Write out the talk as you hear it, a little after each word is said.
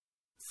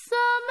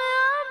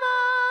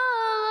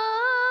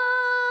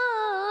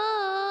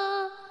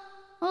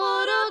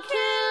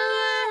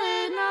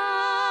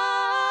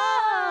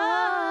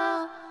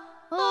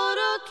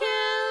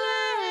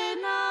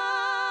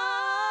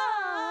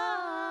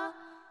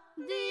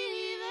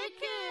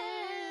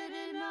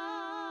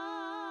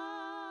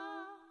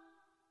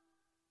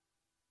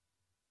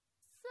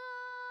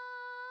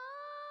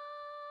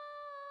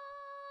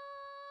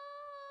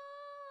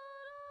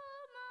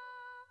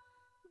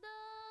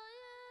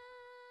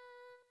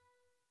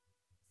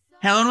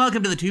Hello and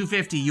welcome to the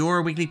 250,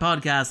 your weekly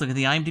podcast looking at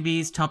the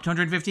IMDb's top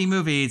 250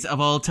 movies of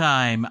all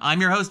time.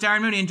 I'm your host,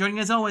 Darren Mooney, and joining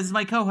me as always is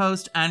my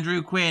co-host,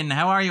 Andrew Quinn.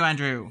 How are you,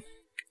 Andrew?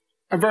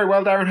 I'm very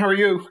well, Darren. How are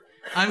you?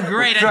 I'm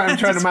great. I'm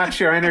trying to match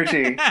your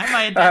energy.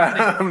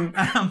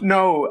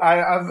 No,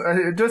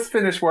 I've just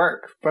finished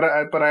work, but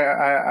I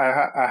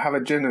have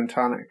a gin and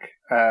tonic,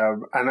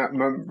 and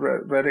I'm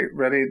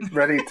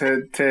ready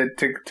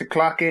to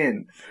clock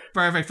in.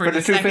 Perfect for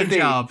the second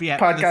job. Yeah,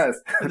 podcast.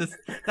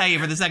 Thank you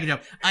for the second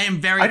job. I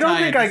am very. I don't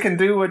think I can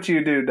do what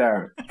you do,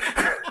 Darren.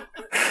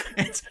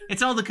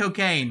 It's all the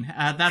cocaine.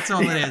 That's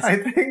all it is. I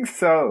think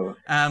so.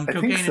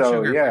 Cocaine and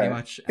sugar, pretty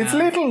much. It's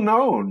little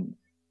known,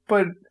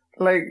 but.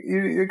 Like,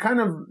 you kind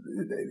of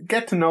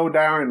get to know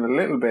Darren a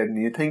little bit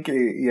and you think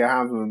you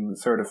have him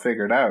sort of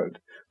figured out.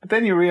 But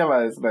then you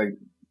realize, like,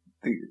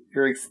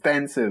 your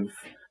extensive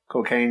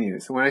cocaine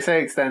use. And when I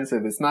say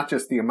extensive, it's not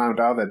just the amount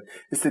of it,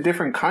 it's the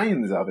different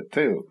kinds of it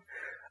too.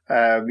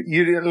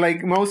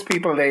 Like most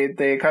people,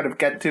 they kind of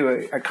get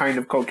to a kind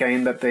of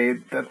cocaine that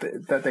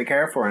they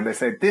care for and they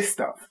say, this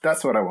stuff,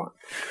 that's what I want.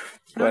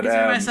 I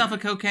consider myself a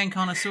cocaine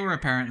connoisseur,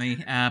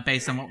 apparently,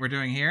 based on what we're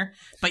doing here.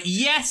 But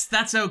yes,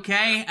 that's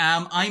okay.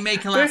 I may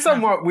collect. Based on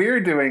what we're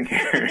doing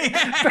here,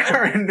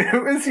 Darren,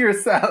 who is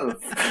yourself?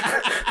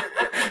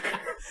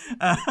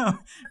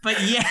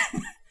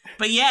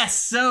 But yes,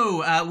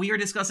 so we are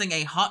discussing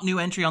a hot new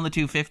entry on the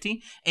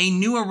 250, a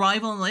new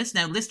arrival on the list.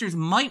 Now, listeners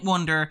might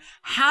wonder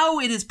how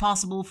it is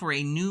possible for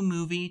a new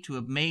movie to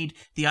have made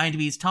the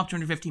IMDb's top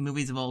 250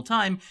 movies of all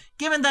time,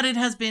 given that it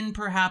has been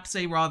perhaps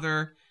a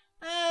rather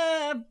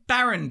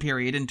barren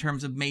period in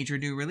terms of major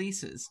new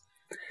releases.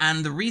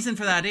 And the reason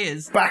for that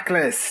is...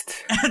 Backlist.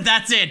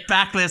 That's it,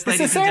 backlist. It's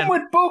the same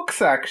with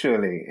books,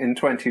 actually, in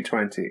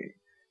 2020.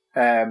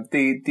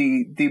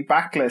 The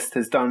backlist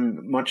has done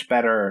much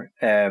better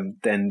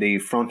than the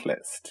front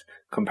list,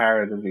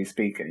 comparatively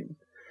speaking,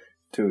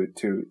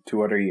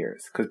 to other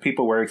years. Because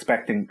people were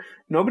expecting...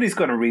 Nobody's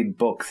going to read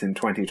books in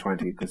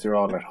 2020 because they're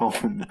all at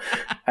home,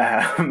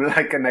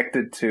 like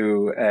connected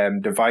to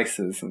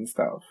devices and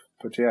stuff.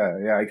 But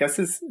yeah, I guess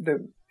is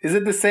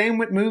it the same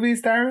with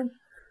movies, Darren?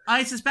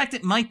 I suspect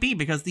it might be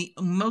because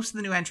most of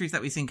the new entries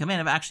that we've seen come in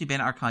have actually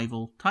been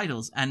archival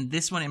titles. And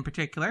this one in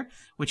particular,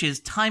 which is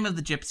Time of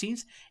the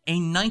Gypsies,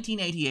 a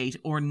 1988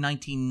 or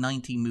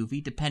 1990 movie,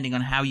 depending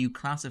on how you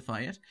classify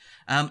it.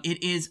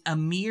 It is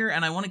Emir,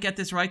 and I want to get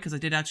this right because I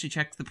did actually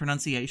check the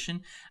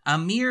pronunciation.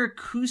 Emir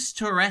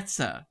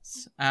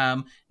Kusturica's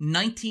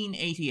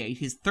 1988,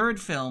 his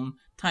third film,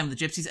 Time of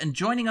the Gypsies. And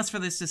joining us for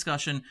this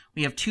discussion,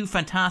 we have two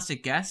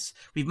fantastic guests.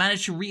 We've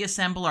managed to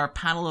reassemble our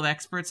panel of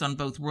experts on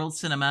both world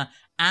cinema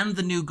and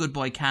the new Good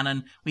Boy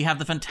canon. We have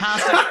the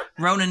fantastic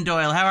Ronan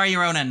Doyle. How are you,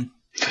 Ronan?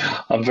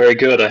 I'm very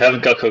good. I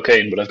haven't got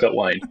cocaine, but I've got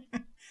wine.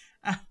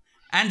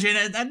 And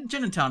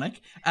gin and tonic.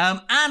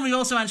 And we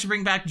also managed to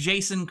bring back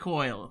Jason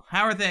Coyle.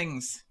 How are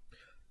things?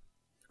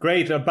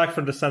 Great. I'm back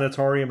from the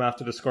sanatorium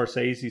after the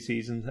Scorsese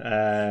season.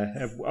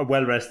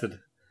 Well rested.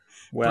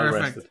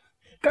 Perfect.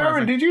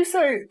 Darren, did you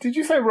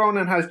say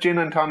Ronan has gin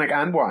and tonic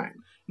and wine?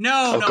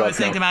 No, I was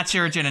saying to match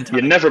your gin and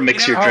tonic. You never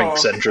mix your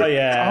drinks, Andrew.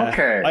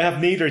 Okay. I have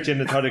neither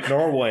gin and tonic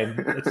nor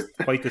wine. It's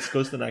quite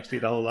disgusting, actually,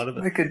 the whole lot of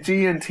it. Like a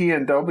G&T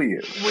and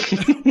W.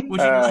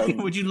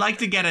 Would you like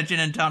to get a gin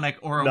and tonic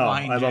or a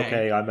wine? No, I'm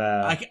Jay?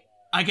 okay.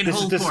 I can this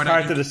hold is court.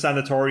 part of the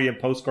sanatorium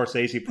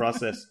post-Scorsese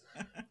process.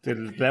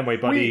 Then my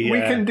body... We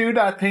can do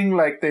that thing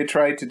like they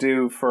tried to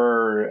do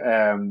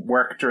for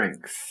work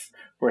drinks,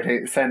 where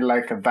they send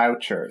like a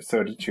voucher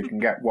so that you can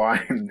get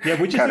wine. Yeah,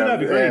 would you think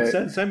that'd be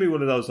great? Send me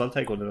one of those. I'll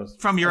take one of those.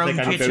 From your own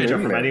kitchen.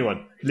 Voucher from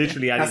anyone.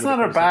 Literally anyone. That's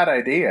not a bad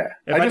idea.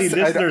 If any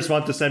listeners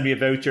want to send me a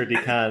voucher, they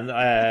can.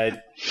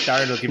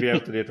 Darren will give you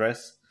out to the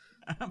address.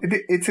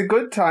 It's a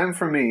good time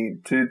for me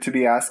to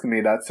be asking me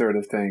that sort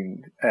of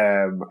thing.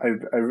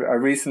 I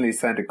recently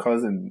sent a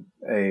cousin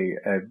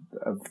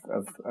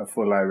a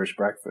full Irish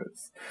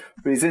breakfast,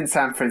 but he's in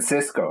San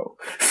Francisco,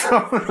 so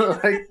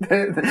like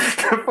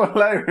the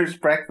full Irish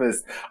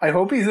breakfast. I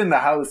hope he's in the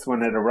house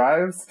when it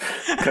arrives,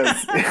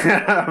 because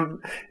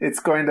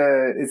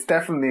it's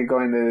definitely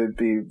going to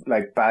be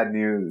like bad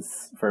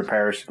news for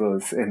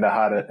perishables in the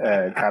hot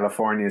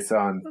California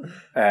sun.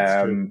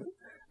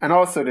 And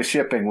also the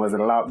shipping was a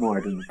lot more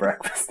than the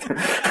breakfast.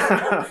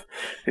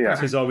 Yeah.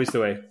 This is always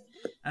the way.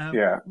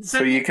 Yeah.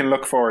 So you can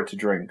look forward to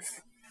drinks.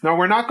 No,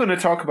 we're not going to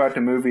talk about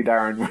the movie,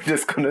 Darren. We're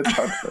just going to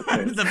talk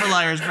about this. The full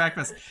Irish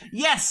breakfast.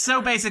 Yes,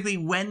 so basically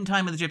when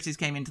Time of the Gypsies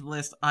came into the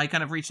list, I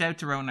kind of reached out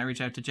to Ronan, I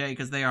reached out to Jay,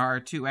 because they are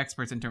two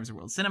experts in terms of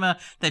world cinema.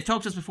 They've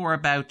talked to us before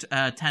about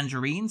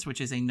Tangerines, which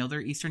is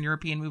another Eastern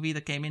European movie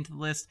that came into the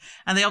list.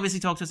 And they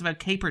obviously talked to us about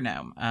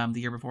Capernaum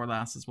the year before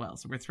last as well.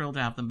 So we're thrilled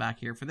to have them back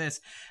here for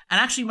this. And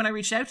actually, when I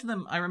reached out to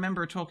them, I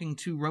remember talking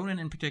to Ronan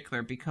in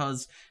particular,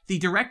 because the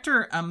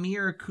director,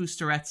 Emir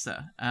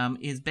Kusturica,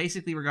 is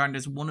basically regarded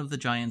as one of the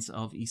giants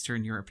of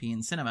Eastern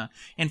European cinema.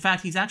 In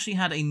fact, he's actually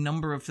had a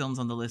number of films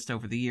on the list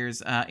over the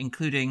years,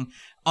 including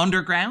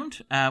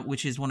Underground,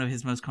 which is one of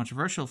his most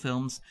controversial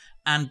films,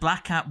 and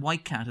Black Cat,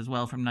 White Cat as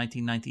well from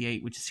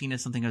 1998, which is seen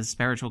as something of a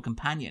spiritual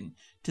companion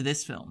to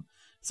this film.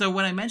 So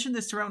when I mentioned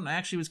this to Ronan, I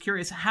actually was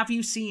curious, how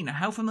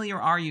familiar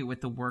are you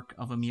with the work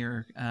of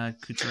Emir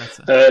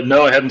Kusturica?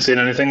 No, I hadn't seen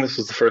anything. This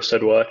was the first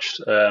I'd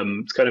watched.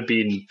 It's kind of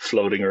been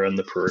floating around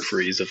the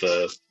peripheries of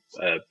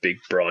a big,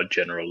 broad,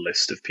 general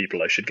list of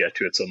people I should get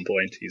to at some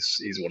point.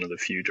 He's one of the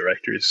few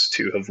directors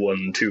to have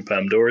won 2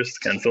 Palme d'Ors,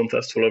 the Cannes Film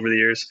Festival, over the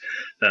years.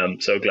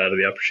 So glad of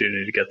the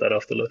opportunity to get that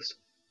off the list.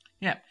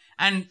 Yeah.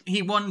 And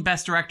he won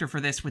Best Director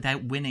for this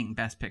without winning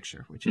Best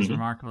Picture, which is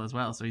remarkable as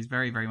well. So he's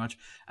very, very much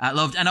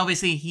loved. And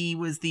obviously he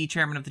was the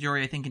chairman of the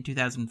jury, I think, in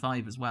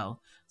 2005 as well.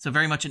 So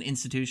very much an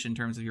institution in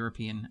terms of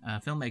European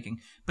filmmaking.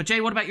 But Jay,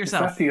 what about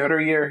yourself? Is that the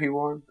other year he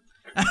won?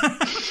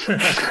 What is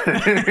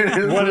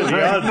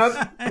the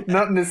odds?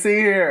 Nothing to see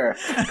here.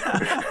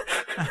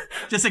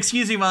 Just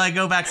excuse me while I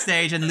go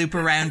backstage and loop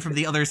around from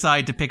the other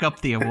side to pick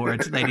up the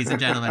award, ladies and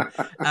gentlemen.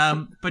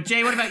 But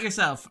Jay, what about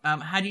yourself?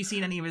 Had you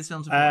seen any of his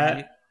films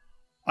before?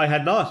 I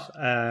had not.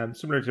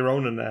 Similar to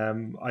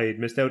Ronan, I had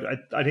missed out.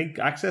 I think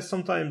access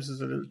sometimes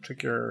is a little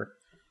trickier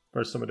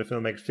for some of the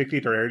filmmakers, particularly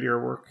their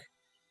earlier work,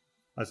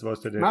 as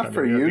opposed to the... Not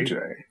for you,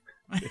 Jay.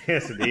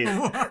 Yes, indeed.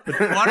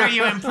 What are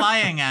you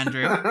implying,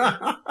 Andrew?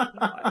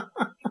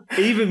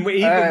 Even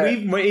with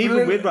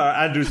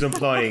Andrew's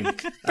implying,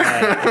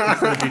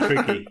 it's going to be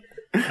tricky.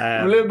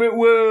 A little bit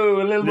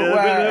woo, a little bit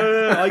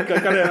wow. I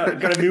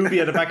got a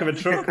movie at the back of a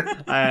truck,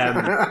 but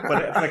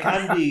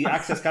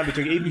access can be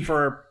tricky, even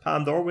for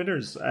Palme d'Or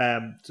winners.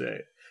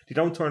 They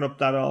don't turn up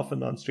that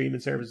often on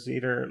streaming services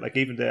either, like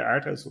even the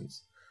art house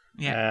ones.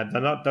 Yeah,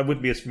 that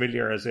wouldn't be as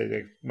familiar as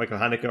like Michael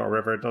Haneke or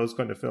whatever. Those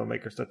kind of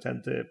filmmakers that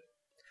tend to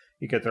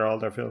get all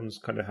their films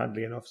kind of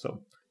handily enough.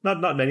 So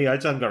not many. I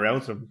just haven't got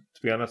around to them,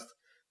 to be honest.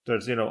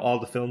 There's all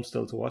the films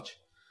still to watch.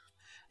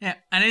 Yeah,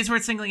 and it is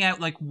worth singling out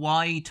like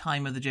why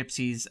Time of the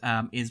Gypsies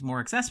is more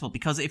accessible,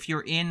 because if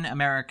you're in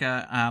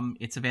America,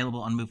 it's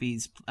available on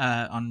Movies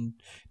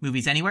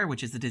Anywhere,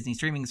 which is the Disney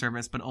streaming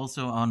service, but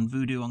also on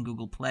Vudu, on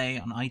Google Play,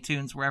 on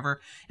iTunes,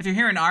 wherever. If you're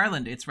here in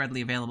Ireland, it's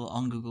readily available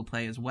on Google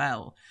Play as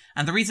well.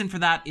 And the reason for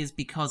that is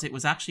because it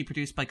was actually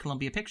produced by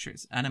Columbia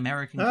Pictures, an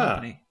American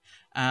company.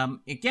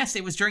 Yes,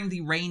 it was during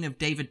the reign of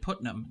David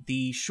Putnam,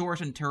 the short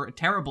and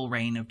terrible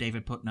reign of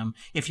David Putnam,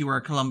 if you were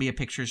a Columbia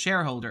Pictures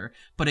shareholder,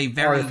 but a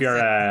very... Or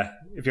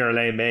if you're a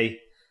lame May.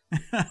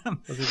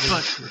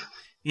 But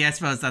yeah, I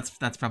suppose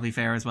that's probably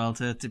fair as well,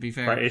 to be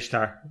fair. For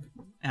Ishtar.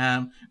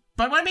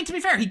 But I mean, to be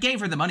fair, he gave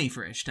her the money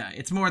for Ishtar.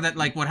 It's more that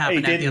like what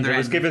happened at the other end.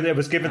 It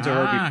was given to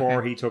her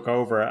before he took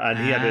over, and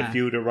he had a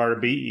feud with Ronan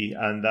Beatty,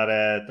 and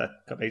that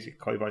basically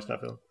kiboshed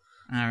that film.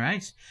 All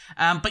right.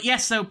 But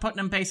yes, so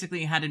Putnam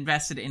basically had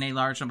invested in a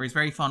large number. He's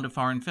very fond of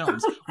foreign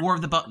films. War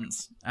of the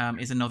Buttons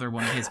is another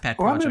one of his pet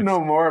projects. I want to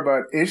know more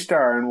about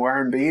Ishtar and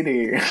Warren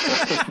Beatty.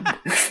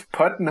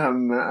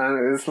 Putnam,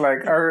 and it's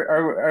like,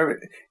 are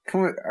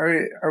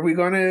we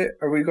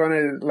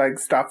gonna like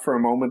stop for a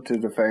moment to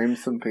defame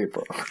some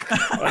people?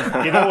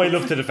 I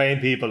love to defame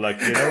people, like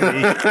me.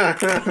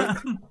 I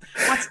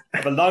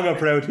have a long and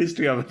proud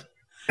history of it.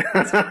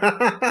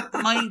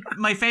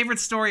 My favorite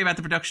story about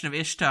the production of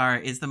Ishtar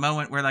is the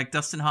moment where like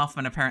Dustin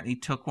Hoffman apparently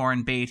took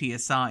Warren Beatty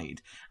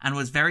aside and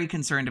was very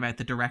concerned about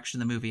the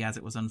direction of the movie as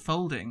it was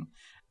unfolding,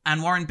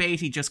 and Warren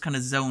Beatty just kind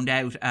of zoned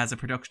out as a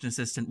production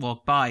assistant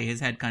walked by, his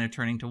head kind of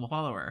turning to a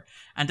follower,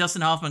 and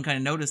Dustin Hoffman kind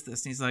of noticed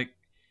this and he's like,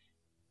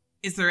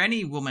 is there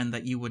any woman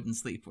that you wouldn't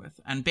sleep with?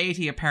 And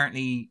Beatty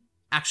apparently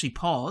actually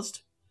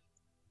paused,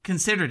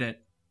 considered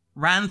it,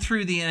 ran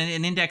through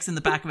an index in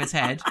the back of his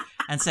head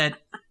and said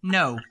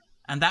no.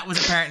 And that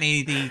was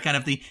apparently the kind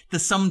of the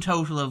sum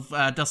total of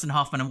Dustin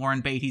Hoffman and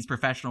Warren Beatty's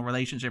professional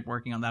relationship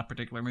working on that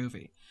particular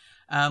movie.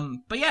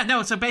 But yeah,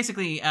 no, so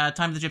basically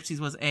Time of the Gypsies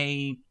was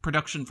a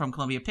production from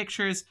Columbia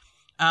Pictures.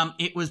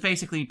 It was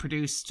basically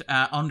produced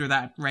under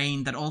that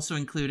reign that also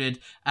included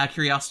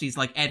curiosities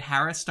like Ed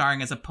Harris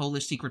starring as a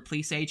Polish secret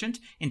police agent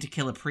in To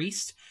Kill a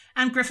Priest,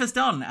 and Griffiths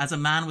Dunn as a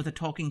man with a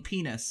talking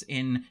penis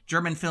in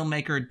German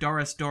filmmaker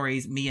Doris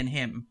Dory's Me and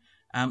Him.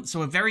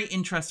 So a very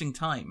interesting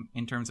time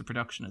in terms of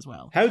production as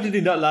well. How did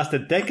he not last a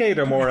decade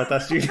or more at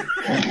that studio?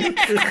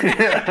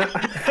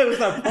 How is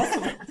that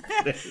possible?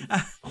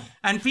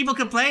 And people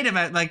complain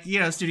about, like,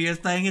 studios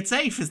playing it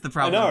safe is the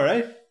problem. I know,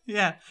 right?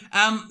 Yeah.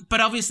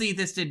 But obviously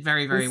this did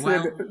very, very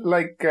well.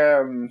 Like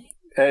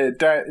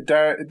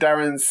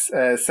Darren's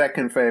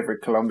second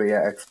favorite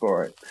Columbia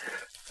export.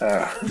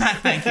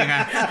 Thank you,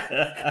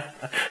 Andrew.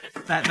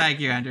 Thank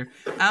you, Andrew.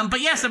 But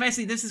yeah, so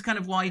basically this is kind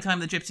of why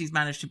Time of the Gypsies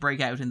managed to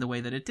break out in the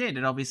way that it did.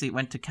 It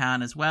went to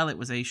Cannes as well. It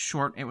was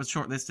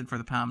shortlisted for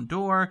the Palme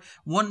d'Or.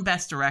 Won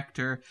Best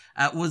Director.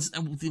 Was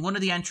one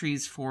of the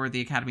entries for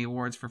the Academy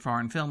Awards for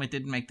foreign film. It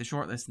didn't make the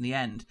shortlist in the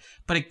end,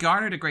 but it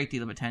garnered a great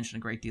deal of attention, a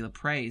great deal of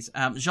praise.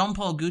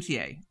 Jean-Paul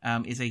Gaultier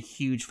is a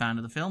huge fan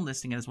of the film,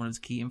 listing it as one of his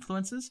key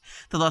influences.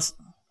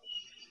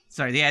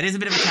 Sorry, yeah, it is a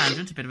bit of a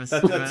tangent, a bit of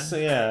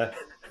a... yeah.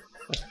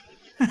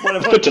 What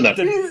about,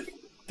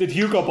 did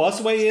Hugo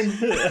Boss weigh in?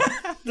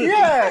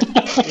 Yeah,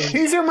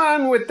 he's your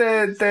man with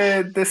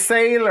the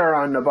sailor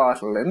on the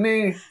bottle, isn't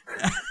he?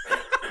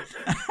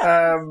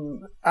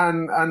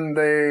 And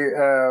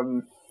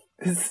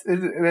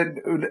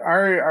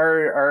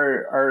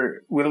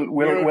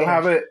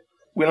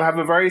we'll have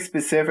a very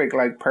specific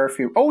like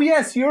perfume. Oh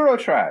yes,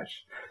 Eurotrash.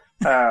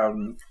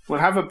 We'll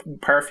have a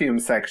perfume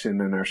section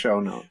in our show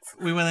notes.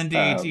 We will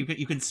indeed.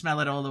 You can smell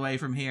it all the way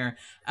from here.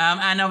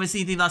 And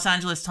obviously, the Los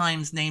Angeles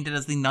Times named it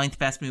as the 9th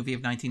best movie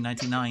of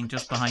 1999,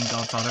 just behind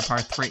Godfather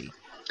Part 3.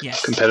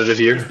 Yes. Competitive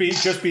year.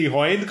 Just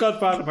behind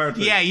Godfather Part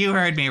 3. Yeah, you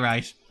heard me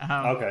right.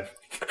 Okay.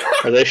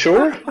 Are they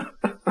sure?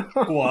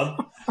 Go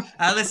on.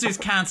 Listeners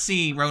can't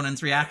see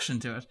Ronan's reaction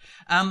to it.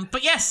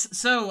 But yes,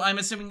 so I'm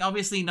assuming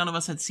obviously none of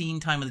us had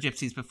seen Time of the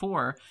Gypsies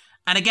before.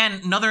 And again,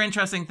 another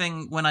interesting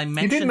thing when I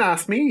mentioned... You didn't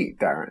ask me,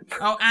 Darren.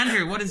 Oh,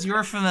 Andrew, what is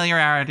your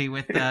familiarity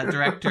with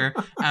director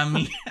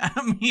Emir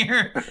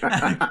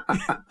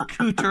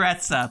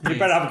Kusturica? You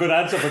better have a good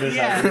answer for this.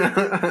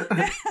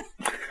 Yeah.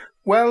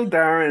 Well,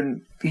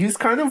 Darren, he's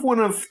kind of one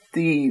of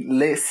the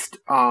list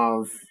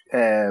of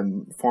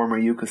former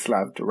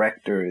Yugoslav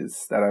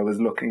directors that I was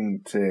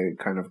looking to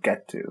kind of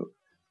get to.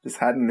 Just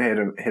hadn't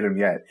hit him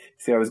yet.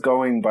 See, I was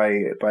going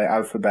by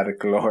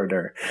alphabetical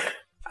order.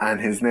 And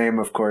his name,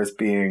 of course,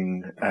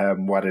 being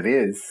what it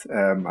is.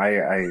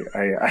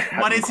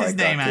 What is his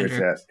name,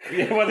 Andrew?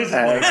 Yeah, what is his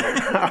name?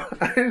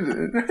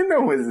 I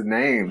know his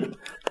name.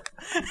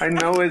 I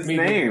know his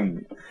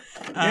name.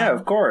 Yeah,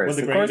 of course.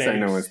 Of course I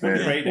know his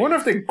name. One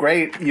of the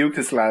great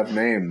Yugoslav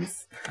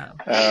names.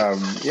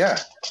 Yeah.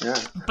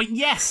 But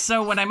yes,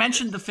 so when I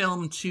mentioned the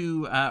film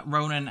to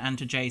Ronan and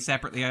to Jay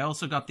separately, I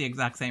also got the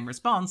exact same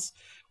response,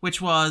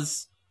 which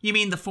was, you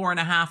mean the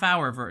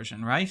 4.5-hour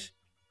version, right?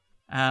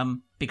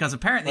 Because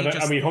apparently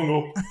hung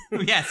up.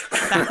 Yes,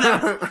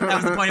 that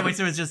was the point at which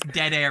there was just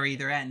dead air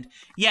either end.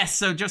 Yes,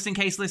 so just in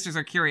case listeners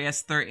are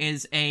curious, there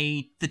is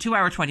the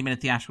 2-hour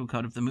 20-minute theatrical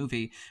cut of the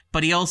movie,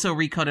 but he also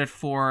recut it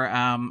for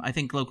I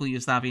think local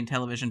Yugoslavian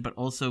television, but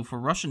also for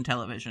Russian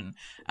television,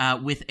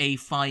 with a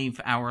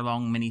 5-hour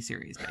long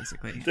miniseries,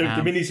 basically. The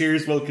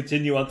miniseries will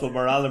continue until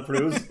morale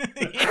improves.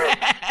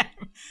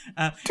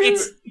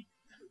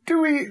 Do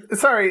we?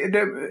 Sorry,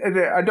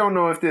 I don't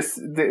know if this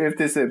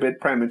is a bit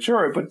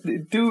premature, but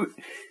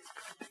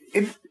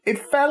it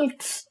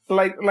felt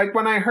like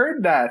when I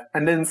heard that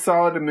and then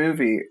saw the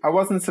movie, I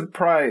wasn't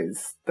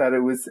surprised that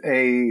it was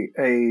a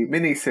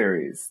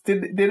miniseries.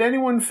 Did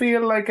anyone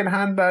feel like it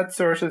had that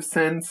sort of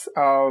sense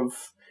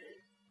of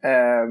a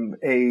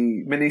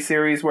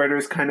miniseries where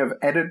there's kind of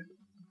edit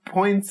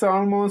points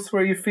almost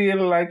where you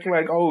feel like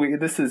oh,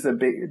 this is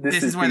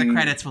where the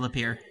credits will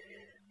appear.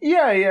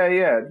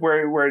 Yeah.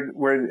 Where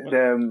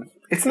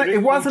it's not.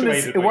 It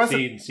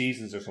wasn't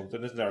seasons or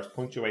something, isn't there? It's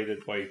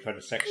punctuated by kind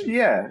of sections.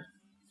 Yeah,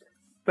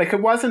 like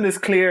it wasn't as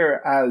clear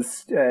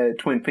as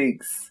Twin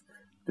Peaks: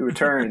 The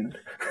Return.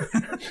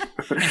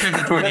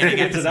 Let's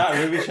get to that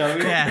movie, shall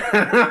we?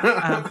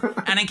 Yeah.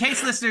 And in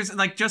case listeners,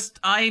 I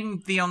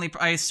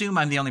assume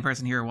I'm the only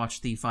person here who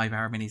watched the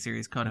 5-hour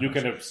miniseries cut. You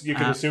can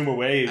assume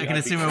away. I can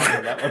assume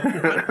away.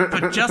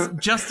 But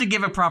just to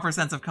give a proper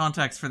sense of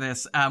context for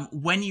this,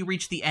 when you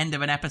reach the end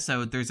of an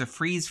episode, there's a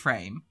freeze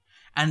frame.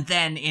 And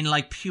then in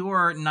like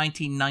pure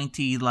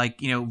 1990,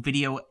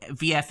 video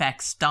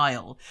VFX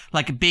style,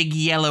 like a big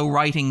yellow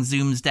writing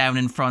zooms down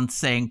in front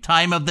saying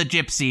Time of the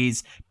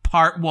Gypsies,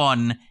 Part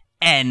 1,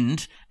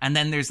 End. And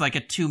then there's like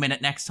a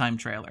 2-minute next time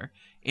trailer.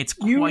 It's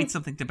quite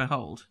something to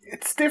behold.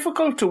 It's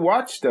difficult to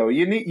watch, though.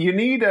 You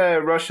need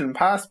a Russian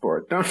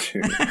passport, don't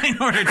you? In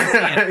order to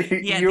see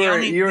it. Yeah,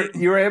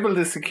 you were able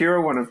to secure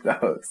one of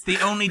those. The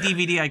only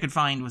DVD I could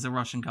find was a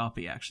Russian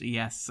copy, actually,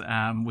 yes,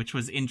 which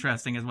was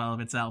interesting as well of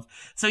itself.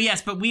 So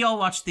yes, but we all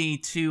watched the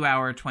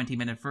 2-hour,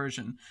 20-minute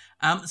version.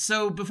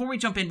 So before we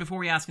jump in, before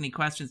we ask any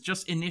questions,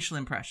 just initial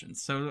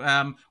impressions.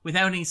 So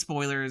without any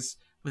spoilers,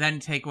 without any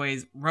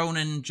takeaways,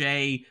 Ronan,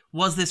 Jay,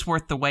 was this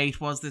worth the wait?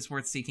 Was this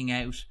worth seeking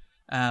out?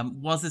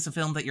 Was this a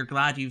film that you're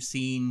glad you've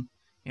seen?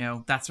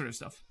 That sort of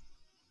stuff.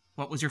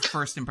 What was your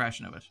first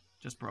impression of it,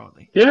 just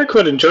broadly? Yeah, I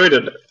quite enjoyed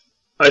it.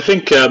 I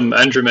think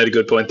Andrew made a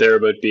good point there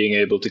about being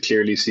able to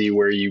clearly see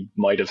where you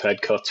might have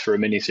had cuts for a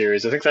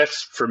miniseries. I think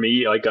that's, for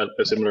me, I got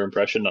a similar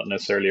impression, not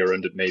necessarily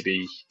around it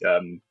maybe,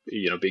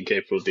 being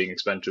capable of being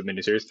expanded to a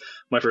miniseries.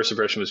 My first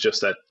impression was just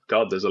that,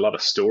 God, there's a lot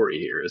of story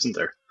here, isn't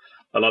there?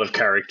 A lot of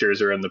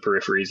characters around the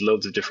peripheries,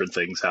 loads of different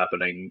things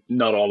happening,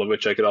 not all of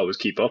which I could always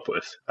keep up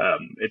with.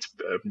 It's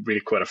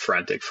really quite a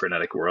frantic,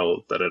 frenetic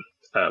world that it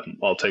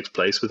all takes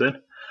place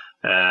within.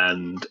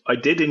 And I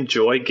did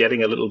enjoy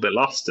getting a little bit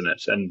lost in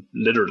it, and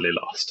literally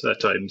lost at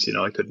times.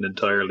 I couldn't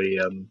entirely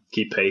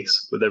keep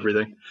pace with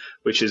everything,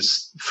 which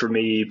is, for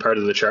me, part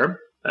of the charm.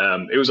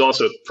 It was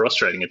also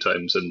frustrating at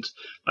times, and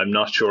I'm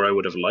not sure I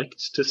would have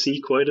liked to see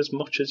quite as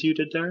much as you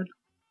did, Darren.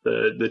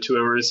 The 2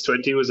 hours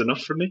 20 was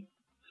enough for me.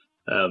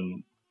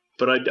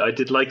 But I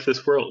did like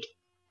this world.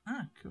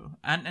 Ah, cool.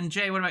 And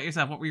Jay, what about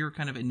yourself? What were your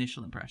kind of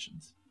initial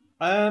impressions?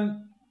 I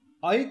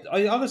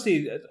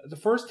honestly, the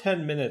first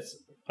 10 minutes,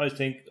 I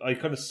think I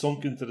kind of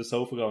sunk into the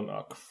sofa going,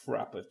 oh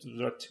crap, it was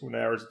about 2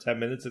 hours and 10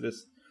 minutes of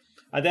this.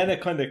 And then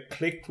it kind of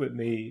clicked with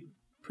me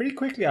pretty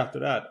quickly after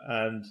that.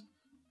 And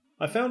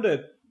I found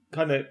it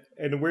kind of,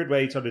 in a weird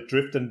way, sort of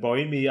drifting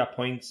by me at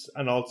points,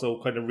 and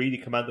also kind of really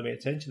commanding my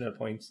attention at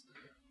points.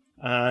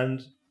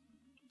 And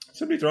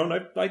simply thrown,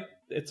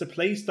 it's a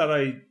place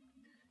that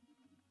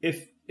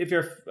if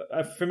you're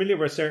familiar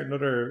with certain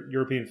other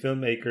European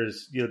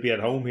filmmakers, you'll be at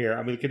home here,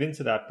 and we'll get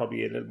into that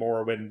probably a little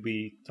more when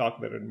we talk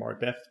about it in more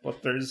depth.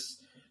 But there's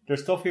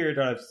stuff here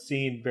that I've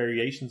seen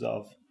variations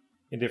of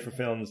in different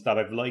films that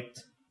I've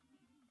liked,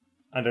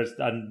 and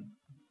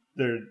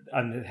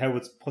how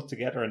it's put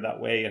together in that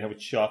way, and how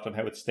it's shot, and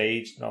how it's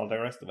staged, and all the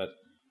rest of it,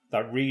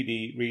 that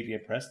really, really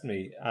impressed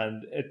me,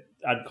 and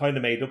kind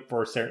of made up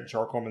for certain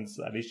shortcomings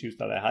and issues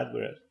that I had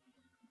with it.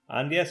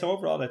 And yeah, so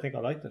overall, I think I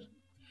liked it.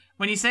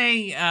 When you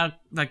say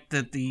like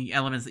the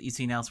elements that you've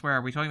seen elsewhere,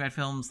 are we talking about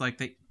films like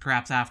that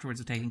perhaps afterwards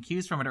have taken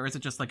cues from it, or is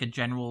it just like a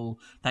general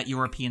that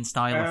European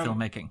style of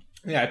filmmaking?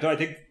 Yeah, I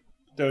think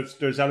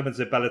there's elements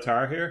of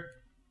Bellatar here.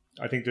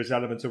 I think there's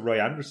elements of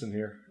Roy Andersson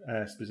here,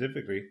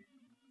 specifically,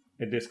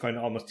 in this kind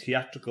of almost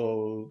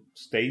theatrical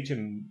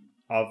staging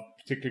of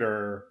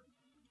particular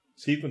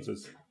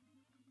sequences.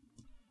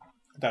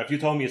 That if you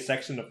told me a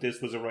section of this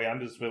was a Roy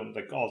Andersson film,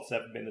 like all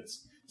 7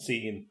 minutes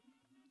scene,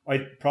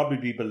 I'd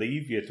probably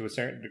believe you to a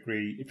certain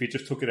degree if you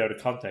just took it out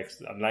of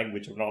context and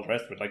language and all the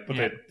rest of it. Like, but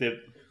the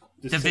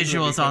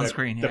visuals on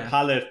screen, the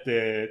palette,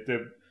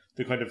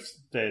 the kind of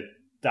the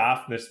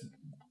daftness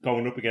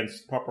going up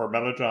against proper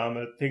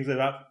melodrama, things like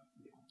that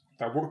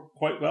work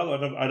quite well,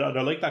 and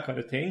I like that kind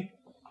of thing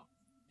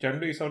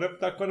generally. So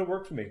that kind of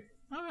worked for me.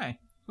 Okay,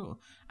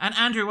 cool. And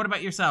Andrew, what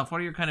about yourself?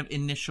 What are your kind of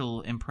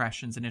initial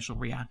impressions, initial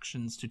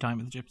reactions to Time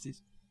with the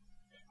Gypsies?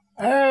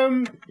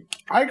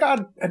 I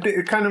got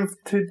kind of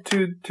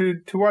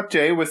to what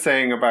Jay was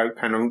saying about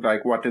kind of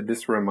like what did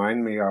this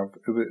remind me of.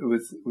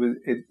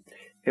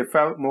 It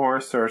felt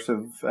more sort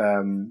of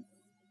kind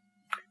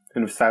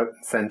of South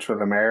Central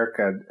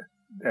America,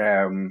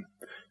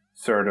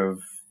 sort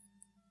of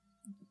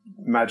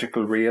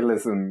magical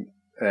realism,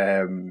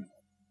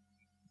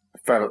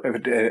 felt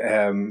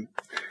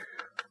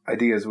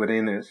ideas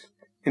within it.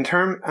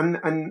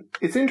 And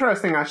it's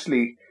interesting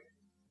actually.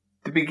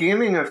 The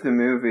beginning of the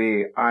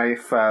movie, I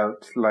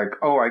felt like,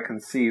 oh, I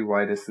can see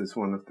why this is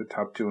one of the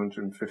top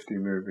 250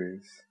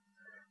 movies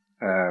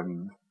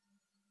of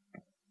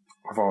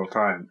all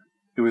time.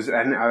 It was,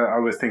 and I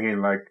was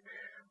thinking like,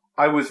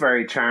 I was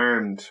very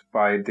charmed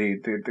by the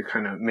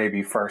kind of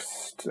maybe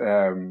first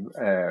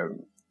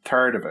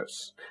third of it,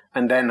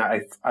 and then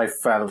I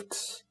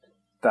felt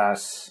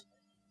that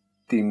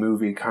the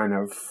movie kind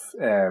of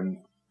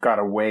got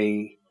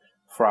away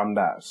from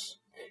that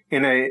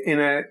in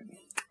a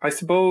I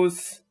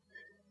suppose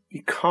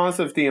because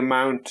of the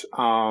amount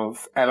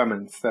of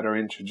elements that are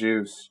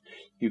introduced,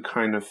 you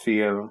kind of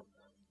feel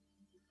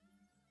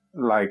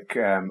like,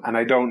 and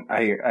I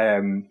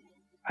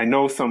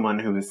know someone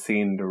who has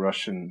seen the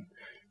Russian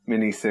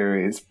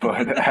miniseries,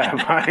 but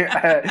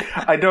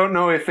I don't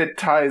know if it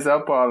ties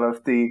up all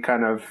of the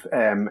kind of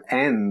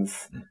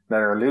ends that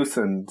are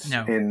loosened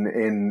in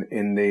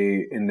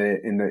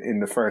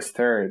the first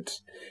third,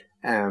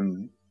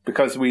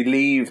 because we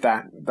leave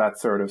that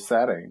sort of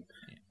setting.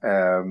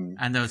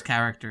 And those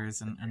characters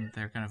and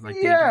they're kind of like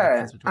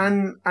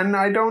and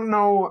I don't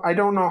know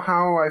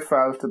how I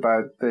felt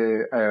about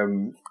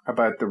the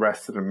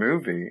rest of the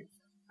movie.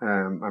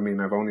 I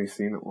mean, I've only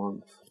seen it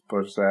once,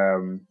 but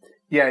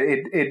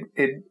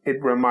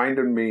it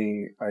reminded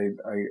me,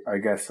 I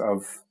guess,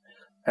 of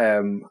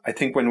I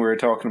think when we were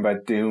talking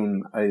about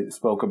Dune, I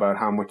spoke about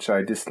how much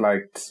I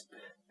disliked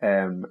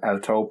El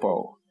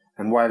Topo,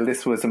 and while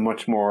this was a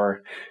much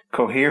more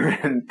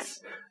coherent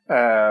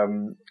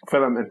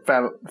film, it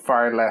felt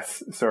far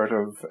less sort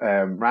of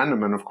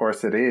random, and of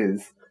course it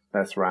is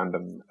less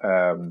random.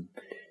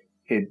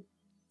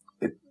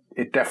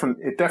 It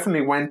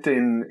definitely went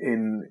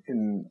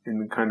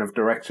in kind of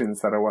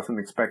directions that I wasn't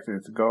expecting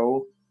it to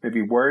go,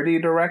 maybe wordy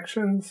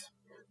directions,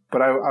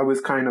 but I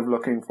was kind of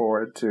looking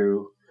forward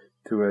to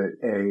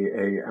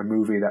a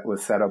movie that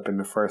was set up in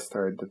the first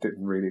third that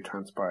didn't really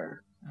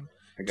transpire.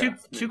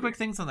 Two quick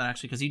things on that,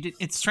 actually, because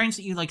it's strange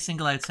that you like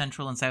single out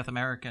Central and South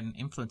American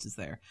influences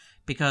there,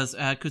 because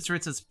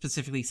Kusturica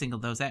specifically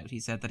singled those out. He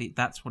said that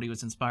that's what he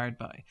was inspired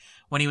by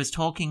when he was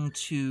talking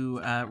to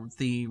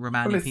the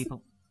Romani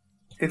people.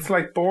 It's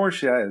like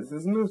Borges,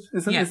 isn't it?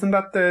 Isn't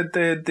that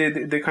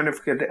the kind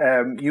of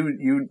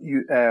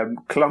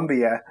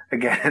Colombia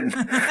again?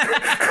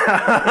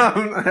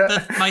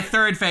 My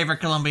third favorite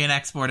Colombian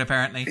export,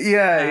 apparently.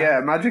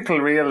 Yeah, magical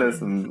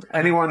realism.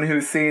 Anyone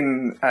who's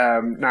seen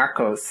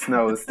Narcos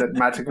knows that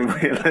magical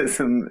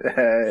realism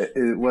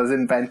was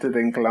invented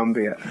in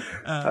Colombia.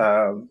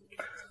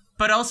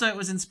 But also it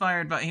was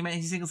inspired by,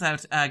 he singles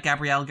out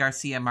Gabriel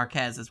Garcia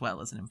Marquez as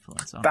well as an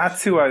influence on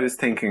That's who I was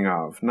thinking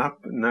of.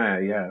 Marquez,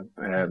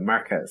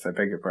 I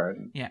beg your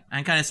pardon. Yeah,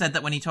 and kind of said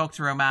that when he talked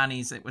to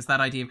Romanis, it was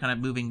that idea of kind of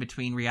moving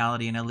between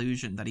reality and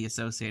illusion that he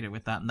associated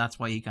with that, and that's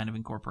why he kind of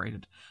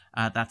incorporated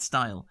that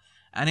style.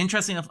 And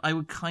interesting enough,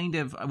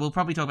 we'll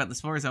probably talk about the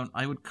Spore Zone.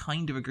 I would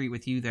kind of agree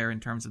with you there in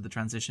terms of the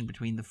transition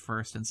between the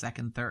first and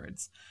second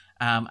thirds.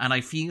 And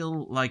I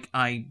feel like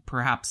I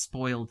perhaps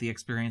spoiled the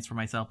experience for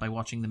myself by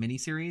watching the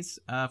miniseries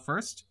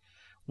first,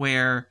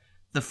 where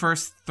the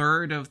first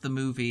third of the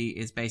movie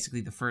is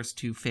basically the first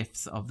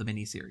 2/5 of the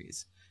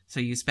miniseries. So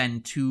you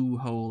spend 2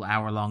 whole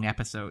hour-long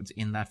episodes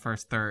in that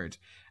first third,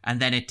 and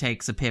then it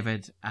takes a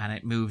pivot and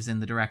it moves in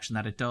the direction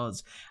that it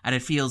does. And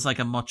it feels like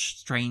a much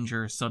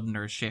stranger,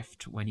 suddener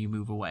shift when you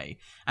move away.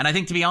 And I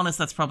think, to be honest,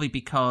 that's probably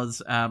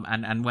because,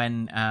 and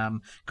when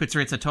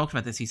Kusturica talked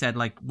about this, he said,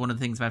 like, one of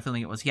the things about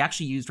filming it was he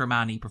actually used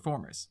Romani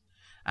performers.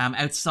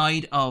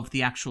 Outside of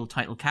the actual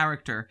title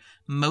character,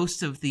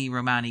 most of the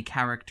Romani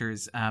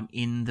characters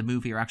in the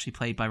movie are actually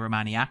played by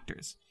Romani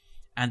actors.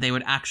 And they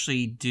would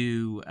actually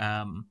do...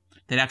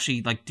 they'd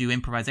actually do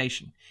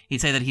improvisation.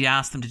 He'd say that he'd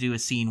ask them to do a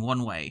scene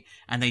one way,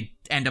 and they'd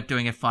end up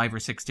doing it 5 or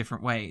 6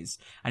 different ways.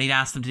 And he'd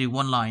ask them to do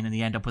one line, and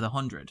they end up with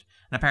 100.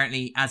 And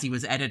apparently, as he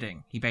was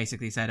editing, he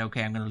basically said,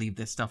 okay, I'm going to leave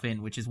this stuff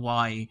in, which is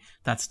why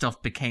that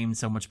stuff became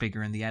so much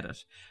bigger in the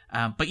edit.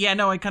 But yeah,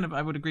 no,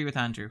 I would agree with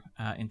Andrew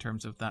in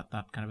terms of that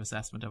kind of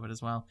assessment of it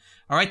as well.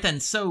 All right, then.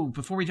 So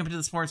before we jump into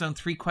the Spore Zone,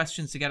 3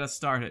 questions to get us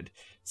started.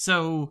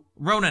 So,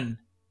 Ronan,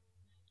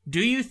 do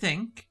you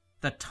think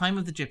that Time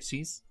of the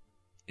Gypsies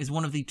is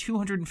one of the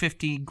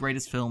 250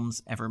 greatest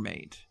films ever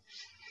made?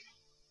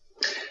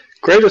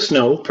 Greatest,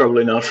 no,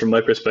 probably not from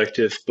my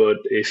perspective, but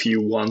if you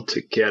want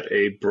to get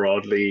a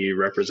broadly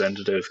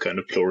representative kind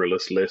of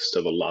pluralist list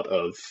of a lot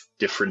of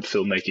different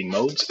filmmaking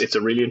modes, it's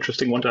a really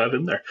interesting one to have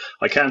in there.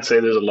 I can't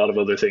say there's a lot of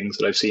other things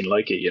that I've seen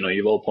like it. You know,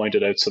 you've all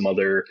pointed out some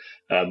other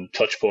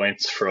touch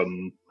points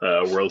from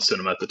world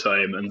cinema at the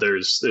time, and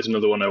there's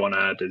another one I want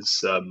to add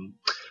is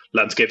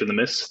Landscape in the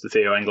Mist, the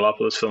Theo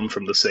Angelopoulos film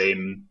from the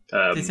same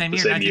year,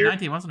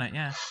 1990, wasn't it?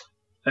 Yeah.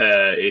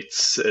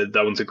 It's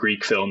that one's a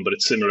Greek film, but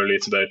it's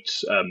about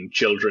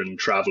children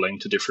traveling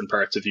to different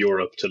parts of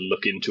Europe to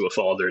look into a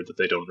father that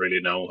they don't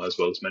really know, as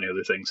well as many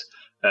other things.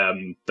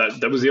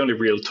 That was the only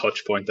real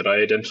touch point that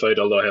I identified.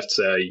 Although I have to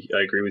say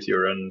I agree with you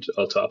around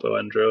El Topo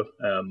Andrew.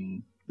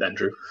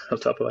 El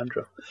Topo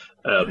Andrew.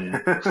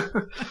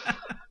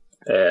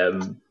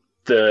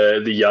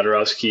 The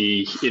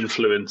Jodorowsky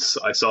influence,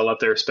 I saw a lot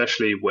there,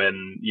 especially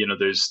when, you know,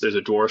 there's a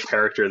dwarf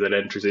character that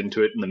enters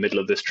into it in the middle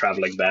of this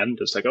traveling band.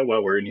 It's like, oh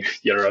well, we're in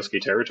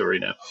Jodorowsky territory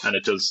now, and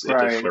it does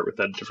flirt with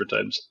that at different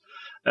times.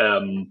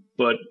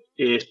 But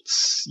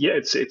it's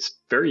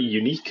very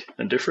unique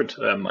and different.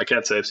 I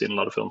can't say I've seen a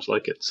lot of films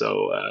like it,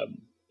 so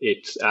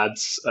it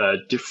adds a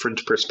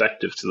different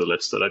perspective to the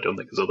list that I don't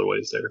think is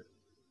otherwise there.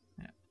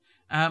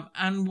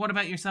 And what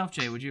about yourself,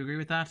 Jay? Would you agree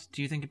with that?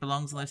 Do you think it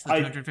belongs on the list of the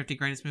 250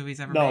 greatest movies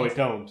ever made? No, I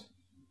don't.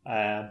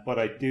 But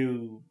I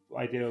do.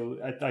 I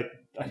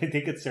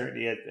think it's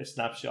certainly a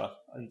snapshot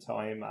in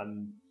time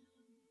and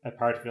a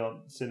part of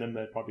film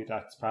cinema probably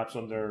that's perhaps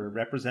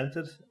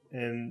underrepresented,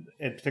 in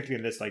particularly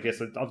in this. I guess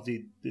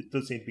obviously it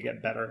does seem to be getting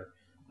better.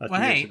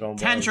 Well, hey,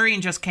 Tangerine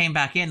just came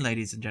back in,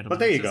 ladies and gentlemen.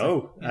 But there you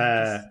go.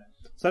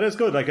 So that's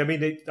good. Like, I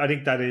mean, I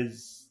think that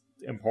is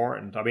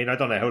important. I mean, I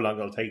don't know how long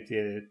it'll take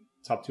the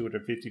top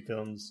 250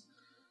 films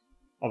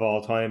of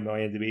all time on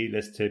IMDb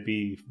list to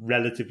be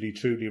relatively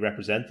truly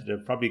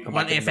representative. Probably come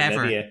back in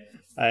millennia.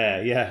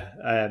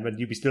 And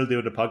you'd be still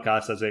doing the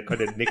podcast as a kind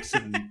of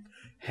Nixon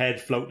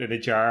head floating in a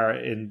jar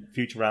in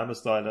Futurama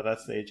style at that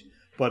stage.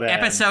 But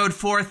episode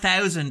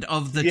 4000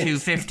 of the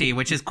 250,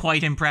 which is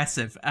quite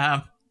impressive.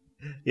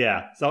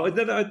 Yeah, so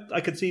then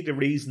I could see the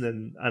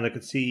reasoning, and I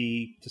could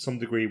see to some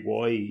degree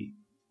why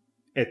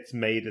it's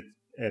made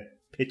a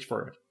pitch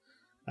for it,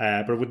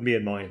 but it wouldn't be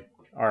in mine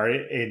or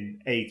in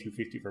a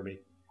 250 for me.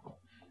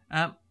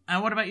 And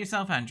what about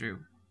yourself, Andrew?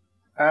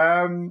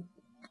 Well,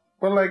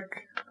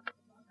 like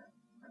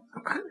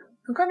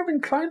I'm kind of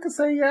inclined to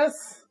say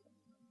yes.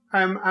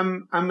 I'm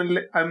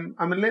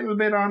a little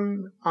bit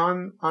on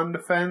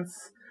the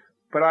fence,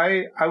 but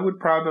I would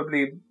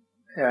probably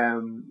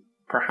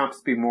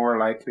perhaps be more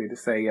likely to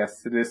say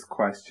yes to this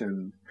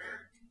question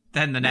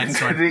than the next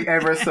one. The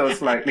ever so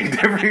slightly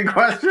different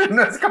question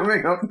that's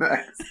coming up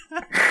next.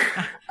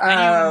 And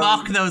you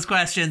mock those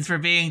questions for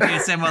being too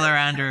similar,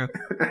 Andrew.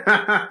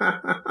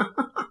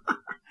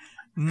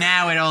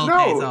 Now it all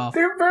pays off.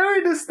 They're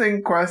very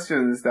distinct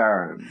questions,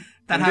 Darren.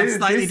 That have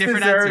slightly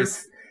different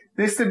answers.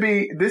 This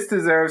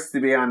deserves to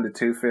be on the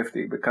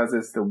 250 because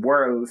it's the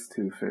world's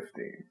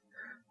 250.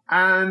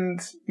 And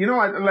you know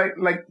what,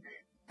 like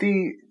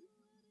the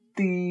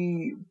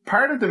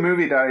part of the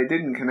movie that I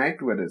didn't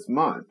connect with as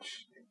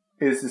much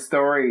is the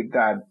story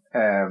that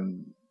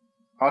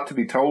ought to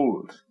be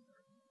told.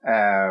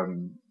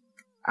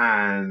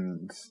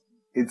 And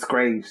it's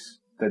great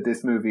that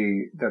this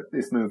movie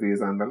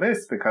is on the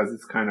list because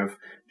it's kind of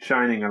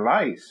shining a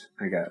light,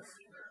 I guess,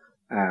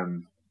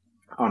 on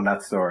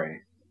that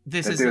story.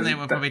 This is something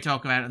we'll probably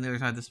talk about on the other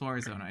side of the Spore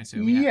Zone, I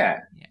assume.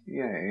 Yeah.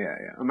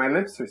 And my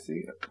lips are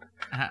sealed.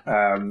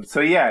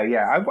 So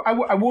I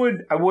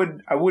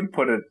would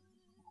put it.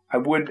 I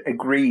would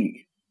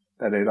agree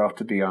that it ought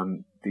to be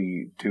on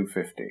the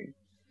 250.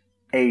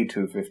 a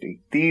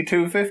 250. The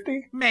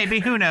 250? Maybe,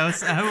 who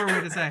knows? Who are we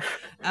to say?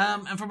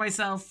 And for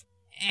myself,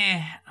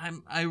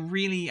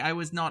 I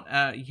was not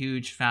a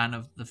huge fan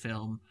of the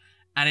film.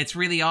 And it's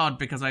really odd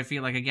because I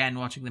feel like, again,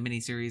 watching the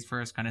miniseries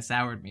first kind of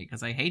soured me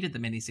because I hated the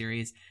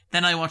miniseries.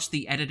 Then I watched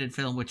the edited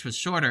film, which was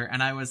shorter,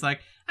 and I was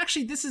like,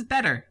 actually, this is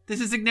better. This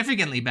is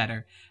significantly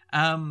better. But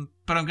I'm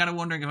kind of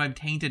wondering if I'm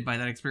tainted by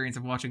that experience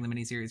of watching the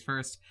miniseries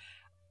first.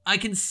 I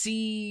can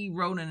see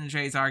Ronan and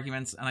Jay's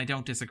arguments, and I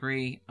don't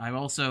disagree. I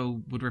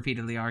also would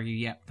repeatedly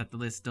argue, that the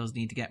list does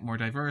need to get more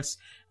diverse,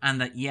 and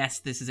that, yes,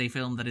 this is a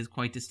film that is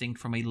quite distinct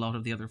from a lot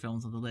of the other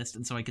films on the list,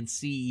 and so I can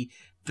see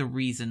the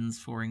reasons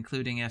for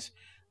including it.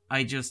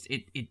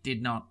 It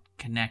did not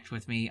connect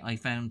with me. I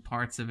found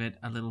parts of it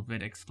a little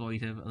bit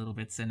exploitive, a little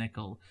bit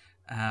cynical.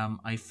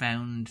 I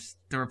found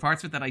there were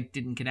parts of it that I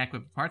didn't connect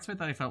with, parts of it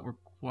that I felt were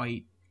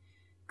quite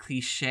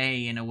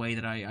cliche in a way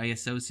that I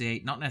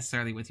associate, not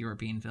necessarily with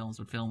European films,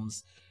 but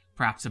films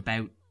perhaps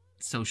about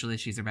social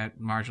issues, about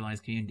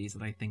marginalized communities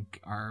that I think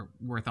are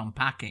worth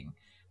unpacking,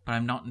 but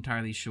I'm not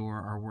entirely sure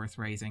are worth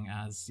raising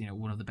as,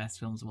 one of the best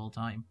films of all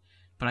time.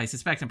 But I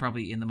suspect I'm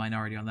probably in the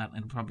minority on that, and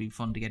it'll probably be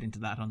fun to get into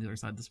that on the other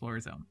side of the spoiler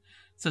zone.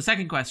 So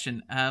second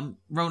question,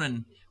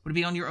 Ronan, would it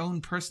be on your own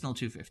personal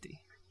 250?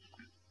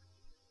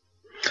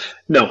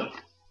 No.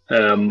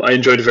 I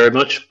enjoyed it very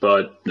much,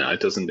 but no, it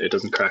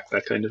doesn't crack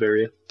that kind of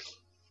area.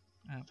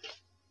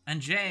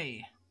 And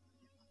Jay?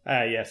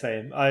 Yeah,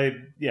 same. I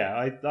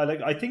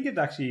think it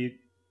actually,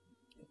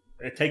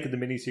 taking the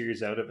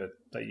miniseries out of it,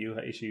 that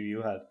issue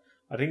you had,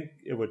 I think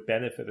it would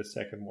benefit a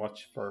second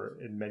watch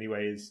in many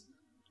ways.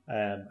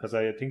 Because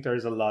I think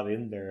there's a lot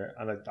in there,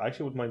 and I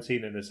actually wouldn't mind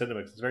seeing it in the cinema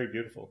because it's very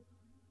beautiful.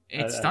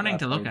 It's stunning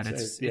to look at.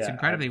 It's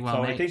incredibly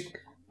well made.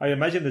 I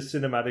imagine the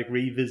cinematic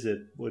revisit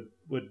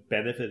would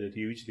benefit it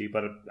hugely,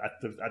 but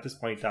at this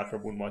point after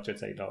one watch, I'd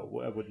say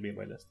no, it wouldn't be on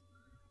my list.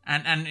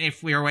 And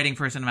if we were waiting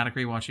for a cinematic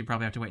rewatch, you'd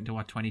probably have to wait until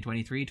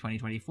 2023,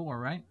 2024,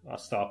 right? Oh,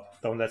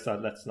 stop! Don't let's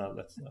not.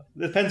 It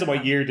depends on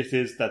what year this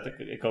is that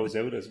it goes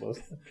out, I suppose.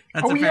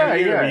 That's a fair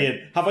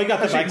year. Have I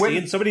got the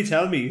vaccine? Somebody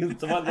tell me.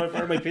 What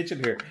am I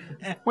pitching here?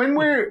 When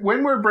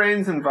we're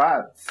brains and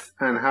vats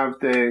and have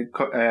the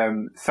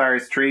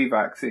SARS-3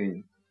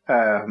 vaccine,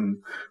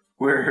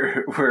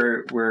 we're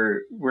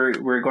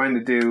going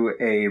to do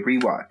a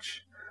rewatch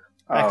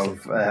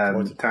of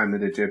Time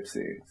of the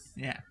Gypsies.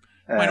 Yeah.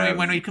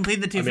 When we complete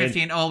the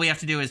 250 and all we have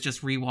to do is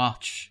just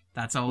rewatch.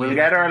 That's all. We'll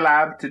get our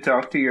lab to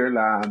talk to your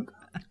lab.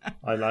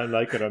 I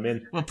like it. I'm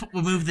in.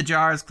 We'll move the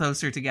jars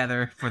closer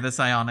together for the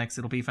psionics.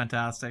 It'll be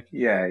fantastic.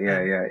 Yeah.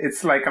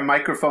 It's like a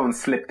microphone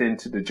slipped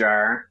into the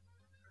jar.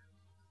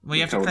 Well,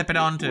 you have to clip it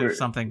onto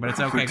something, but it's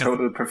okay.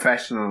 Total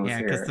professionals.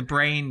 Yeah, because the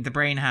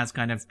brain has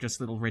kind of just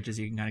little ridges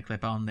you can kind of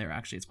clip on there.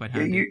 Actually, it's quite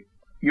handy.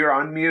 You're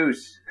on mute.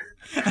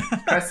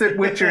 Press it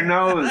with your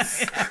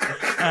nose.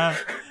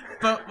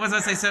 But what was I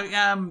say? So,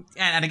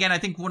 and again, I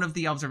think one of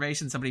the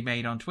observations somebody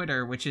made on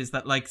Twitter, which is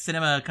that like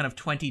cinema kind of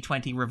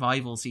 2020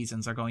 revival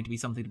seasons are going to be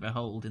something to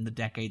behold in the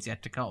decades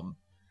yet to come.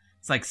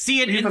 It's like, see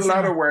it. We have a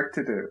lot of work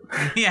to do.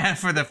 Yeah,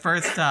 for the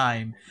first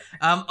time.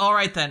 All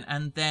right then,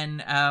 and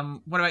then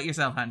what about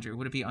yourself, Andrew?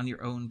 Would it be on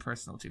your own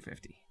personal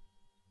 250?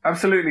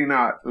 Absolutely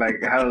not.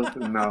 Like hell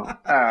no.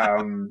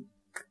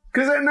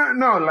 Because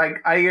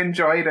like I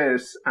enjoyed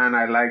it and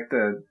I liked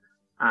it,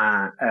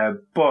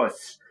 but.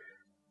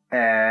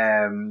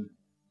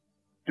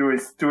 There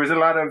was a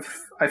lot of,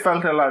 I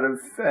felt a lot of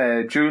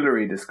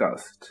jewellery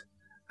discussed.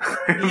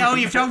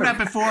 You've talked about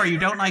before. You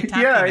don't like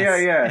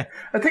tackiness. Yeah.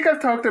 I think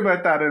I've talked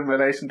about that in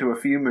relation to a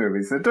few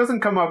movies. It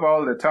doesn't come up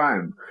all the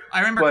time. I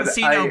remember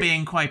Casino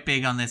being quite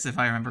big on this, if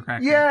I remember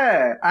correctly.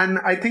 Yeah, and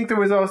I think there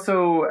was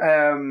also,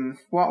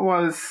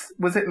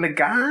 was it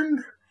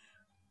Lagan?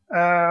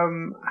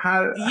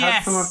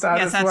 Had some of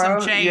that as well. Yes, had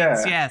some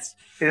chains, yes.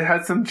 It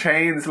had some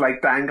chains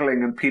like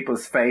dangling in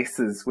people's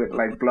faces with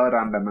like blood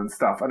on them and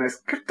stuff. And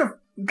it's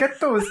get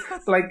those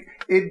like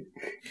it.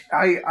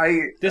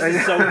 This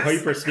is so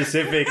hyper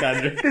specific,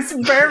 Andrew. It's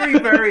very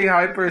very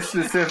hyper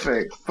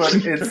specific, but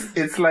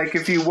it's like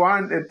if you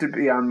want it to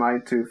be on my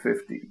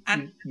 250,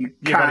 you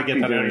can't be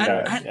doing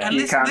that.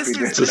 You can't be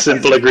doing It's a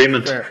simple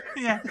agreement.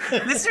 Yeah,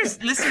 listeners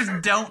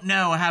don't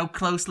know how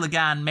close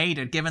Lagan made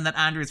it. Given that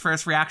Andrew's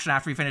first reaction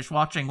after he finished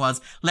watching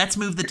was, "Let's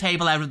move the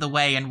table out of the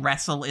way and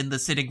wrestle in the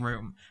sitting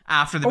room."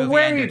 After the movie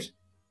ended.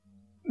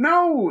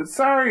 No,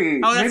 sorry.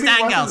 Oh, that's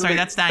Dangal. Sorry,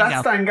 that's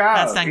Dangal.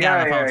 That's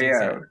Dangal. Apologies.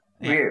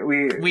 Yeah.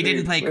 We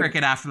didn't play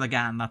cricket after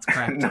Lagan. That's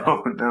correct.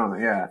 No,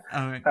 yeah.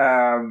 Right.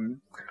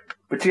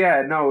 But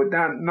yeah, no,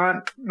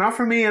 not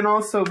for me, and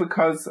also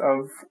because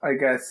of, I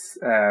guess,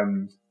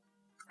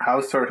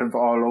 how sort of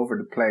all over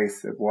the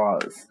place it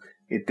was.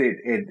 It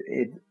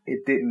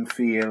didn't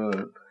feel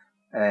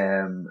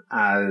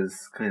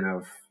as kind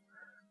of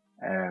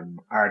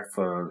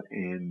artful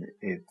in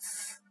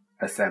its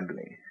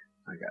assembly,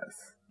 I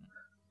guess.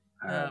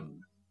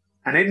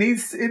 And it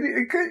needs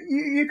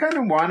you kind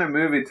of want a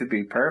movie to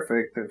be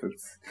perfect if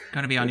it's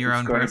going to be on your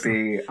own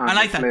person. I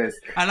like that. List.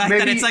 I like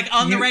that. It's like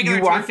on the regular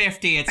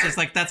 250. It's just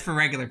like that's for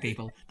regular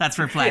people. That's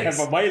for players.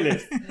 Yeah, for my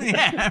list.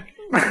 Yeah.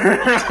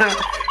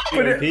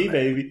 GRP,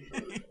 baby.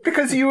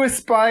 Because you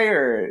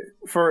aspire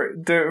for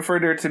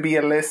there to be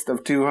a list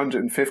of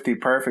 250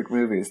 perfect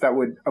movies that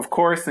would, of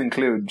course,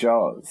 include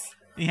Jaws.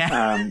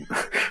 Yeah.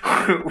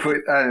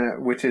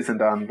 Which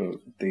isn't on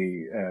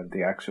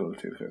the actual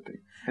 250.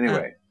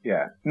 Anyway,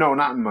 yeah. No,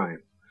 not in mine.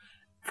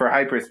 For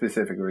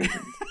hyper-specific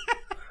reasons.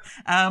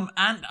 And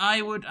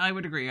I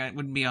would agree. I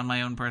wouldn't be on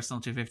my own personal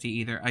 250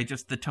 either.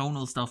 The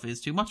tonal stuff is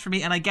too much for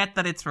me, and I get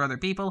that it's for other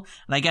people,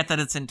 and I get that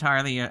it's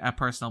entirely a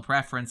personal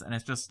preference, and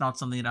it's just not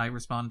something that I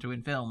respond to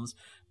in films.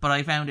 But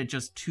I found it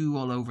just too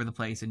all over the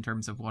place in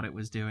terms of what it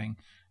was doing.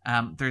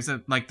 There's a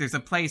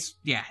place,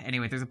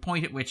 anyway, there's a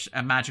point at which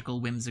a magical,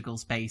 whimsical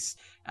space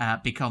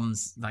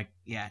becomes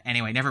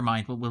anyway, never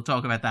mind. We'll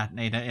talk about that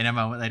in a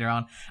moment later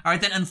on. All right,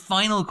 then, and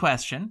final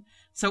question.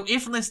 So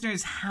if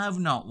listeners have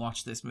not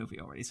watched this movie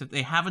already, so if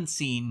they haven't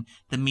seen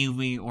the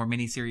movie or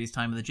miniseries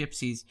Time of the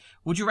Gypsies,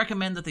 would you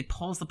recommend that they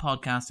pause the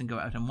podcast and go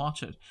out and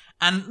watch it?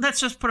 And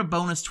let's just put a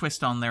bonus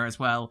twist on there as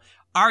well.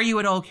 Are you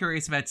at all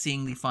curious about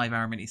seeing the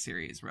 5-hour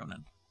miniseries,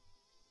 Ronan?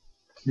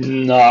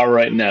 Not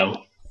right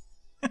now.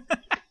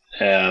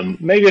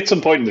 Maybe at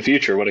some point in the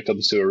future when it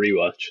comes to a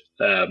rewatch.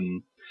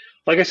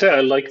 Like I said, I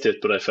liked it,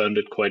 but I found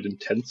it quite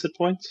intense at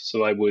points.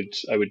 So I would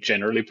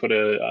generally put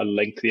a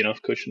lengthy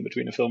enough cushion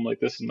between a film like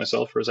this and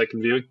myself for a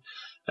second viewing,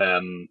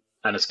 and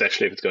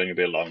especially if it's going to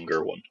be a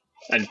longer one.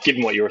 And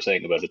given what you were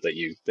saying about it, that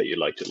you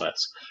liked it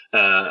less.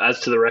 As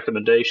to the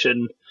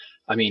recommendation,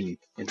 I mean,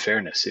 in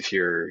fairness, if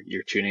you're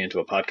tuning into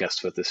a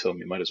podcast about this film,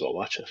 you might as well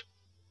watch it.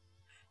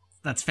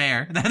 That's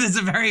fair. That is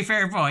a very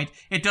fair point.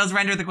 It does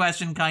render the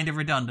question kind of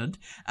redundant.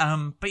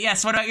 But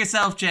yes, what about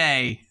yourself,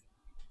 Jay?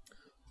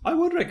 I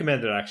would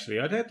recommend it, actually.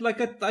 I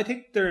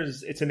think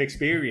it's an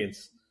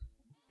experience,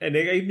 and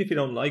even if you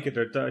don't like it,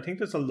 I think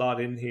there's a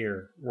lot in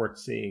here worth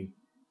seeing.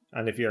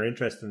 And if you're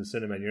interested in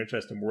cinema and you're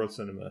interested in world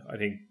cinema, I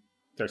think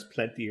there's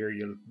plenty here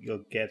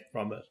you'll get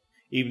from it,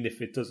 even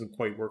if it doesn't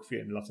quite work for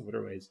you in lots of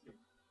other ways.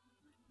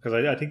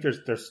 Because I think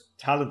there's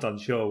talent on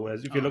show.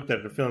 As if you looked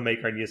at a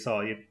filmmaker and you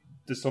saw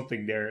there's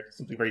something there,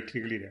 something very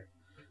clearly there,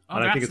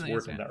 and I think it's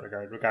worth in that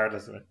regard,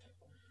 regardless of it.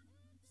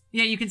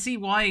 Yeah, you can see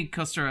why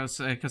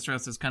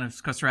Kusturica is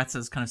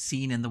kind of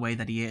seen in the way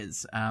that he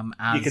is. As,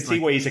 you can see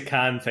why he's a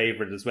Cannes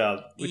favourite as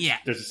well.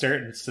 There's a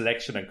certain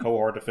selection and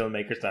cohort of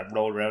filmmakers that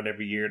roll around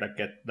every year that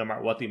get, no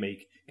matter what they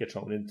make, get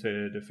thrown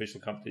into the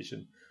official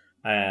competition.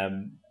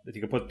 That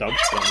you can put dogs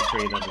on the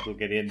screen and it'll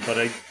get in.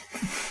 But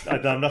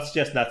I'm not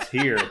suggesting that's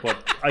here,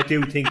 but I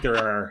do think there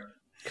are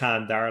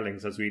Cannes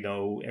darlings, as we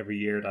know, every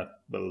year that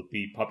will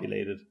be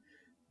populated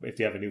if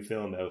they have a new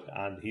film out,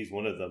 and he's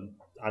one of them.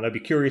 And I'd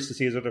be curious to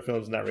see his other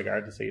films in that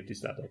regard to see if they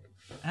stand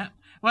up.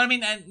 Well, I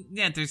mean,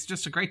 there's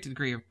just a great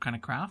degree of kind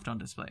of craft on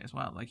display as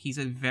well. Like, he's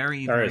a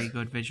very, very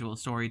good visual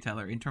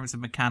storyteller in terms of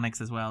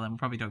mechanics as well, and we'll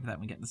probably talk about that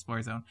when we get in the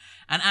spoiler zone.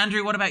 And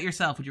Andrew, what about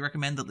yourself? Would you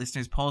recommend that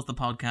listeners pause the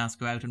podcast,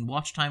 go out and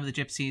watch Time of the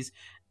Gypsies?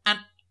 And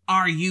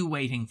are you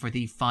waiting for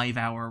the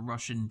 5-hour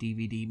Russian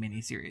DVD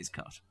miniseries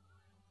cut?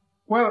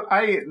 Well,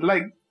 I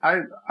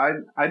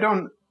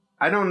don't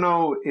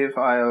know if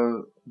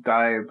I'll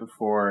die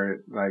before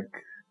the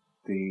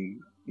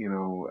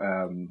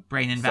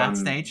brain in vat sun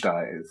stage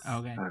dies.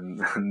 Okay.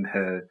 And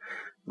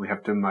we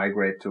have to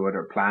migrate to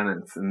other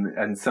planets,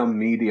 and some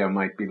media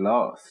might be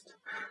lost.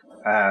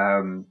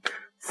 So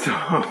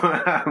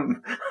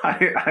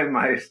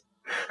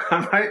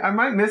I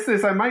might miss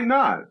this. I might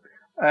not.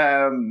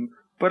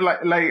 But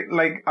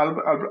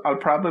I'll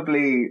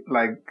probably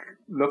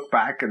look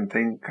back and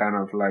think kind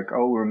of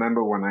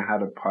remember when I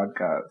had a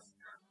podcast.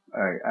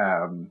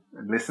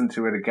 Listen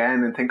to it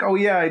again and think, oh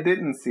yeah, I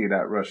didn't see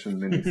that Russian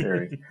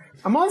miniseries.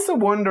 I'm also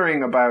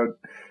wondering about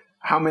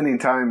how many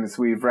times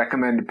we've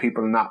recommended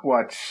people not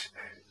watch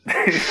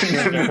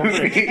the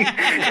movie.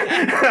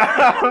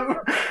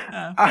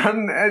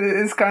 And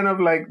it's kind of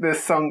like the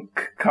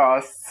sunk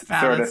costs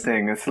sort of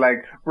thing. It's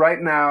like,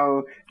 right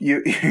now,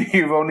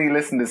 you've only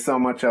listened to so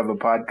much of a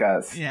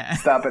podcast. Yeah.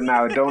 Stop it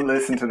now. Don't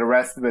listen to the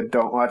rest of it.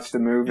 Don't watch the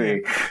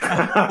movie.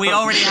 We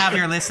already have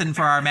your listen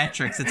for our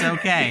metrics. It's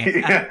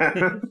okay.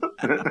 Yeah.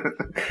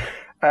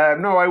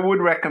 No, I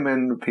would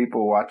recommend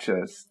people watch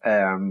it.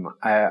 As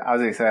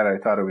I said, I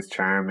thought it was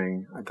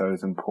charming. I thought it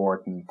was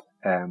important.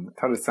 I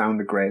thought it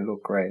sounded great,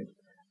 looked great.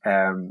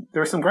 There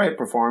were some great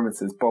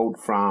performances,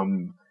 both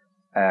from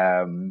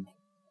I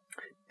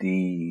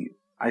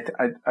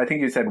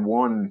think you said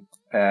one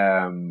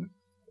kind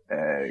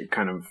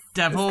of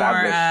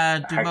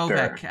Davor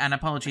Dubovic, and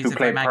apologies if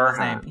I mangled his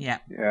name.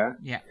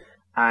 Yeah.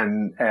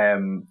 And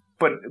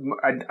but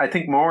I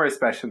think more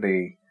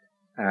especially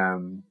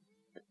from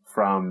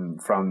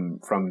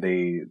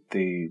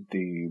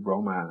the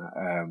Roma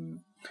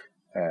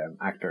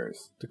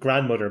actors. The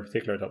grandmother in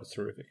particular, that was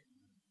terrific.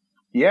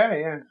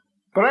 Yeah.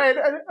 But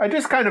I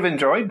just kind of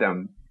enjoyed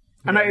them.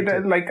 And I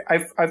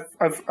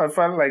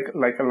felt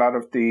like a lot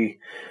of the,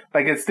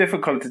 it's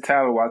difficult to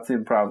tell what's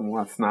improv and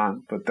what's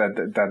not, but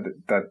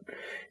that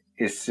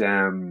is,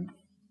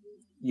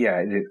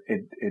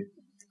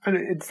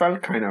 it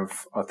felt kind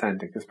of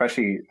authentic,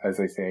 especially, as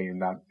I say, in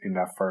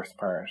that first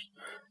part.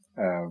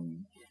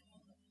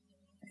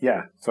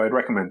 yeah, so I'd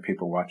recommend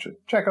people watch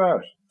it. Check it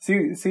out.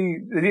 See,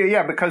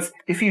 yeah, because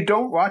if you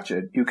don't watch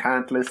it, you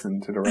can't listen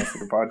to the rest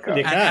of the podcast.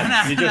 You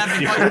can.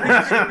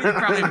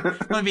 You'd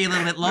probably be a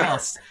little bit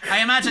lost.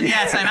 I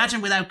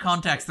imagine without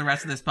context, the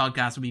rest of this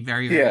podcast would be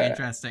very, very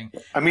interesting.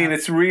 I mean,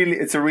 it's a really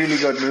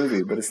good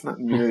movie, but it's not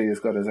nearly as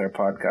good as our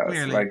podcast.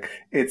 Clearly. Like,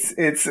 it's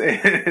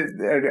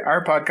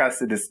our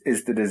podcast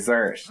is the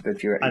dessert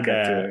that you get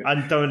to.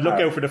 And don't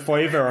look out for the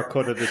 5-hour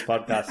cut of this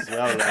podcast as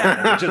well.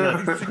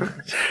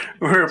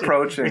 We're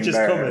approaching, which is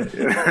there.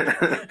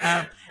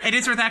 Coming. It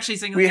is worth actually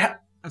saying.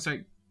 I'm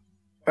sorry.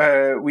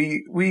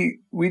 We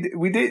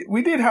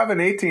did have an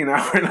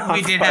 18-hour long.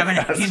 We did have an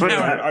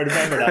 18-hour. I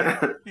remember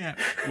that. Yeah.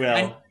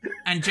 Well,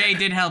 and Jay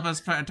did help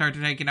us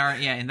partake in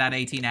that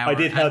 18-hour. I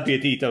did help you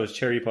eat those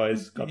cherry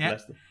pies. God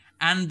bless them.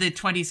 And the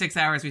 26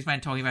 hours we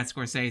spent talking about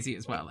Scorsese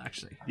as well,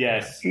 actually.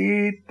 Yes.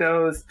 Eat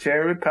those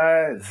cherry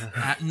pies.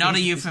 Not a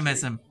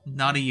euphemism.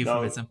 Not a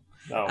euphemism.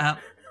 No.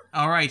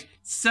 All right.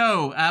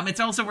 So, it's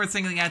also worth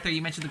singling out there,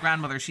 you mentioned the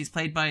grandmother. She's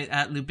played by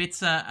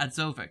Ljubica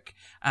Adzovic,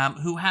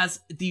 who has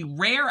the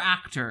rare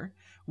actor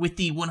with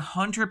the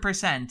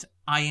 100%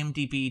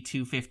 IMDb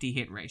 250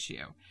 hit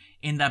ratio.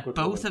 In that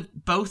both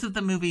of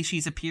the movies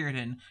she's appeared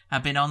in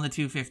have been on the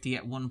 250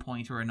 at one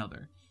point or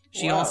another.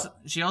 She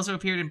also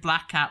appeared in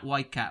Black Cat,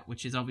 White Cat,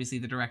 which is obviously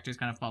the director's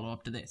kind of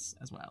follow-up to this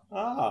as well.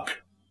 Ah.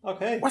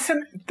 Okay.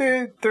 Wasn't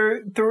there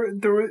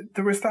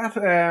was that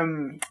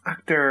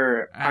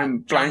actor?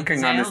 I'm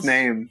blanking on his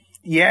name.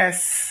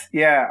 Yes,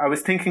 yeah. I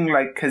was thinking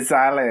like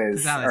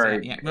Cazales or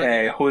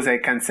Jose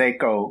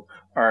Canseco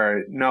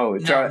or no,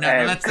 let's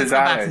go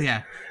back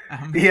to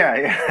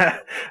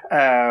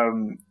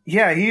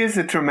yeah. He is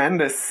a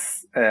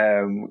tremendous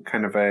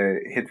kind of a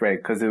hit rate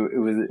because it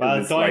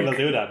was Doyle like, will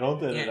do that,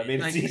 won't it? Yeah, I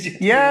mean, it's easy.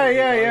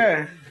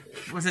 Yeah.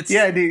 Was it?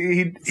 Yeah,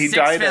 he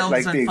died at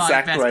like the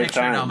exact Best right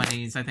Picture time.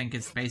 nominees, I think,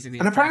 is basically.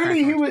 And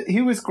apparently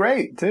he was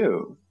great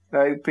too.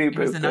 Like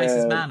people, he was the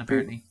nicest man.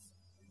 Apparently,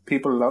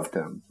 people loved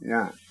him.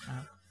 Yeah.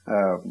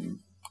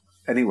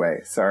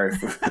 Anyway, sorry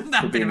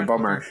for being a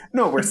bummer.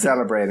 No, we're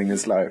celebrating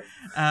his life.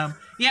 And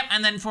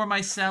then for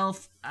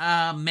myself,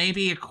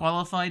 maybe a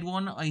qualified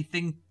one. I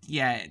think,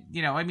 I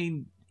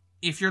mean,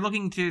 if you're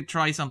looking to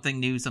try something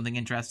new, something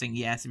interesting,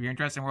 yes. If you're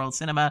interested in world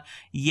cinema,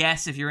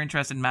 yes. If you're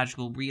interested in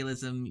magical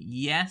realism,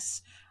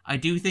 yes. I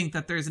do think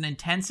that there's an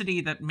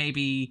intensity that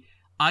maybe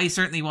I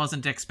certainly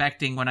wasn't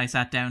expecting when I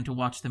sat down to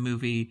watch the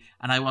movie,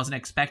 and I wasn't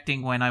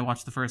expecting when I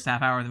watched the first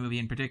half hour of the movie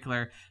in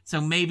particular. So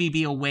maybe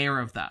be aware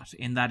of that,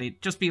 in that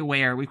just be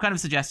aware. We've kind of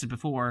suggested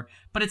before,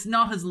 but it's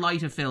not as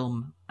light a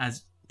film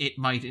as it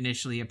might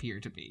initially appear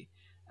to be.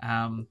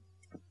 I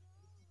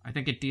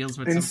think it deals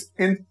with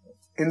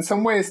in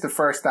some ways, the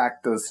first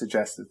act does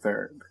suggest a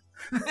third.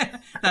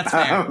 That's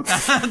fair.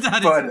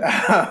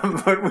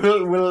 But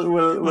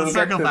we'll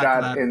get to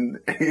that in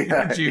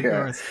due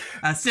course.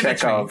 Symmetry,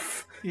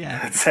 Chekhov,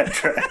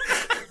 etc.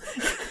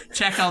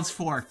 Chekhov's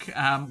fork,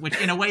 which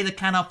in a way that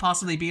cannot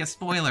possibly be a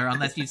spoiler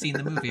unless you've seen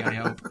the movie, I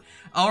hope.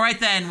 All right,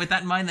 then, with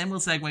that in mind, then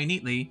we'll segue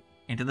neatly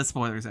into the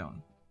spoiler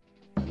zone.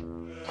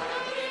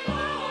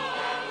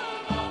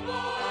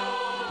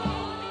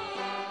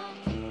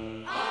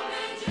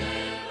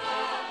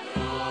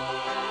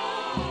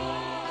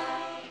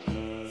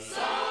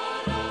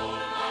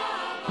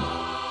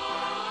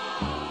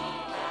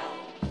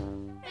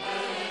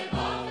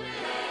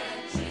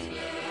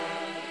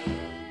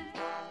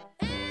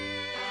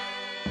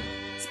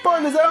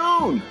 Spoiler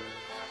zone!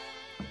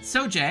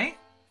 So, Jay,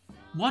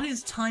 what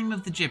is Time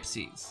of the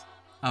Gypsies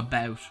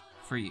about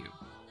for you?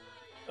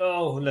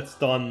 Oh, let's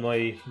don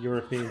my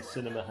European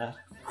cinema hat.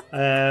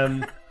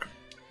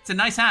 It's a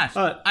nice hat.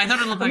 I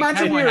thought it looked like a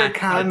imagine cowboy you're hat. a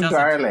Cannes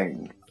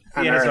darling.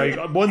 Yeah,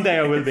 so one day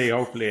I will be,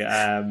 hopefully.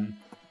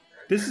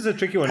 This is a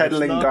tricky one.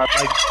 Peddling it's not,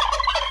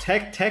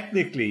 like,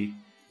 technically,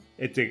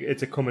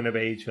 it's a coming of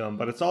age film,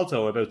 but it's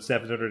also about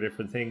 7 other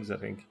different things, I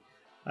think.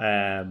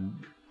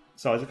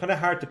 So it's kind of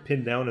hard to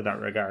pin down in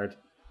that regard.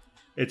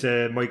 It's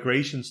a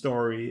migration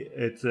story.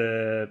 It's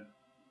a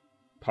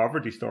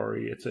poverty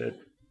story. It's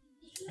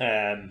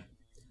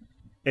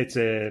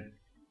a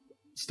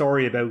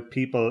story about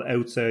people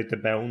outside the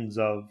bounds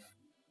of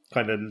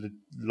kind of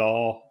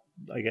law,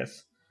 I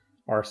guess,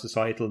 or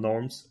societal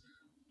norms.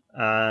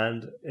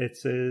 And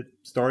it's a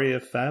story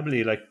of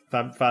family, like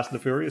Fast and the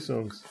Furious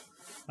songs.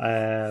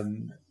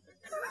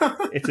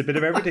 It's a bit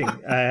of everything.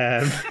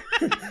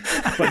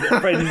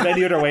 But in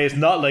many other ways,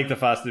 not like the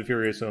Fast and the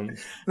Furious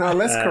songs. No,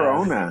 less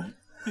Corona.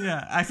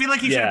 Yeah, I feel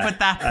like you should have put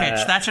that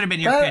pitch. That should have been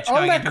your pitch. All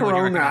going that into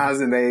Corona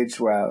hasn't aged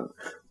well.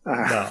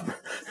 No.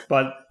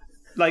 But,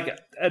 like,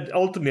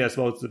 ultimately, I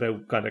suppose it's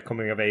about kind of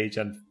coming of age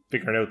and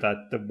figuring out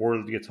that the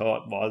world you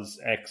thought was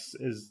X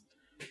is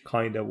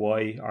kind of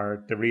Y,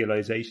 or the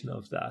realization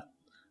of that,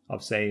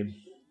 of same,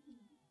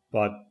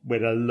 but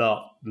with a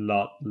lot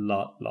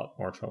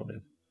more thrown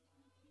in.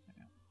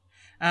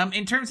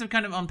 In terms of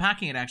kind of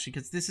unpacking it, actually,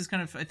 because this is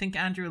kind of, I think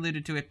Andrew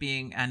alluded to it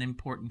being an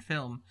important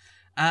film.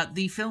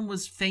 The film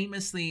was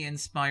famously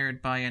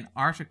inspired by an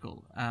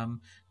article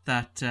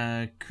that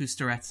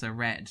Kusturica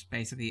read,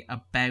 basically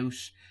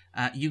about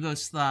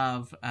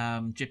Yugoslav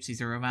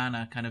gypsies or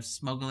Romana kind of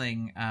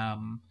smuggling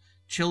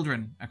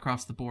children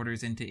across the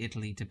borders into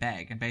Italy to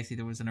beg. And basically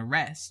there was an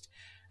arrest.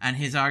 And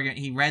his argument,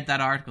 he read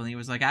that article and he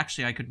was like,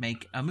 actually, I could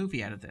make a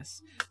movie out of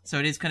this. So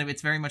it is kind of,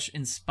 it's very much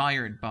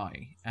inspired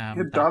by...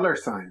 dollar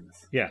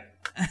signs. Yeah.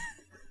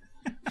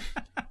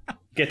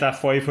 Get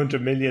that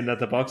 500 million at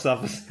the box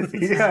office.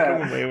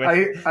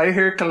 Yeah. I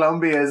hear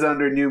Colombia is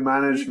under new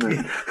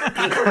management.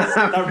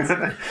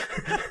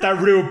 that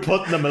Rube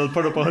Putnam will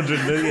put up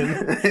 100 million.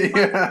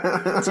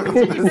 Yeah.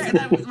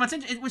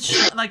 It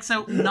was like,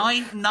 so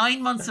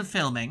 9 months of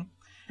filming.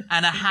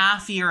 And a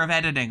half year of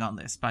editing on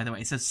this, by the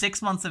way. So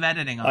 6 months of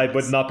editing on this. I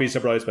would not be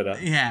surprised by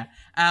that. Yeah.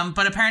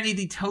 But apparently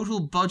the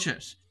total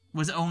budget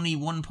was only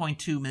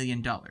 $1.2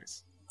 million.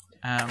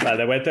 Well,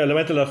 they went a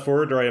little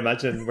further, I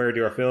imagine, where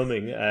they were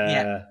filming.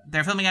 Yeah.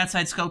 They're filming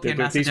outside Skopje,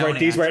 Macedonia.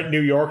 These weren't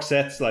New York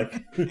sets,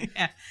 like.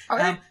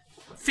 Yeah.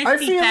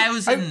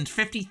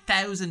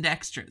 50,000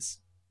 extras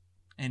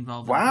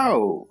involved.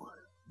 Wow.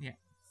 Yeah.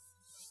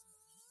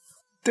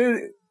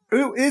 Dude,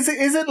 is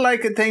it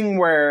like a thing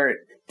where...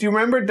 Do you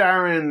remember,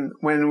 Darren,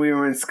 when we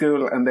were in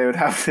school and they would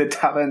have the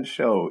talent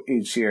show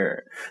each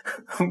year?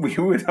 We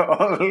would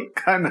all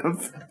kind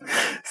of,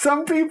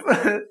 some people,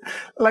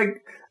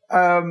 like,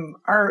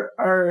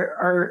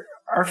 our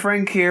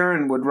friend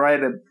Kieran would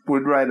write a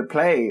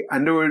play,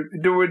 and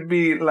there would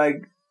be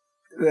like,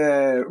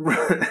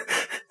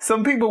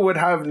 some people would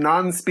have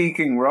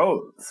non-speaking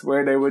roles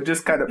where they would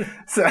just kind of,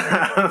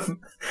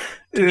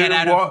 to get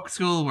out of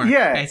schoolwork.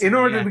 Yeah, in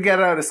order to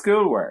get out of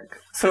schoolwork.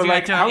 So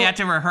like you had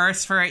to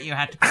rehearse for it, you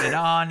had to put it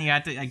on, you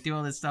had to like do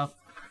all this stuff.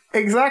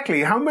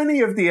 Exactly. How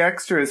many of the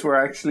extras were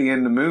actually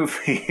in the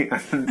movie,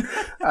 and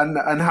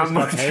how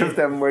much of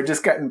them were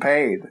just getting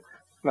paid?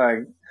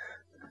 Like,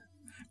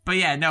 but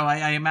yeah, no,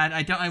 I'm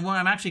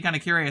actually kind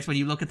of curious when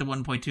you look at the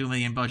 1.2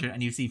 million budget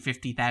and you see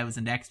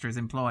 50,000 extras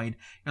employed.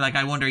 You're like,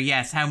 I wonder,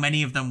 yes, how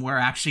many of them were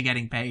actually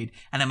getting paid,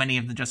 and how many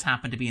of them just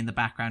happened to be in the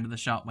background of the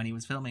shot when he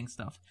was filming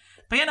stuff.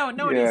 But yeah,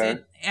 no, it is.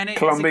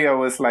 Colombia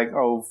was like,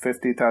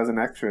 50,000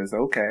 extras.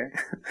 Okay.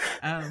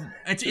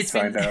 It's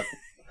find out.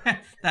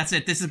 That's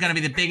it. This is going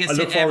to be the biggest. I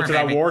look forward to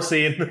that war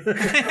scene.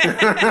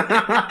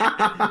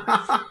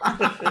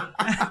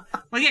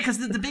 Well, yeah, because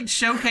the big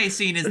showcase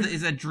scene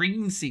is a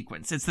dream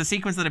sequence. It's the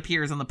sequence that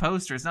appears on the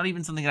poster. It's not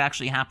even something that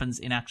actually happens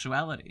in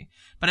actuality.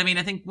 But I mean,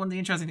 I think one of the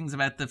interesting things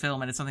about the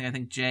film, and it's something I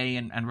think Jay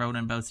and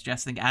Ronan both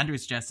suggest, I think Andrew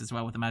suggests as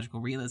well with the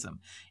magical realism,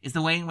 is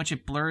the way in which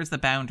it blurs the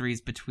boundaries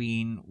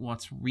between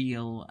what's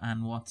real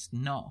and what's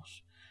not.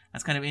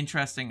 That's kind of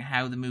interesting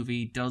how the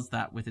movie does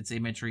that with its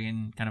imagery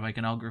and kind of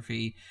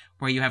iconography,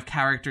 where you have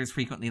characters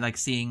frequently like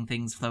seeing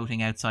things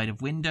floating outside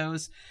of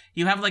windows.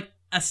 You have like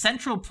a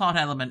central plot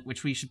element,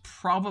 which we should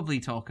probably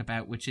talk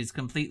about, which is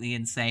completely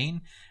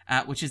insane,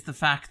 which is the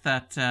fact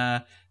that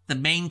the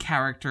main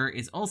character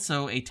is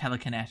also a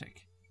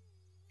telekinetic.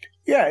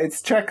 Yeah,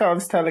 it's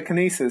Chekhov's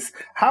telekinesis.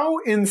 How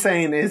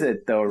insane is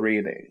it, though,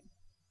 really?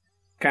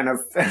 Kind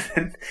of,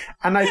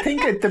 and I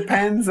think it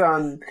depends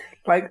on,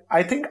 like,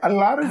 I think a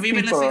lot of people... Have you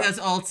been listening to those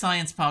old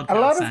science podcasts? A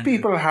lot of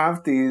people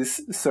have these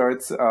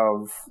sorts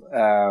of...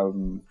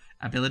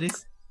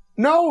 abilities?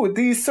 No,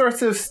 these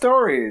sorts of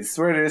stories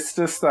where it's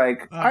just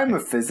like, okay, I'm a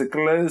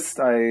physicalist,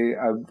 I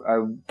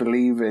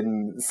believe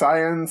in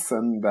science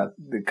and that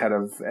the kind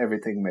of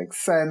everything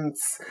makes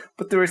sense,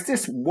 but there was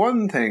this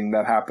one thing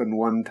that happened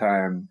one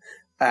time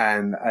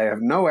and I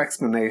have no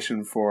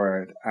explanation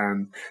for it.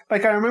 And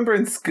like, I remember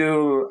in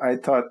school, I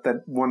thought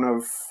that one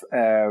of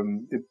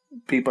the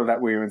people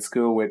that we were in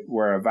school with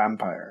were a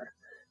vampire.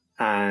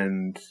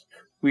 And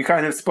we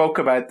kind of spoke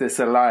about this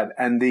a lot.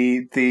 And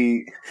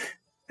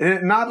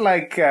not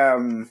like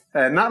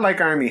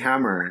Armie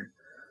Hammer,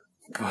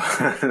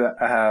 but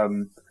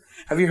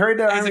have you heard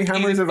that Armie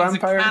Hammer's a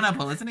vampire? He's a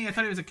cannibal, isn't he? I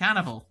thought he was a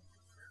cannibal.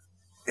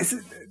 Is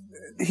it?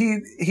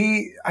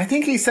 I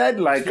think he said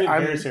like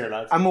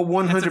I'm a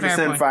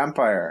 100%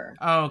 vampire.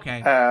 Oh, okay.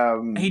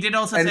 He did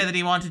also say that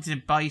he wanted to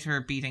bite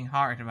her beating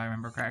heart, if I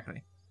remember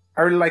correctly,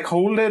 or like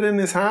hold it in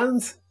his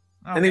hands.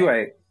 Okay.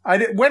 Anyway,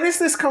 when is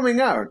this coming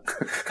out?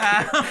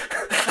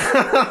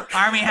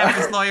 Armie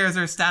Hammer's lawyers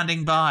are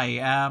standing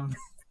by.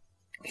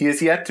 He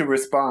has yet to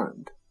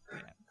respond.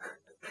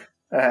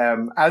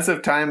 As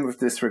of time of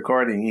this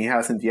recording, he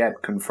hasn't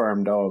yet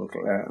confirmed all.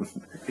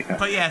 Yeah.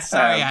 But yeah,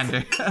 sorry,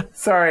 Andrew.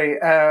 Sorry.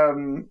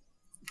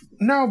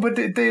 No, but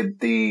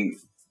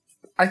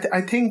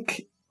I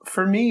think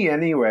for me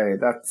anyway,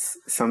 that's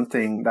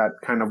something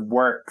that kind of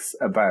works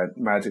about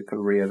magical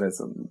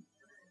realism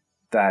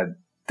that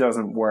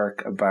doesn't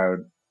work about,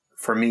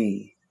 for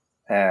me,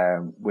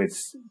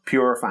 with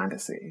pure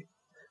fantasy.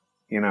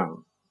 You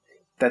know,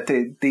 that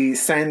the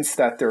sense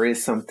that there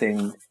is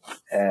something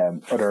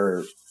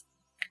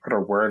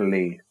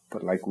otherworldly,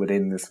 but like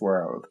within this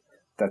world,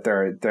 that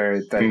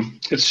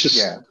it's just,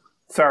 yeah.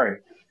 Sorry.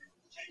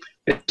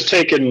 It's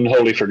taken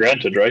wholly for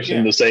granted, right? Yeah.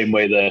 In the same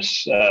way that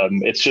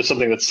it's just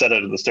something that's said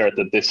out at the start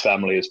that this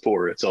family is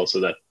poor. It's also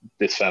that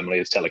this family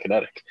is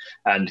telekinetic.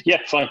 And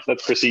yeah, fine,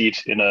 let's proceed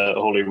in a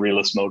wholly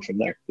realist mode from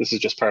there. This is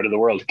just part of the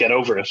world. Get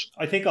over it.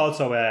 I think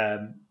also, I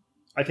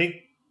think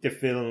the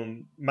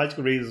film,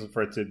 magical realism,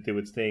 for it to do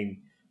its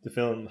thing, the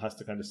film has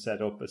to kind of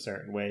set up a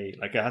certain way.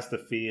 Like, it has to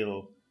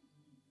feel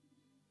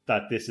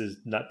that this is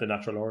not the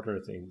natural order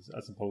of things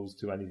as opposed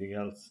to anything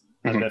else.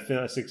 Mm-hmm. And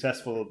a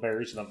successful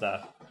version of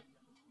that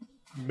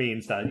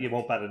means that you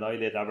won't bat an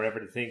eyelid at wherever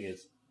the thing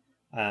is.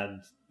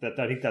 And that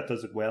I think that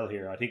does it well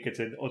here. I think it's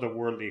an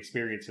otherworldly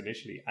experience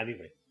initially,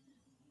 anyway.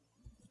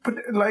 But,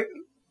 like,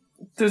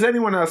 does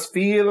anyone else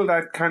feel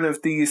that kind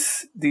of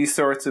these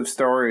sorts of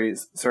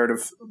stories sort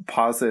of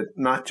posit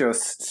not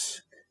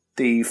just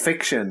the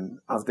fiction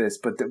of this,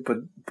 but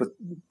that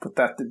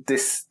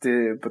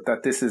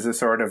this is a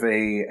sort of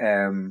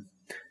an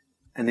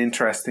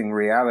interesting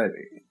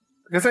reality?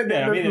 Because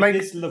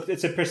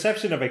it's a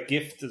perception of a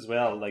gift as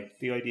well. Like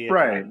the idea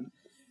that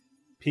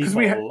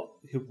people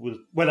who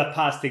will have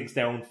passed things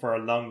down for a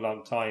long,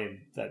 long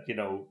time. That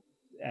people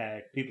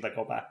that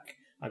go back,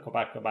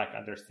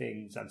 and there's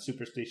things and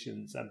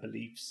superstitions and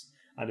beliefs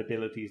and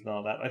abilities and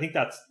all that. I think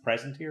that's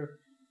present here,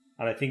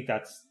 and I think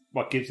that's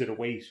what gives it a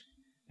weight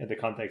in the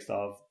context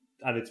of,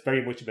 and it's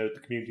very much about the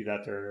community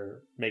that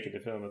they're making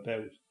the film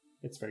about.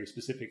 It's very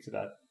specific to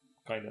that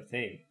kind of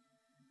thing.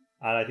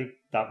 And I think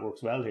that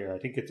works well here. I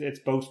think it's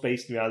both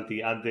based in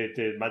reality and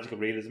the magical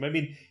realism. I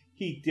mean,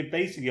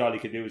 basically all he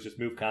can do is just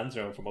move cans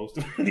around for most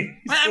of it.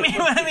 I mean,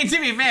 to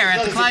be fair,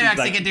 at the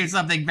climax he can do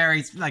something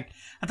very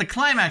at the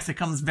climax it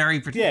comes very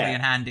particularly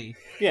in handy.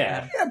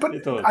 Yeah,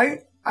 but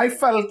I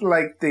felt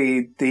like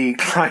the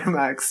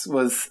climax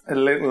was a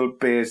little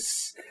bit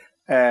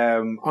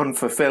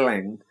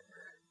unfulfilling.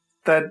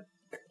 That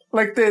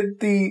like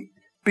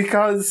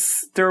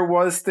because there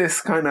was this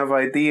kind of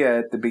idea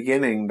at the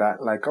beginning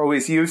that, like, oh,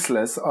 he's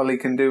useless. All he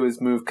can do is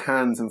move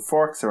cans and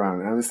forks around.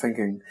 And I was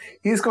thinking,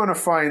 he's going to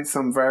find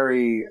some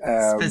very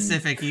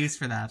specific use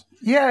for that.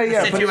 Yeah.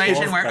 A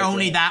situation where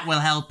only that will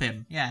help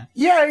him. Yeah.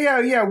 Where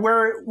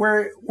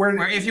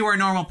if you were a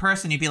normal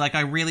person, you'd be like,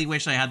 I really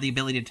wish I had the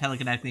ability to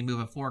telekinetically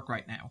move a fork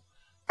right now.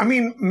 I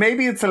mean,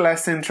 maybe it's a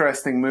less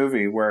interesting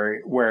movie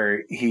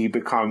where he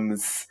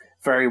becomes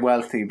very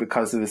wealthy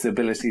because of his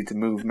ability to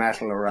move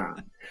metal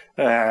around.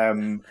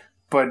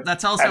 But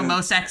that's also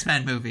most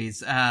X-Men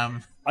movies.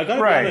 I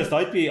gotta be honest,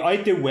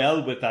 I'd do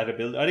well with that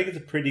ability. I think it's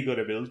a pretty good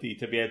ability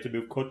to be able to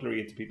move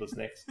cutlery into people's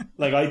necks.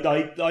 Like, I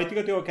think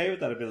I'd do okay with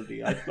that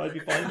ability. I'd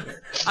be fine with it.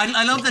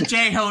 I love that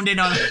Jay honed in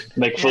on.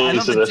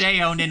 Jay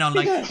honed in on,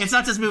 like, it's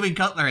not just moving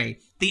cutlery.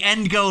 The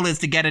end goal is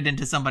to get it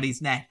into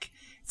somebody's neck.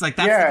 It's like,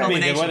 that's the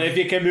culmination. I mean, if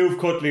you can move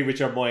cutlery with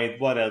your mind,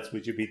 what else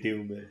would you be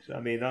doing with it? I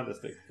mean,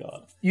 honestly,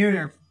 God.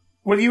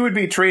 Well, you would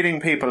be treating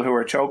people who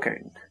are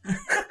choking. You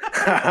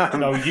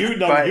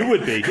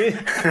would be.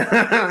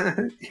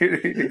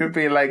 You'd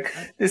be like,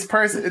 this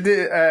person, I'd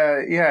be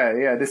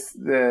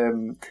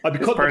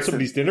cutting up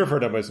somebody's dinner for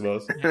them, I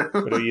suppose.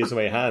 Without using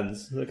my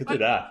hands. I could do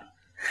that.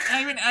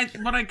 I mean,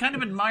 what I kind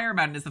of admire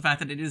about it is the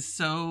fact that it is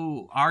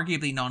so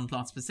arguably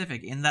non-plot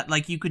specific, in that,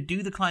 like, you could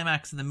do the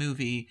climax of the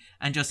movie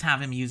and just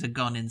have him use a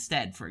gun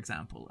instead, for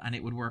example, and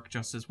it would work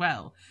just as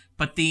well.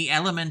 But the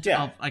element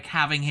of, like,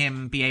 having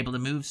him be able to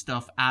move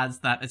stuff as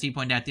that, as you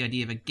point out, the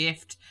idea of a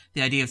gift,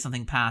 the idea of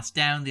something passed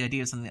down, the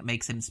idea of something that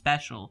makes him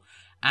special.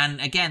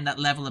 And again, that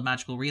level of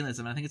magical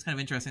realism. I think it's kind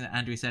of interesting that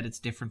Andrew said it's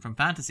different from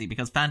fantasy,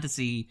 because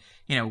fantasy,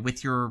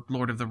 with your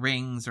Lord of the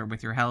Rings or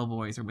with your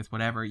Hellboys or with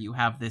whatever, you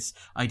have this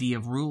idea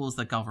of rules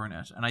that govern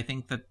it. And I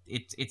think that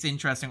it's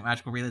interesting with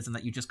magical realism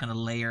that you just kind of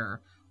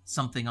layer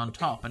something on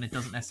top, and it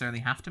doesn't necessarily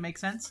have to make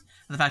sense.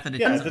 And the fact that it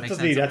doesn't make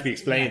sense. Need to be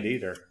explained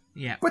either.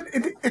 Yeah. But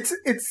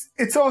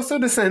it's also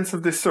the sense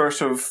of this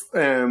sort of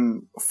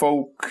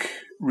folk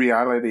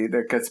reality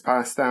that gets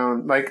passed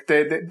down. Like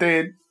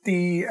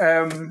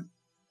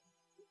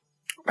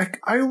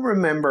like, I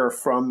remember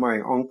from my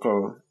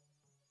uncle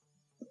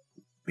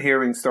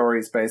hearing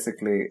stories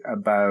basically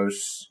about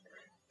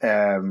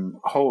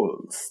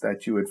holes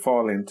that you would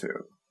fall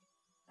into.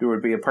 There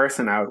would be a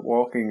person out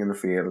walking in the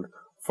field,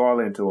 fall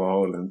into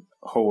a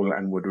hole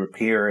and would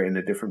appear in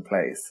a different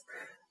place.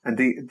 And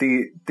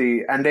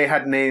and they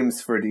had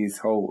names for these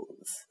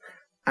holes.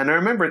 And I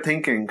remember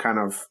thinking, kind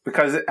of,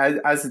 because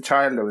as a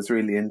child I was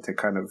really into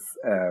kind of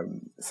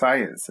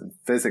science and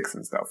physics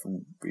and stuff,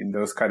 and in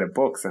those kind of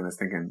books, and I was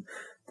thinking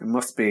there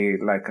must be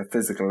like a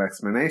physical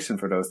explanation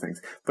for those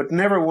things, but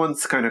never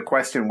once kind of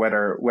questioned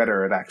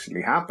whether it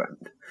actually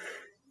happened.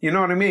 You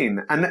know what I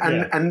mean? And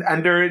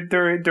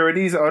there are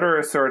these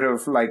other sort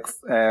of like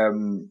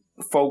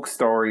folk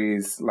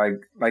stories,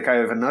 like I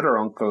have another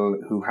uncle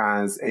who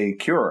has a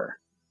cure,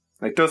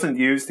 like doesn't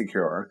use the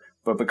cure,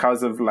 but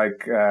because of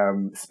like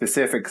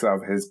specifics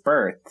of his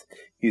birth,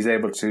 he's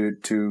able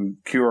to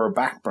cure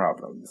back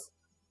problems.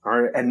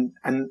 And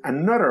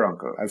another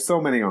uncle, I have so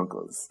many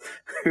uncles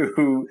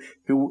who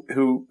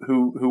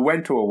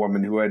went to a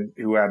woman who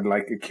had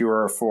like a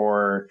cure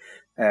for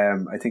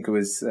I think it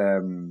was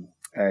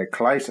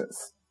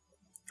colitis.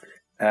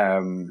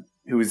 who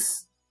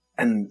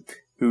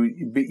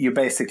you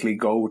basically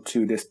go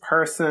to this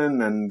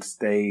person and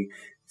they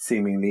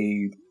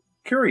seemingly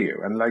cure you.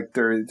 And like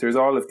there's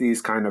all of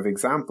these kind of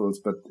examples,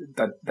 but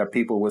that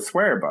people will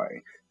swear by,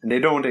 and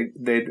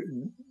they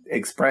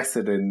express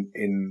it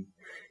in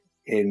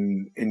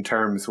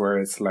terms where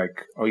it's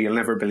like, oh, you'll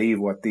never believe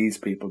what these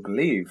people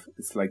believe.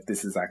 It's like,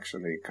 this is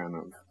actually kind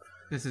of,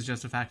 this is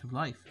just a fact of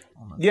life.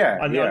 Almost. Yeah.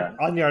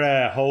 On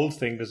your Holes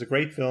thing, there's a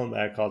great film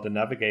called The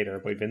Navigator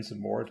by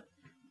Vincent Ward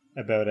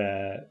about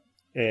a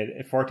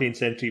 14th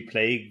century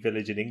plague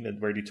village in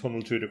England where they tunnel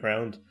through the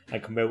ground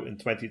and come out in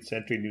 20th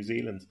century New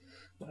Zealand.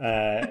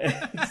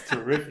 It's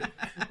terrific.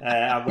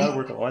 And well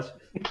worth a watch.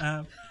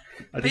 I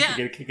think you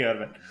get a kick out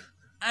of it.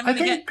 I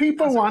think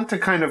people want to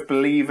kind of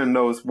believe in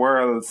those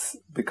worlds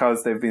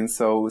because they've been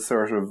so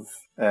sort of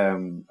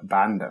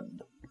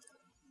abandoned.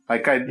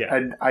 Like I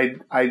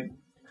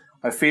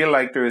feel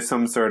like there is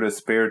some sort of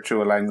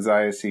spiritual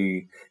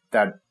anxiety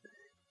that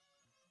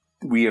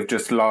we have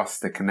just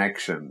lost the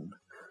connection,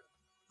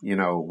 you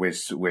know,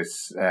 with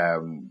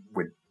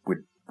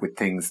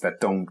things that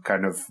don't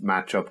kind of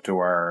match up to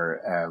our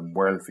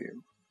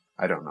worldview.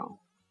 I don't know.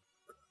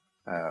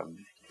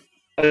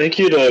 I think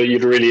you'd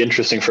a really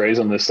interesting phrase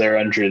on this there,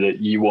 Andrew, that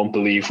you won't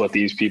believe what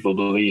these people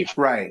believe.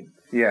 Right.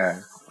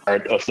 Yeah.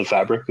 Part of the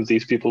fabric of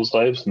these people's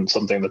lives, and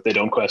something that they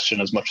don't question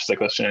as much as they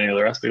question any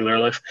other aspect of their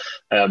life.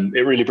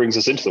 It really brings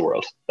us into the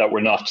world that we're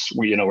not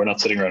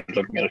sitting around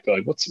looking at it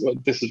going,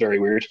 this is very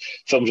weird.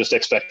 Film just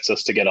expects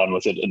us to get on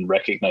with it and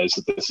recognize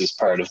that this is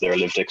part of their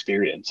lived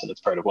experience and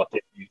it's part of what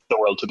they need the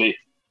world to be.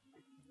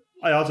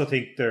 I also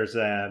think there's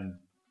an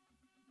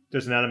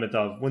element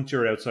of, once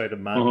you're outside of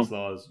man's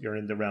laws, you're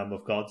in the realm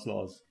of God's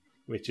laws,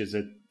 which is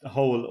a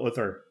whole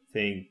other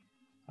thing,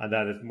 and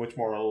that is much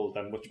more old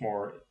and much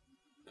more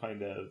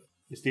kind of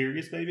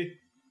mysterious, maybe.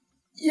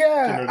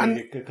 Yeah,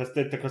 because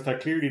they're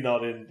clearly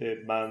not in the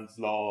man's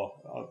law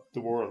of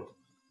the world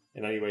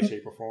in any way,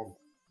 shape, or form.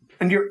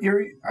 And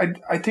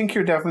I think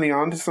you're definitely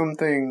onto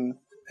something,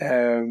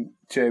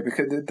 Jay,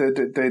 because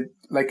the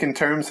like in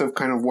terms of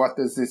kind of what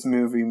does this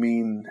movie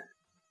mean.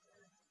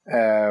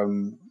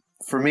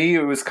 For me,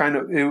 it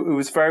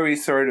was very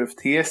sort of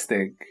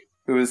theistic.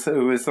 It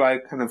was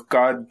like kind of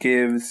God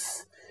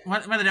gives. Well,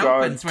 it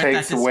opens with that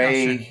discussion.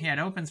 Away. Yeah, it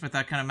opens with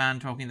that kind of man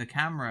talking to the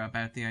camera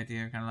about the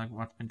idea of kind of like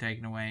what's been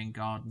taken away in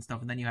God and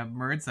stuff. And then you have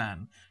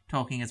Mirzan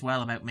talking as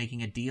well about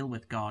making a deal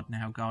with God and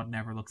how God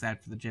never looks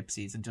out for the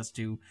gypsies and just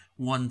do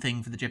one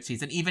thing for the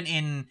gypsies. And even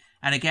and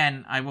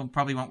again, I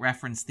probably won't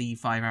reference the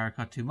 5-hour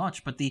cut too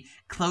much, but the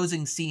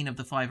closing scene of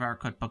the 5-hour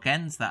cut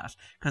bookends that.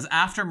 Because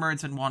after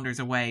Mirzan wanders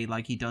away,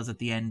 like he does at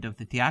the end of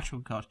the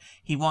theatrical cut,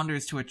 he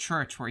wanders to a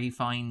church where he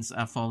finds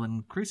a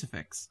fallen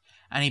crucifix.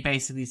 And he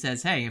basically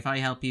says, hey, if I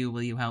help you,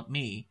 will you help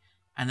me?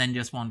 And then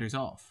just wanders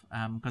off.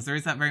 Because there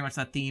is very much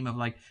that theme of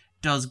like,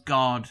 does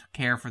God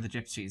care for the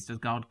gypsies? Does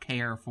God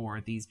care for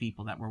these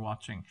people that we're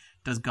watching?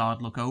 Does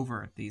God look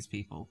over these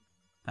people?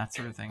 That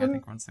sort of thing, I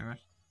think, runs through it.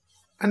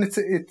 And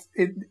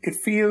it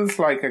feels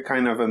like a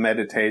kind of a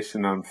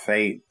meditation on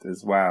faith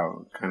as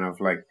well. Kind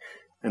of like,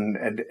 and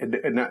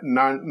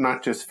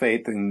not just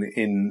faith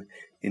in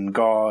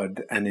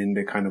God and in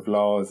the kind of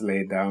laws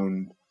laid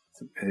down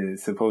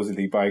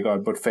supposedly by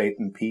God, but faith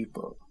in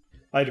people.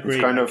 I'd agree.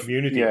 It's kind of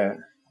community.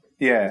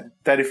 Yeah.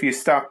 That if you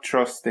stop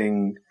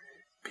trusting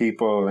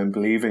people and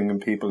believing in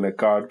people, that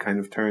God kind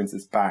of turns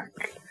his back.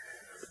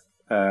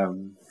 Yeah.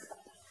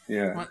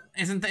 Well,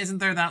 isn't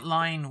there that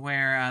line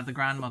where the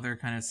grandmother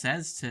kind of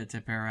says to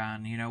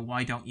Perhan, you know,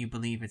 why don't you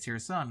believe it's your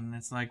son? And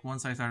it's like,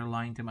 once I started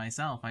lying to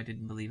myself, I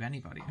didn't believe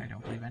anybody. I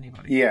don't believe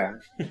anybody. Yeah.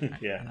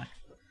 Yeah.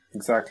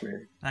 Exactly.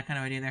 That kind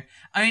of idea there.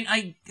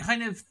 I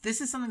mean,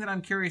 this is something that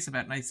I'm curious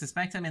about, and I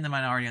suspect I'm in the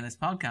minority on this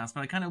podcast, but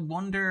I kind of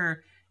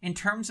wonder, in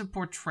terms of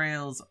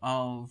portrayals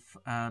of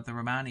the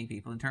Romani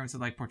people, in terms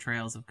of like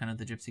portrayals of kind of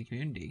the gypsy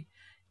community,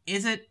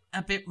 is it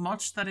a bit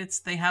much that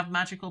they have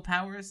magical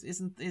powers? Is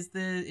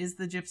the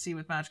gypsy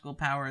with magical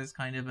powers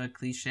kind of a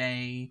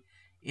cliche?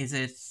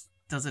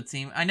 Does it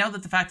seem? I know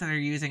that the fact that they're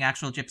using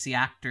actual gypsy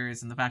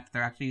actors and the fact that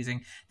they're actually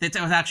that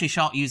it was actually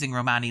shot using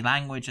Romani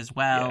language as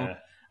well. Yeah.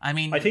 I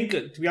mean, I think,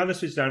 to be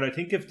honest with you, Darren, I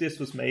think if this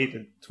was made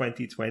in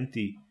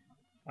 2020,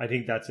 I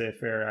think that's a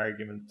fair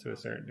argument to a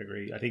certain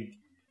degree. I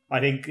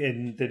think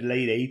in the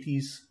late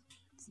 80s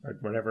or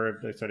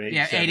whatever, sort of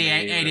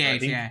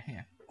 88, yeah.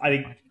 I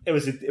think it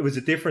was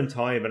a different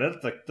time,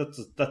 and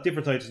that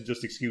different time doesn't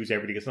just excuse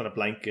everything. It's not a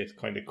blanket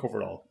kind of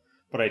cover-all.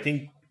 But I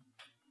think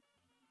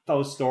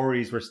those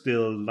stories were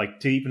still,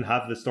 like, to even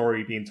have the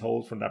story being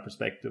told from that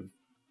perspective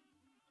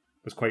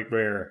was quite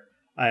rare.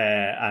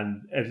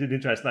 And it's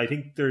interesting. I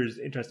think there's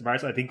interesting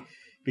parts. I think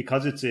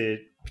because it's a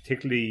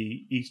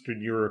particularly Eastern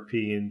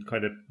European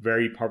kind of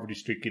very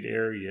poverty-stricken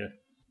area,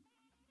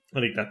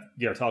 I think that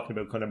you're talking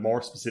about kind of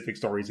more specific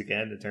stories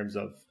again in terms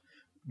of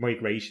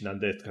migration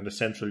and the kind of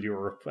Central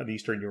Europe and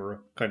Eastern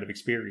Europe kind of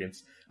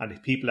experience,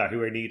 and people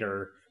who are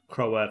neither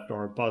Croat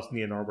or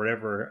Bosnian or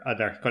whatever, and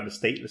they're kind of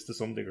stateless to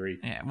some degree.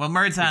 Yeah, well,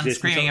 Mirzan's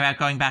screaming about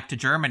going back to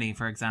Germany,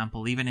 for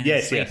example, even in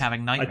his sleep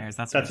having nightmares.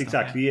 That's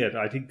exactly it.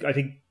 I think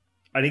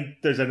I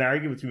think there's an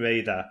argument to be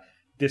made that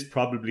this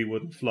probably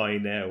wouldn't fly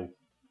now,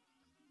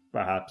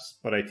 perhaps,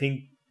 but I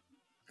think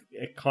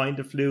it kind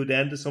of flew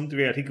then to some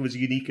degree. I think it was a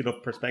unique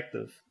enough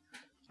perspective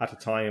at the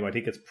time. I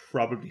think it's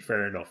probably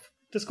fair enough.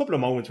 There's a couple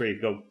of moments where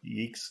you go,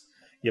 yeeks,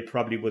 you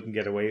probably wouldn't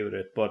get away with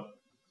it, but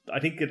I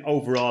think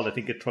overall, I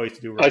think it tries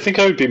to do right. I think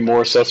I would be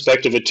more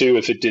suspect of it too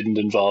if it didn't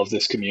involve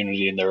this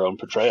community in their own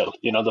portrayal.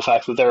 You know, the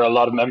fact that there are a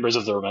lot of members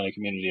of the Romani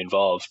community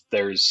involved,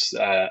 and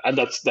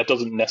that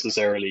doesn't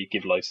necessarily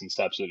give license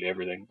to absolutely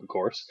everything, of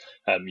course.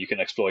 You can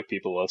exploit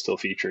people while still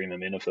featuring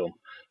them in a film.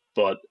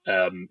 But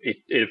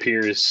it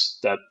appears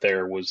that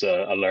there was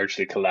a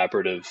largely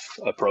collaborative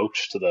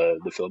approach to the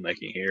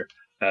filmmaking here.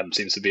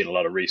 Seems to be in a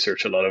lot of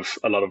research, a lot of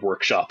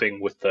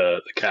workshopping with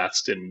the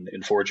cast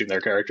in forging their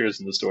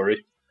characters in the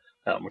story.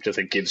 Which I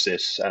think gives it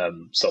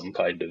some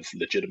kind of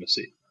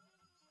legitimacy.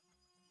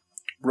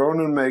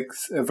 Ronan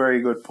makes a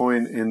very good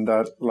point in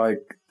that,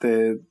 like,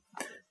 the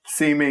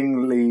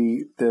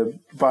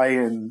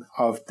buy-in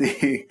of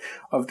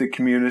the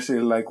community,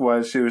 like,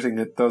 while shooting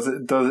it,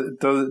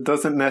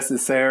 doesn't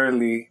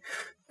necessarily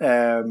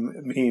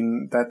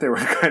mean that they were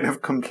kind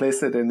of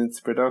complicit in its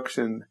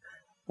production.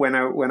 When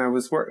I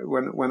was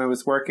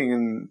working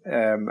in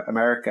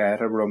America, I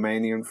had a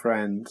Romanian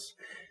friend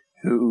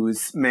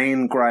whose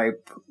main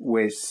gripe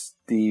with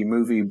the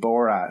movie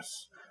Borat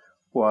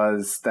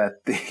was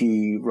that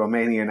the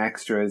Romanian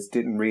extras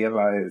didn't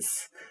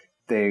realize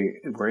they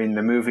were in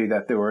the movie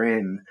that they were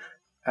in.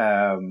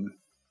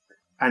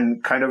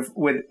 And kind of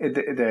with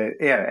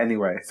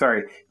anyway,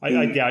 sorry. I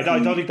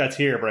don't think that's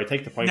here, but I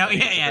take the point. No,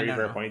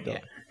 fair point, though.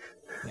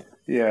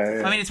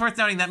 Yeah. I mean, it's worth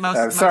noting that most.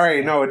 That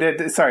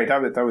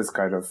was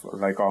kind of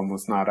like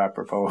almost not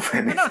apropos of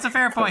anything. No, it's a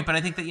fair point, but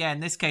I think that in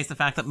this case, the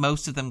fact that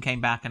most of them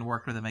came back and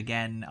worked with him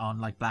again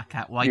on like Black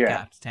Cat, White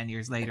Cat 10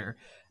 years later,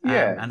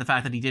 and the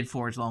fact that he did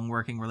forge long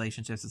working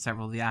relationships with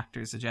several of the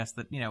actors suggests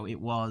that it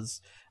was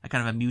a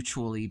kind of a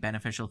mutually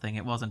beneficial thing.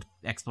 It wasn't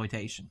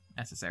exploitation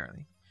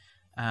necessarily.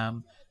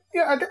 I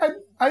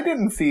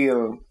didn't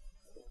feel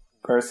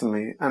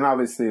personally, and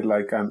obviously,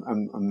 like I'm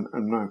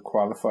not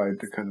qualified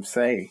to kind of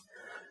say.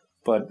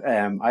 But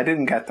I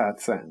didn't get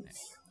that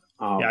sense.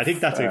 I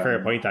think that's a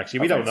fair point, actually.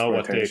 We don't know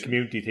what the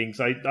community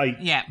thinks.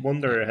 I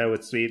wonder how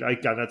it's sweet.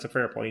 That's a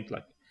fair point.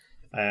 Like,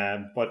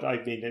 but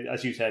I mean,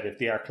 as you said, if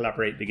they are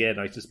collaborating again,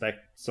 I suspect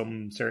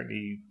some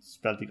certainly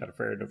felt he got a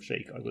fair enough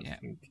shake, I would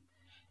think.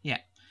 Yeah.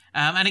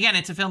 And again,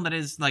 it's a film that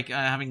is, like,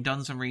 having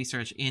done some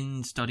research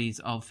in studies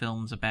of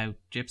films about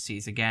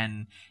gypsies,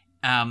 again,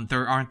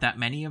 there aren't that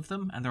many of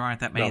them, and there aren't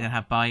that many that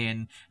have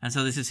buy-in, and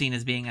so this is seen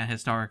as being a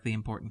historically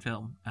important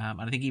film.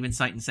 And I think even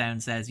Sight and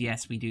Sound says,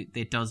 yes,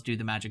 it does do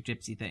the magic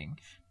gypsy thing,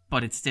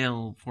 but it's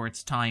still, for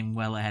its time,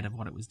 well ahead of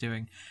what it was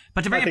doing.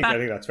 But to bring it back, I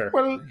think that's fair.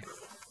 Well,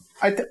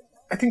 I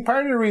think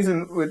part of the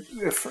reason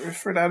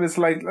for that is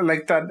like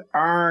that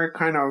our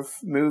kind of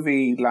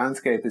movie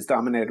landscape is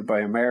dominated by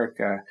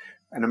America,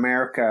 and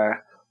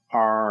America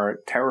are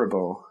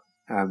terrible.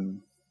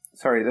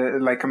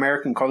 Like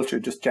American culture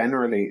just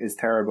generally is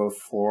terrible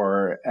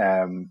for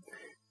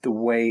the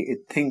way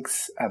it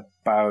thinks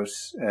about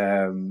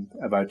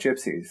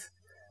gypsies.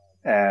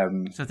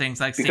 So things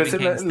like Stephen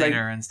King's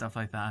Thinner and stuff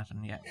like that,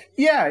 and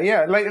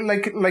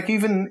like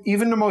even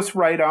the most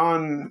right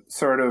on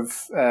sort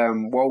of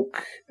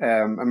woke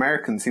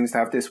American seems to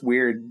have this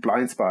weird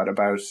blind spot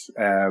about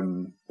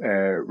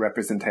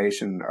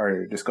representation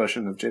or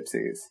discussion of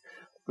gypsies,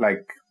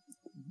 like.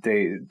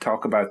 They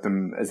talk about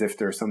them as if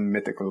they're some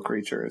mythical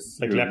creatures.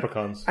 Like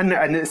leprechauns.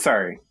 And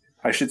sorry,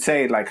 I should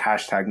say like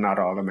hashtag not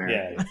all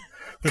American.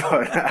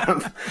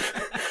 Yeah.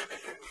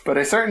 But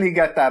I certainly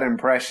get that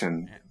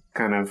impression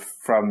kind of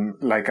from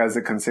like as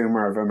a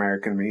consumer of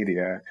American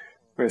media,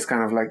 where it's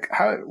kind of like,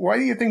 why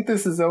do you think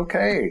this is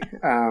okay?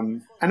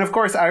 And of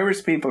course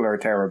Irish people are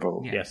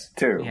terrible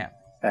too.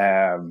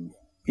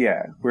 We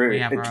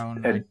have our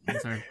own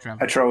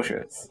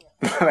atrocious.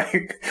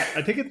 Like,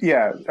 I think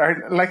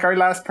our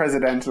last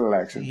presidential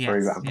election, for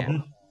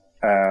example.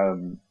 Yeah.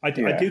 I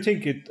do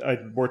think it's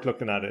worth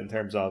looking at it in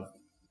terms of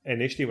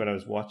initially when I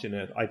was watching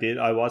it,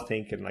 I was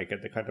thinking like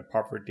at the kind of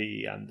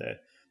poverty and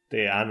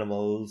the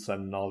animals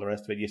and all the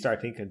rest of it. You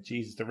start thinking,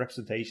 Jesus, the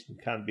representation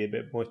can be a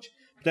bit much.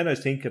 But then I was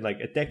thinking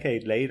like a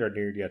decade later,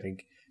 nearly, I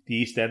think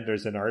the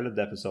EastEnders in Ireland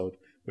episode,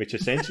 which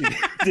essentially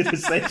did the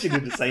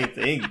same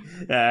thing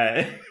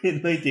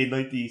in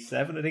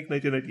 1997, I think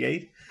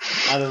 1998,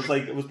 and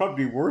it was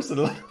probably worse in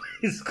a lot of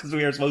ways because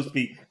we are supposed to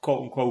be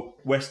quote unquote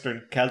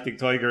Western Celtic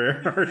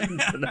tiger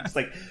Ireland, and it was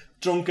like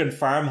drunken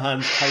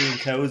farmhands carrying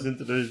cows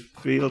into the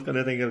field kind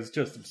of thing. It was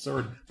just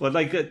absurd. But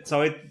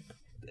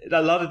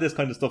a lot of this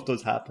kind of stuff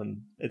does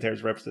happen in terms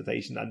of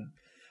representation, and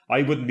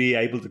I wouldn't be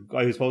able to.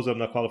 I suppose I'm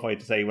not qualified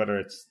to say whether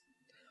it's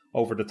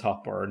over the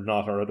top or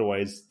not, or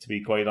otherwise, to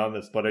be quite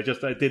honest. But I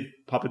did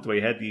pop into my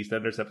head the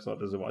EastEnders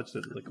episode as I watched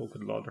it, like, oh,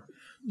 good Lord.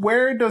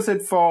 Where does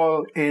it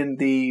fall in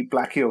the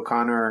Blackie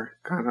O'Connor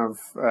kind of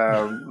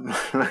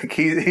like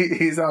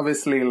he's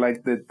obviously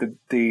like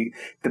the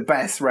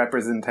best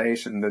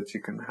representation that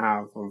you can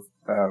have of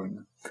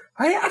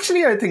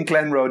I think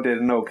Glenroe did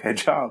an okay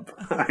job.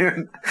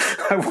 I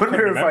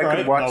wonder if I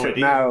could watch it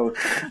now.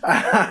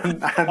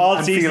 And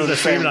all seasons are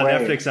streaming on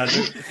Netflix,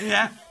 Andrew.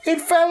 Yeah. It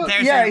felt,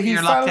 There's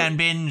your lockdown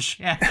binge.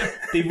 Yeah.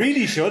 They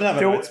really should have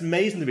it. It's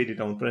amazing the way they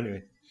don't, but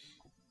anyway.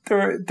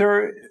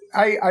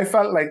 I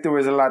felt like there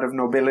was a lot of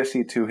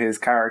nobility to his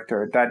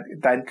character.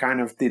 That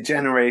kind of, the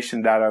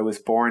generation that I was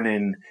born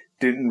in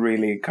didn't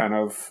really kind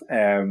of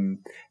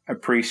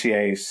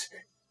appreciate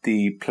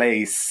the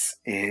place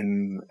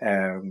in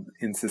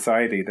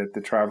society that the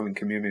traveling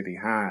community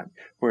had.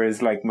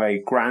 Whereas like my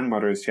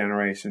grandmother's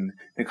generation,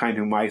 the kind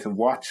who might have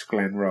watched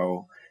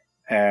Glenroe,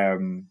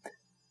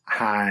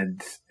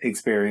 had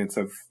experience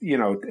of,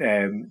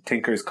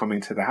 tinkers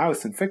coming to the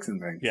house and fixing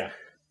things. Yeah.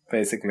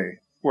 Basically.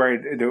 Where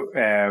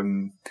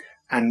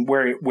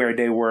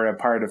they were a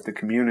part of the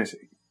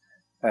community.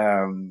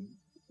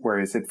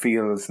 Whereas it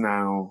feels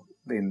now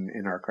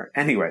in our,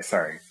 anyway,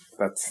 sorry.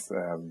 That's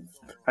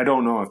I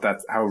don't know if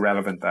that's how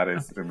relevant that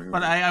is to the movie.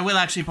 But I will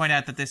actually point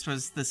out that this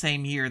was the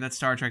same year that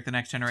Star Trek: The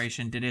Next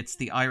Generation did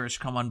the Irish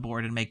come on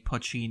board and make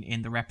Putchine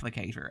in the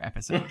Replicator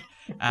episode.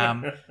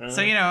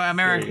 So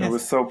America. I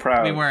was so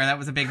proud. We were. That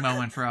was a big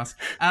moment for us.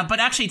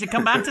 But actually, to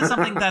come back to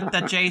something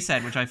that Jay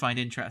said, which I find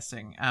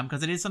interesting,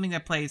 because it is something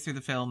that plays through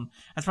the film.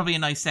 That's probably a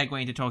nice segue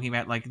into talking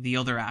about like the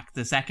other act,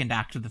 the second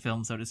act of the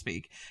film, so to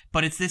speak.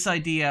 But it's this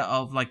idea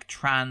of like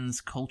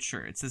trans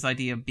culture. It's this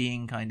idea of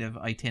being kind of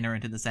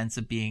itinerant in the sense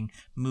of being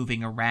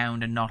moving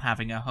around and not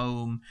having a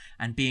home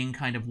and being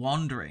kind of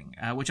wandering,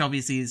 which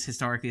obviously is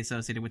historically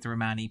associated with the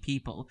Romani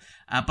people.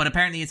 But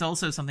apparently it's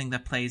also something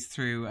that plays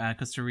through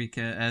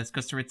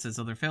Kusturica's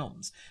other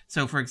films.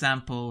 So, for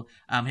example,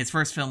 his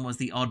first film was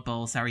the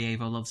oddball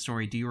Sarajevo love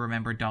story, Do You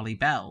Remember Dolly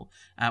Bell,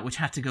 which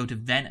had to go to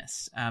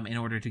Venice in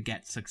order to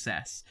get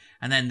success.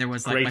 And then there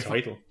was like... Great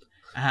title.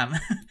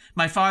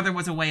 My Father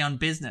Was Away on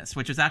Business,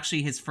 which was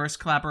actually his first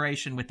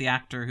collaboration with the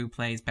actor who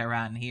plays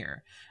Perhan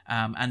here,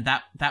 and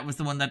that was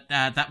the one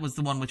that was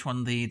the one which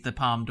won the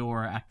Palme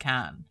d'Or at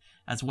Cannes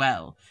as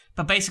well.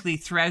 But basically,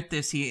 throughout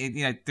this,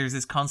 there's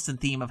this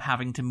constant theme of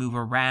having to move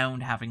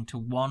around, having to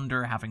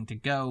wander, having to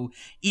go.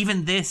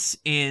 Even this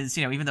is,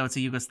 even though it's a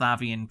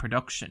Yugoslavian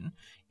production,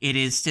 it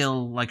is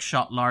still like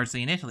shot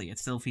largely in Italy. It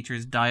still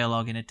features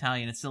dialogue in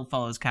Italian. It still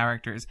follows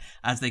characters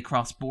as they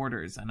cross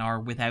borders and are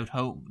without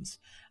homes.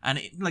 And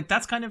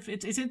that's kind of,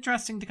 it's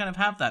interesting to kind of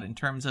have that in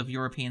terms of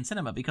European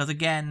cinema, because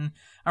again,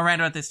 around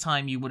about this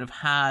time, you would have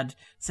had,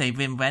 say,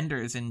 Wim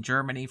Wenders in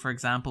Germany, for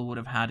example, would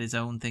have had his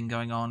own thing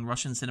going on.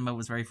 Russian cinema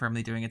was very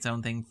firmly doing its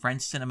own thing.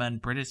 French cinema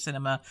and British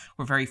cinema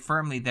were very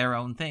firmly their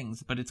own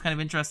things. But it's kind of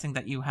interesting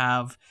that you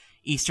have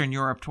Eastern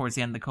Europe towards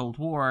the end of the Cold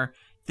War,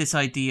 this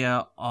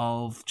idea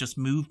of just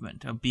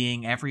movement, of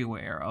being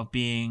everywhere, of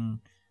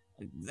being,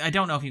 I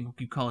don't know if you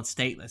could call it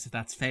stateless, if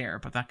that's fair,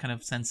 but that kind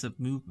of sense of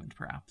movement,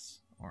 perhaps.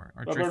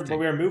 But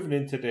we're moving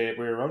into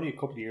we're only a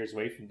couple of years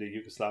away from the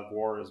Yugoslav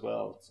war as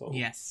well. So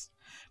yes,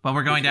 well,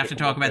 we're going to have to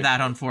talk about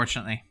that,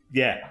 unfortunately.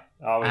 Yeah,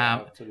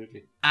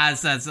 absolutely.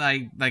 As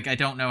I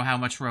don't know how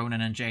much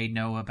Ronan and Jade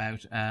know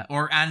about,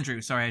 or Andrew.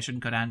 Sorry, I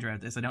shouldn't cut Andrew out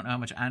of this. I don't know how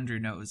much Andrew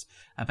knows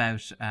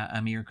about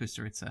Emir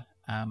Kusturica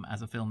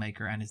as a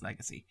filmmaker and his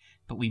legacy.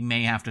 But we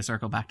may have to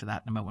circle back to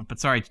that in a moment.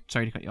 But sorry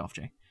to cut you off,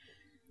 Jay.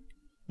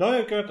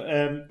 No,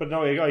 good. But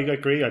no, I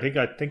agree. I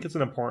think it's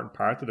an important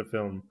part of the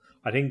film.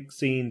 I think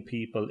seeing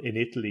people in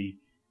Italy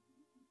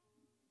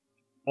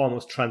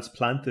almost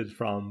transplanted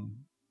from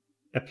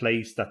a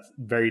place that's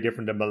very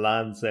different than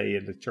Milan, say,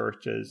 in the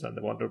churches, and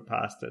they wander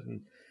past it,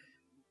 and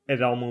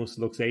it almost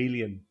looks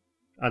alien,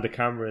 and the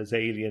camera is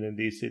alien in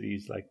these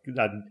cities. Like,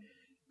 and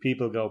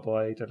people go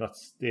by,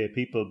 the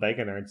people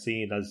begging aren't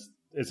seen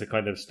as a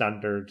kind of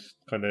standard,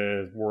 kind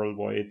of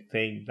worldwide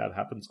thing that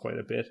happens quite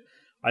a bit.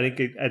 I think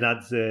it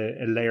adds a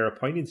layer of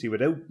poignancy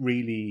without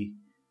really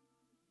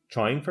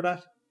trying for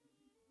that.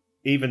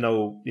 Even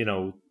though,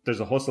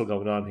 there's a hustle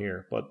going on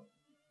here, but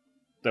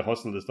the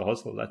hustle is the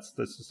hustle. That's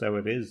just how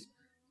it is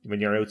when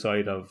you're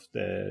outside of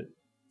the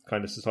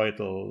kind of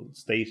societal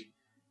state,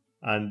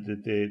 and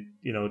the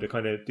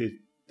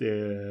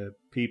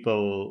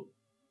people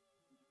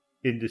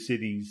in the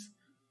cities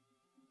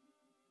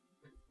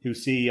who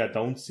see or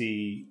don't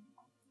see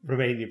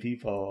Romanian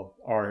people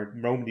or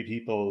Romani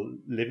people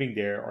living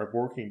there or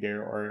working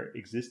there or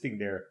existing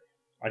there.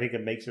 I think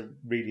it makes it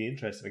really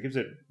interesting. It gives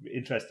it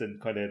interesting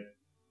kind of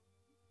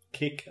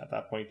kick at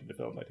that point in the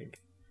film, I think.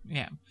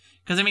 Yeah,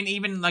 because I mean,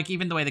 even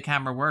the way the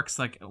camera works,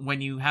 like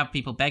when you have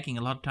people begging,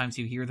 a lot of times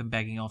you hear them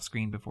begging off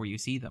screen before you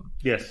see them.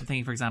 Yes. I'm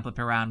thinking, for example, of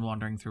Perhan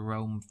wandering through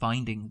Rome,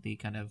 finding the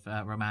kind of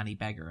Romani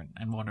beggar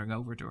and wandering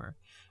over to her,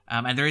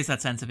 and there is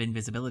that sense of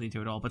invisibility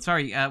to it all. But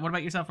sorry, what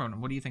about yourself,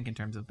 Ronan? What do you think in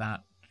terms of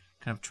that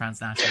kind of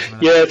transnational?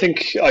 Yeah, I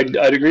think I'd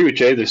agree with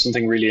Jay. There's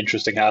something really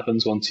interesting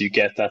happens once you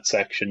get that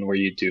section where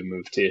you do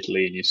move to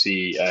Italy and you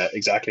see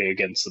exactly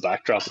against the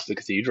backdrop of the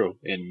cathedral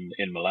in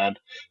Milan.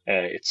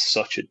 It's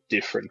such a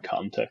different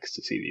context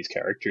to see these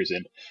characters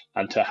in,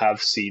 and to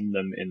have seen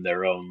them in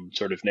their own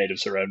sort of native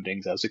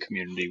surroundings as a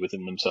community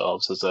within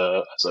themselves, as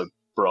a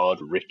broad,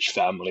 rich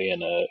family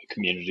and a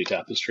community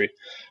tapestry.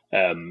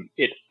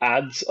 It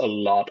adds a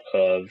lot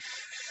of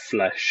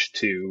flesh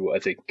to, I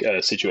think,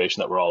 a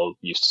situation that we're all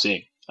used to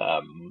seeing.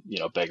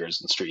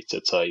 Beggars in streets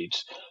outside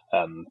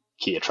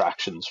key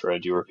attractions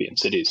around European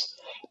cities.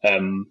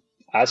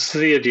 As to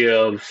the idea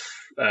of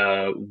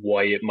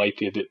why it might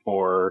be a bit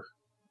more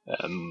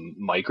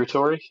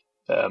migratory,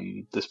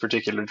 this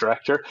particular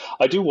director,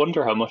 I do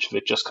wonder how much of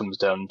it just comes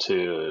down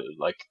to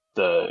like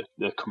the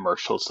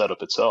commercial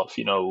setup itself.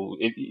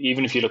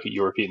 Even if you look at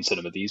European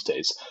cinema these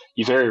days,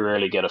 you very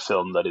rarely get a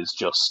film that is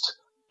just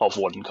of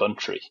one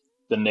country.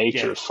 The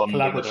nature of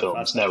funding the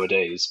films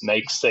nowadays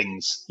makes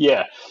things, you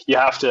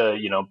have to,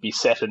 be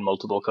set in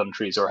multiple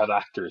countries or have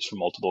actors from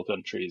multiple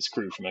countries,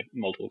 crew from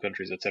multiple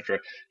countries, etc.,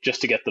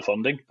 just to get the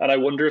funding. And I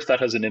wonder if that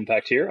has an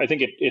impact here. I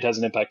think it has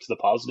an impact to the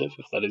positive,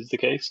 if that is the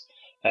case.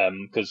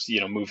 Because,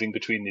 moving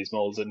between these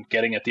molds and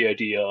getting at the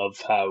idea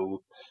of how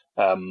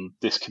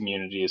this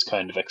community is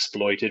kind of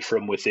exploited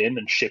from within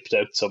and shipped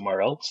out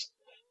somewhere else.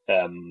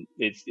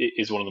 It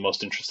is one of the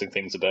most interesting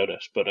things about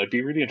it. But I'd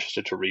be really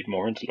interested to read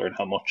more and to learn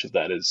how much of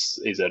that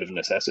is out of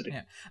necessity.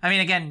 Yeah. I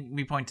mean, again,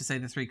 we point to, say,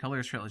 the Three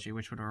Colors trilogy,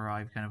 which would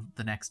arrive kind of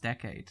the next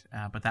decade.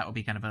 But that would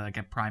be kind of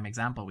a prime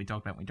example we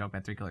talk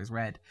about Three Colors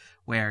Red,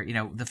 where,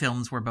 the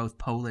films were both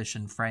Polish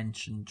and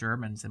French and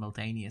German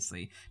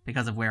simultaneously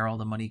because of where all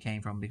the money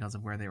came from, because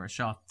of where they were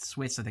shot.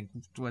 Swiss, I think,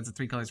 was it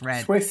Three Colors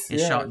Red?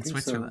 Is shot in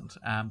Switzerland,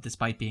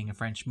 despite being a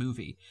French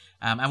movie.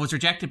 And was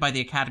rejected by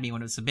the Academy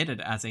when it was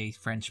submitted as a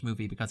French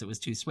movie because it was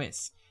too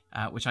Swiss,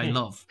 which I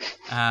love.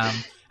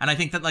 And I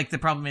think that the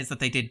problem is that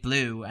they did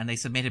Blue and they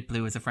submitted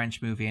Blue as a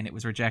French movie and it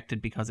was rejected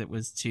because it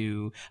was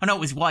too... Oh no, it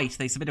was White.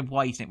 They submitted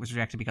White and it was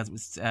rejected because it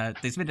was...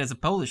 they submitted it as a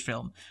Polish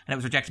film and it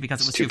was rejected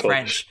because it was too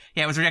French.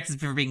 Yeah, it was rejected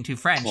for being too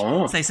French.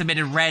 Wow. So they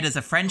submitted Red as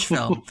a French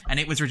film and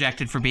it was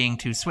rejected for being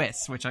too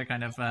Swiss, which I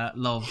kind of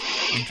love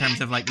in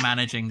terms of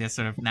managing this,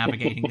 sort of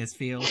navigating this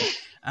field.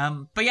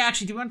 But yeah,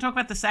 actually, do you want to talk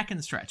about the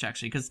second stretch,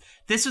 actually? Because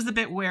this was the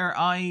bit where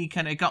I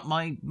kind of got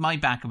my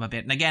back up a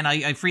bit. And again,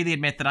 I freely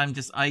admit that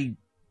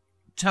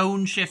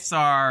tone shifts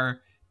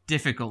are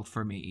difficult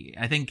for me.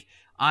 I think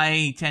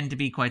I tend to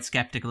be quite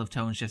skeptical of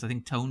tone shifts. I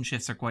think tone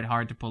shifts are quite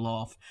hard to pull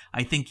off.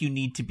 I think you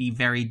need to be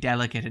very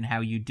delicate in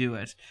how you do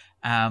it.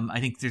 I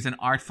think there's an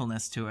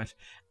artfulness to it.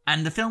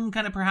 And the film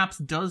kind of perhaps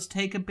does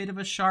take a bit of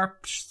a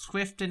sharp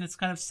swift in its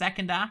kind of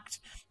second act.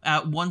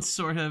 Once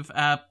sort of...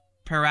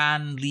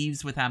 Perhan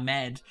leaves with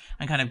Ahmed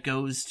and kind of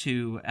goes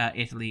to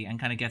Italy and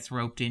kind of gets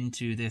roped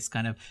into this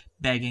kind of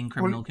begging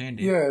criminal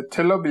community. Yeah,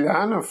 to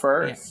Ljubljana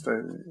first, I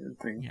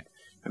think.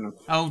 Yeah.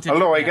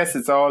 Although I guess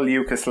it's all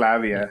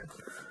Yugoslavia,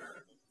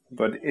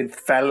 but it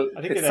felt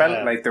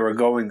like they were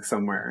going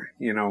somewhere.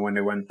 When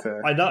they went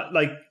to.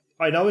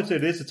 I know it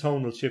is a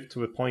tonal shift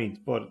to a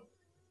point, but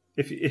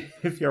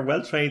if you're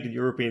well trained in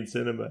European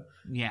cinema,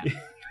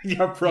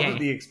 you're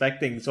probably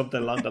expecting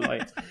something along the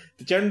lines.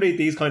 Generally,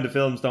 these kind of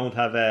films don't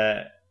have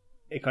a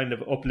kind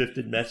of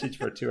uplifted message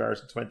for 2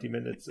 hours and 20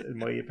 minutes, in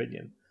my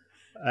opinion.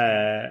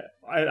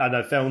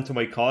 I found to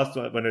my cost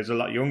when I was a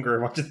lot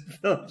younger watching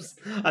films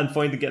and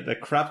getting the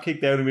crap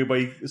kicked out of me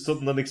by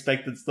sudden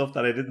unexpected stuff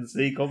that I didn't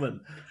see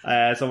coming.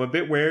 So I'm a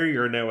bit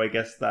warier now, I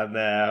guess, than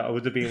I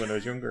would have been when I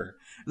was younger.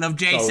 Love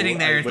Jay sitting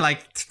there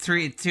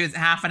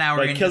half an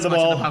hour in, kill them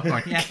all. The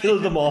popcorn. Yeah. Kill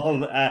them all.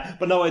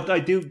 But no, I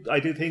do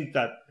think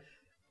that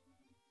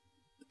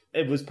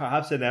it was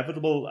perhaps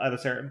inevitable at a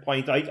certain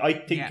point. I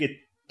think it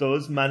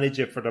does manage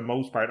it for the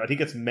most part. I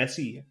think it's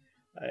messy.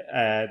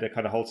 The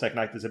kind of whole second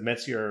act is a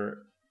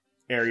messier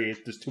area.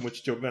 There's too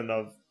much juggling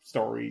of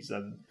stories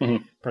and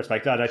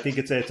perspective. And I think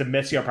it's a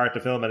messier part of the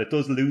film, and it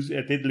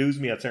did lose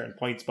me at certain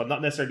points, but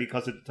not necessarily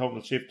because of the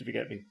tonal shift, if you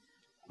get me.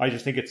 I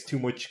just think it's too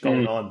much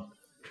going on.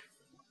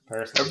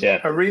 Personally.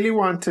 I really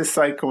want to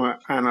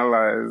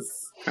psychoanalyze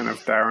kind of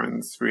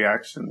Darren's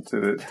reaction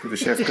to the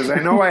shift, because I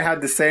know I had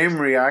the same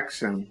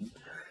reaction.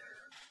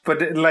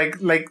 But like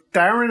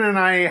Darren and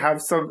I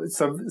have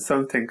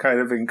something kind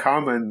of in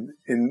common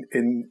in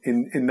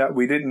that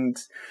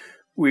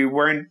we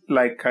weren't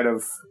like kind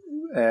of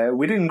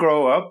we didn't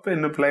grow up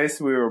in the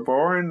place we were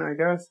born, I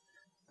guess.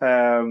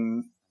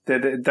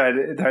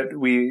 That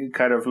we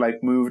kind of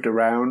like moved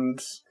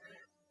around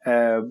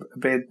a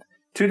bit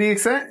to the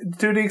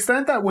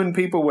extent that when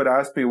people would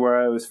ask me where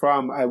I was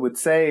from, I would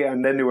say,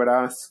 and then they would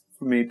ask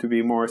for me to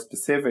be more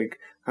specific,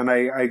 and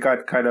I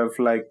got kind of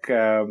like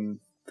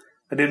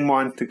I didn't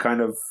want to kind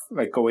of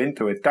like go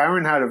into it.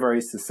 Darren had a very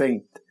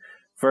succinct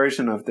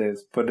version of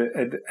this, but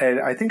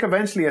I think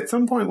eventually at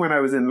some point when I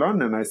was in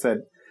London, I said,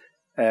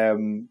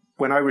 when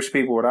Irish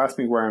people would ask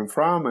me where I'm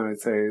from, and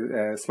I'd say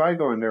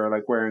Sligo, and they were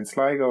like, where in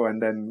Sligo?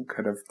 And then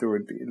kind of there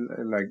would be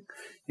like,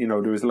 there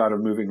was a lot of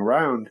moving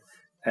around,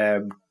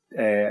 and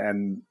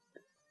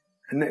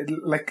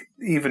like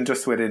even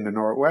just within the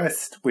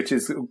Northwest, which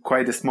is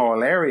quite a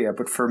small area,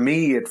 but for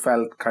me it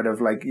felt kind of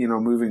like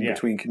moving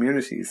between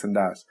communities and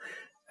that.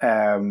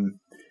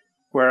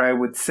 Where I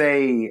would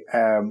say,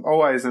 I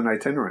was an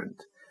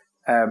itinerant.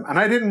 And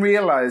I didn't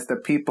realize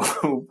that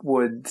people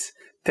would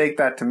take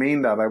that to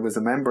mean that I was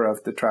a member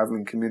of the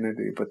traveling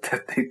community, but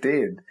that they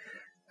did.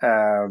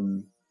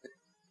 and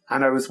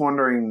I was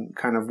wondering,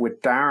 kind of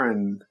with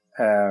Darren,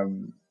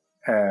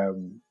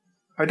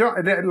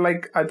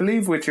 I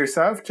believe with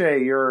yourself,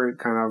 Jay, you're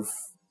kind of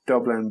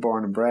Dublin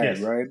born and bred, yes.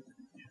 right?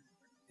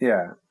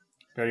 Yeah.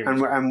 Very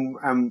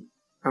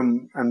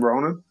and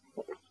Ronan?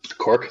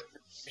 Cork.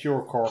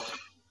 Pure Cork.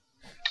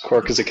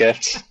 Cork as it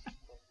gets.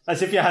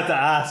 As if you had to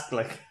ask,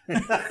 like.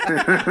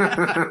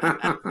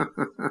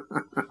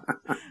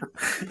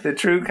 The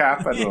true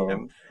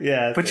capital.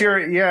 Yeah. But you're,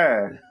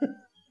 yeah.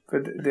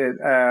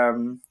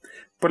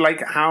 But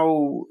like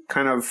how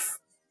kind of,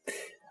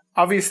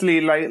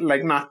 obviously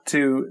like not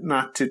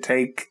to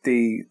take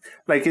the,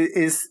 like,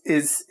 is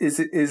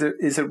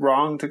it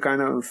wrong to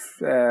kind of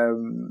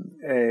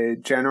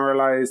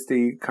generalize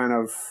the kind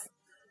of,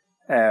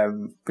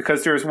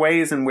 because there's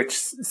ways in which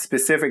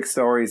specific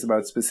stories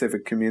about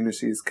specific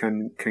communities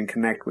can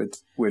connect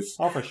with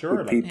for sure,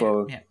 with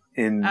people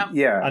in and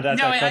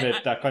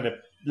that kind of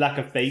lack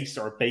of base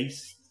or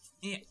base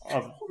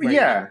of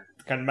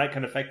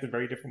can affect in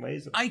very different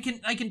ways. I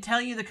can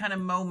tell you the kind of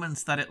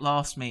moments that it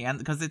lost me, and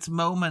because it's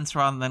moments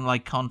rather than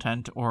like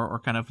content or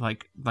kind of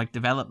like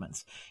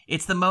developments.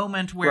 It's the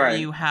moment where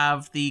you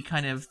have the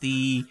kind of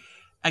the.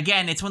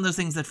 Again, it's one of those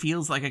things that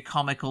feels like a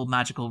comical,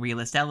 magical,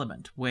 realist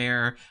element,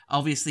 where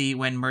obviously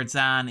when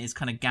Mirzan is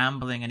kind of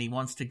gambling and he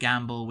wants to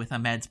gamble with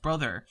Ahmed's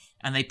brother,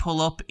 and they pull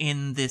up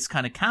in this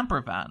kind of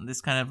camper van, this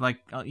kind of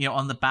like,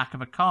 on the back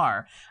of a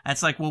car. And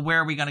it's like, well,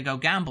 where are we going to go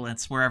gamble? And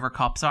it's wherever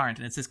cops aren't.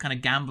 And it's this kind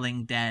of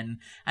gambling den.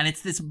 And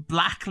it's this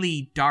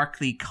blackly,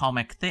 darkly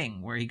comic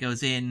thing where he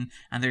goes in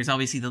and there's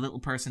obviously the little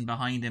person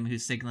behind him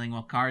who's signaling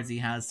what cards he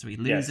has, so he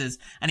loses.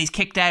 Yes. And he's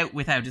kicked out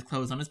without his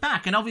clothes on his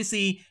back. And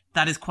obviously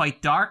that is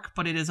quite dark,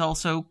 but it is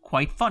also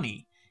quite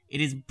funny.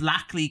 It is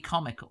blackly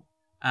comical.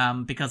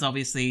 Because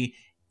obviously,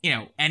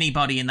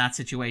 anybody in that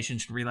situation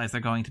should realize they're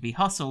going to be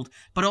hustled,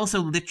 but also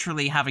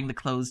literally having the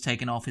clothes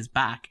taken off his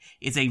back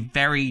is a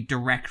very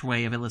direct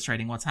way of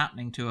illustrating what's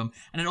happening to him.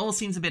 And it all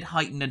seems a bit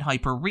heightened and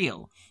hyper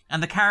real.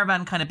 And the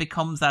caravan kind of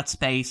becomes that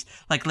space.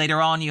 Like later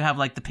on, you have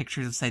like the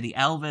pictures of, say, the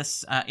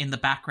Elvis in the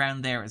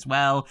background there as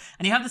well.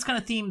 And you have this kind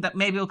of theme that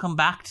maybe we'll come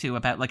back to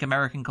about like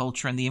American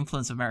culture and the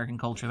influence of American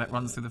culture that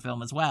runs through the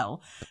film as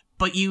well.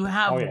 But you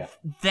have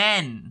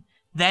Then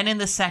in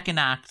the second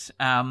act,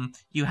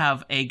 you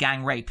have a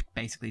gang rape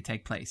basically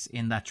take place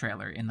in that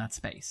trailer, in that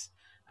space.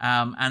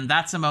 And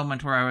that's a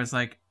moment where I was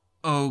like,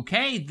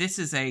 okay, this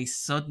is a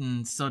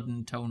sudden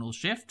tonal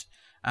shift.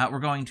 We're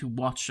going to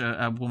watch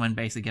a woman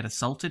basically get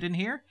assaulted in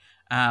here,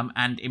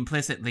 and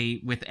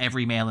implicitly with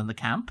every male in the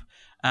camp.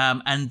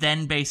 And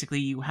then basically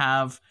you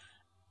have,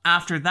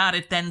 after that,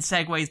 it then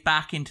segues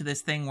back into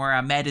this thing where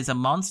Ahmed is a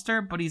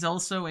monster, but he's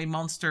also a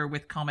monster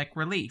with comic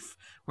relief,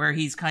 where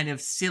he's kind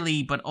of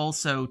silly but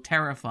also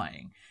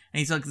terrifying. And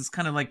he's like this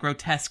kind of like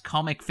grotesque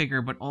comic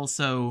figure, but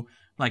also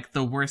like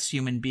the worst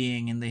human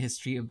being in the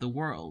history of the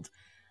world.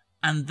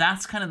 And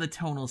that's kind of the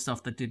tonal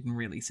stuff that didn't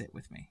really sit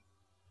with me.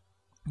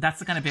 That's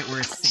the kind of bit where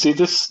it's... See,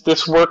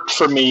 this worked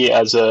for me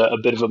as a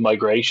bit of a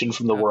migration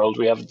from the world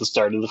we have at the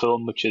start of the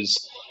film, which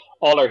is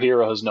all our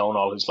hero has known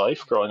all his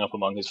life, growing up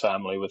among his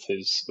family with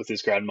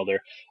his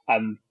grandmother,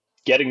 and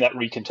getting that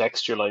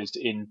recontextualized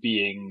in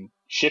being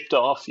shipped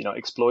off,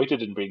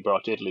 exploited and being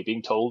brought to Italy,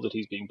 being told that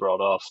he's being brought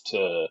off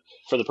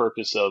for the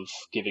purpose of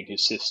giving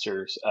his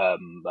sister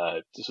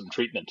some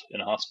treatment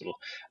in a hospital,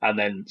 and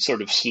then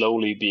sort of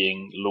slowly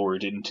being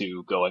lured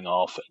into going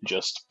off and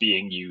just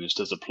being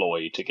used as a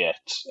ploy to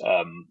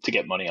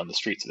get money on the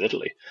streets of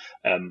Italy.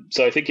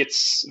 So I think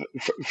it's,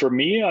 for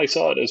me, I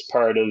saw it as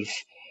part of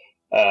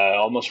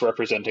almost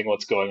representing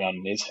what's going on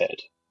in his head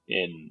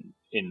in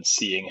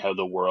seeing how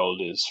the world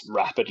is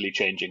rapidly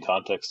changing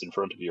context in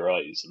front of your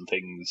eyes, and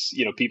things,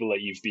 people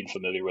that you've been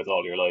familiar with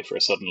all your life are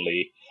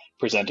suddenly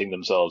presenting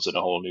themselves in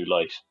a whole new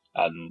light,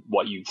 and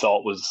what you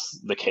thought was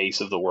the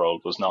case of the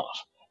world was not.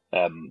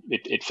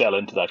 It fell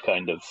into that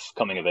kind of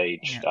coming of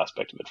age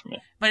aspect of it for me.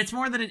 But it's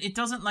more that it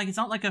doesn't like, it's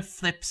not like a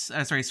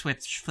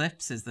switch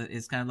flips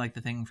is kind of like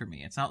the thing for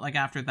me. It's not like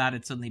after that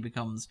it suddenly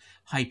becomes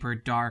hyper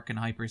dark and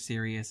hyper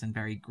serious and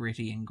very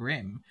gritty and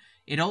grim.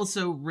 It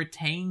also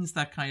retains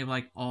that kind of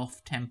like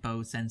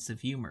off-tempo sense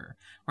of humor,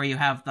 where you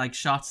have like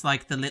shots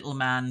like the little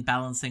man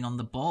balancing on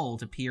the ball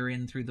to peer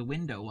in through the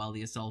window while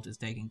the assault is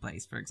taking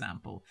place, for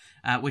example,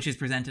 which is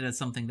presented as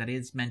something that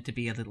is meant to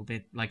be a little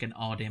bit like an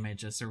odd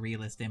image, a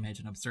surrealist image,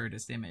 an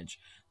absurdist image,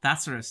 that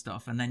sort of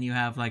stuff. And then you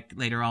have like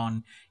later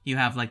on, you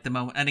have like the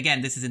moment, and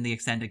again, this is in the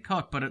extended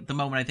cut, but the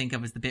moment I think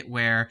of is the bit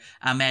where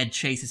Ahmed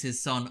chases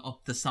his son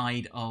up the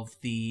side of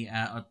the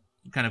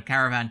kind of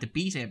caravan to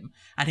beat him,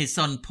 and his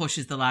son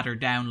pushes the ladder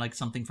down like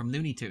something from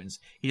Looney Tunes.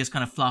 He just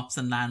kind of flops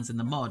and lands in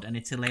the mud, and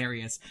it's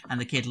hilarious,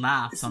 and the kid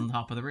laughs on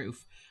top of the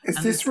roof.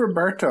 Is this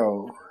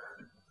Roberto?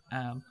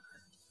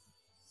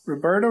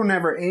 Roberto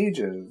never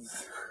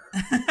ages.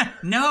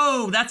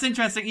 No, that's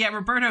interesting. Yeah,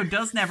 Roberto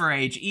does never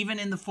age, even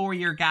in the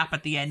 4-year gap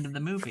at the end of the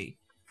movie.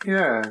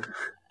 Yeah.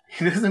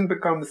 He doesn't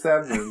become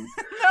 7.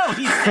 No,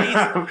 he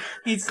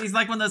stays. He's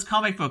like one of those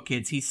comic book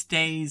kids. He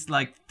stays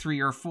like 3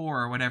 or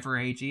 4 or whatever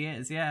age he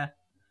is. Yeah.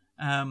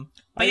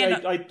 But yeah,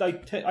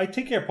 I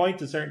think your point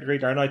to a certain degree,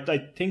 Darren. I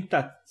think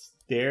that's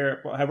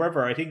there.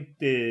 However, I think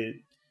the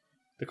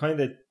kind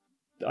of,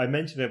 I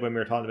mentioned it when we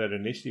were talking about it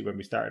initially when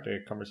we started the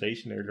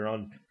conversation earlier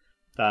on,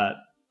 that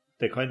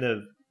the kind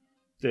of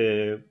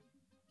the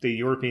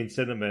European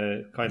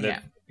cinema kind of,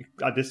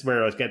 this is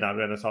where I was getting at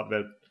when I was talking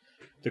about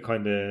the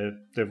kind of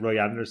the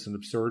Roy Anderson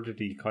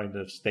absurdity kind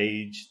of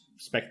stage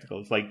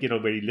spectacles, like, you know,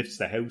 where he lifts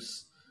the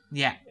house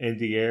in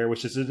the air,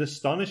 which is an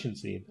astonishing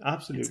scene,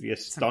 absolutely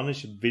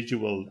astonishing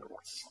visual,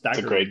 staggering.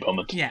 It's a great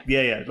moment.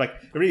 Yeah, like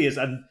it really is,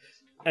 and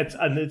it's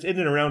in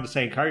and around the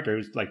same character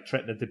who's like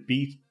threatening to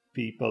beat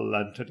people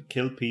and trying to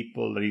kill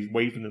people, and he's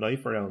waving the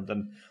knife around,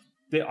 and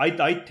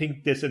I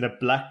think this in a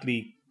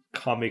blackly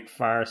comic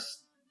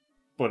farce,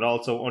 but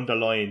also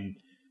underlying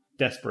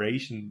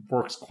desperation,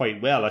 works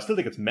quite well. I still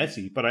think it's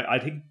messy, but I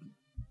think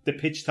the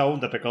pitch tone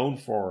that they're going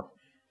for,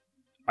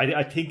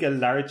 I think it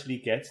largely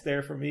gets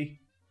there for me.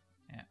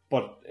 Yeah.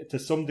 But to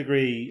some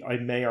degree, I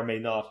may or may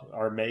not,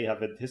 or may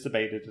have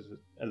anticipated it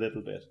a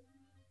little bit,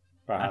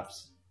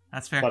 perhaps.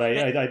 That's fair. But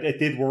it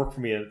did work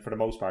for me for the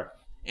most part.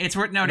 It's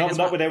worth noting.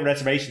 Not without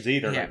reservations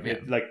either. Yeah,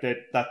 like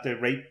the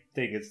rape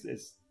thing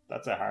is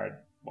that's a hard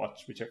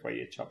watch, whichever way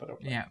you chop it up.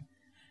 Yeah,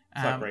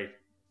 it's not great.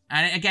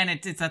 And again,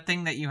 it's that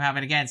thing that you have,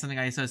 and again, something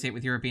I associate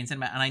with European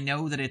cinema, and I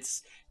know that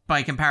it's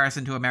by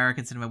comparison to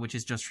American cinema, which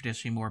is just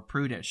traditionally more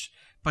prudish.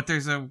 But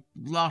there's a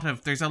lot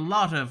of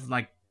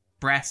like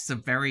breasts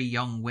of very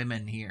young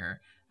women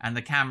here, and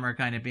the camera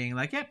kind of being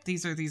like, yep,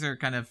 these are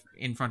kind of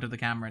in front of the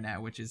camera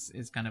now, which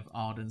is kind of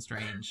odd and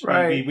strange.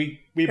 Right. We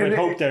would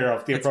hope they're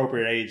of the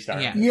appropriate age.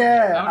 There.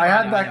 Yeah. I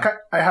had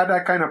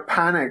that kind of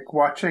panic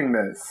watching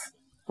this.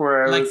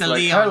 Where I like was the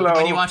like, Leon, hello.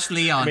 When you watch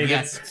Leon,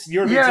 yes.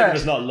 European cinema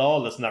is not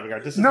lawless in that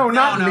regard. This is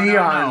not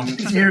Leon,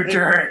 you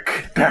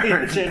jerk. Not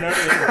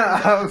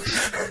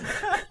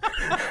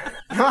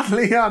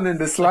Leon in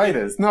the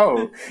slightest.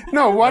 No,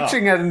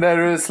 watching it and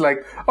there is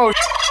like, oh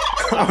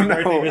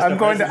no, I'm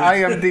going to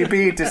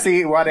IMDb to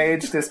see what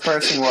age this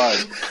person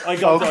was. I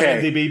got to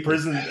IMDb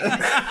prison.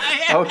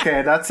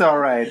 Okay, that's all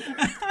right.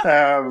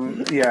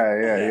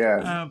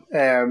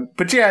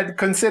 But yeah,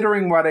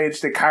 considering what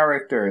age the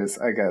characters,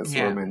 I guess,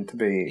 were meant to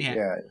be.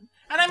 Yeah.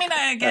 And I mean,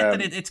 I get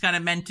that it's kind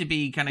of meant to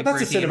be kind of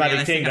that's a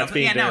cinematic thing that's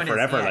been there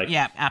forever.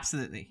 Yeah,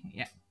 absolutely.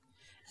 Yeah.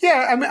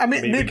 Yeah, I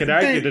mean we can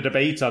argue the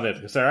debates on it,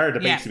 because there are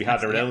debates to be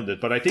had around it,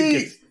 but I think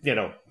it's, you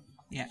know.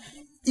 Yeah.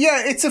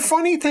 Yeah, it's a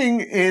funny thing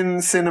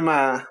in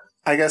cinema,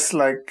 I guess,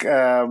 like,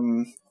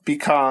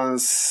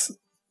 because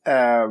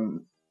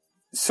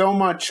so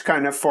much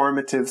kind of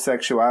formative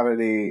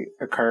sexuality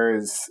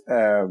occurs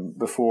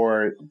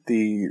before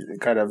the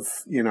kind of,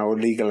 you know,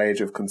 legal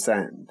age of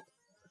consent.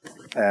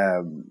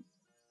 I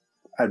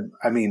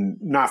mean,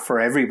 not for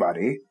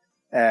everybody,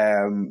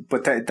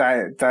 but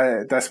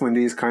that's when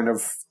these kind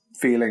of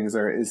feelings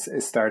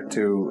start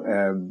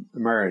to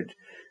emerge.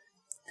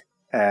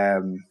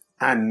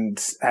 And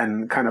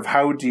kind of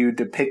how do you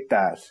depict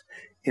that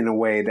in a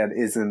way that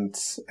isn't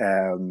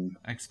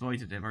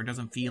exploitative, or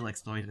doesn't feel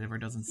exploitative, or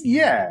doesn't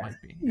seem like it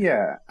might be.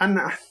 Yeah. And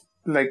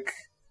like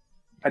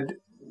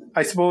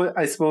I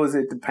suppose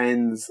it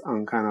depends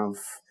on kind of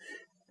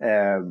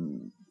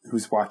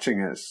who's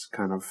watching it,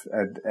 kind of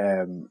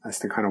as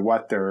to kind of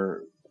what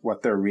their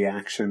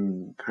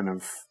reaction kind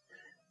of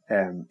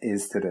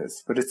is to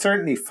this. But it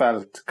certainly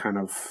felt kind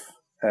of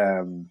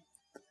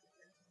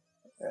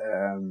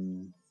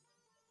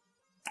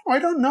I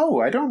don't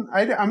know.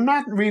 I'm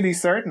not really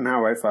certain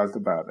how I felt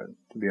about it,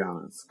 to be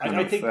honest.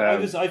 I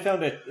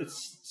found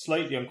it's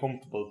slightly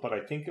uncomfortable, but I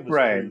think it was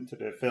true to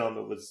the film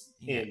it was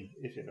in,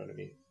 if you know what I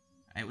mean.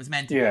 It was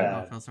meant to be an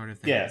awful sort of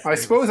thing. Yeah. I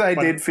suppose I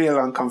did feel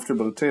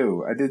uncomfortable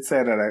too. I did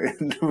say that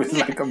it was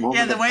like a moment.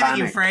 Yeah, the way that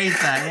you phrased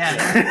that,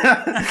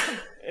 yeah.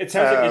 It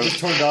sounds like you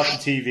just turned off the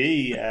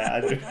TV.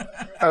 I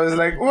was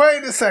like,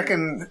 wait a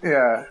second.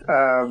 Yeah.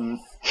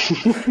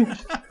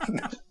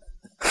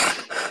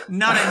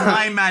 Not in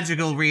my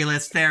magical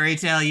realist fairy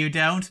tale, you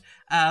don't.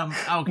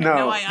 Okay,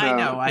 no, I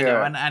know.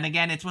 And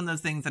again, it's one of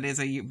those things that is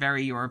a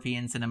very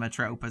European cinema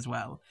trope as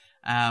well.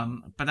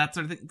 But that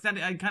sort of thing, that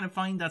I kind of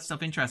find that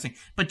stuff interesting.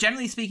 But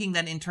generally speaking,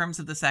 then, in terms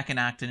of the second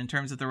act and in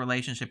terms of the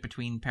relationship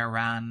between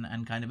Perhan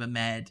and kind of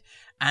Ahmed,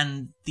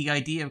 and the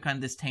idea of kind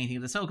of this tainting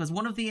of the soul, because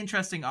one of the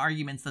interesting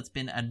arguments that's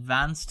been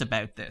advanced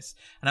about this,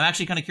 and I'm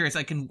actually kind of curious,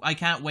 I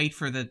can't wait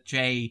for the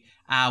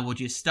would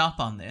you stop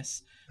on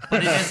this?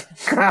 But it has,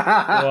 go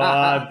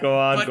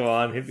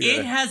on.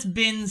 It has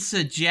been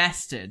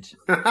suggested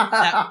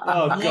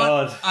that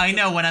God. I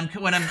know when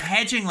I'm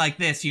hedging like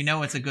this, you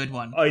know it's a good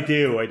one. I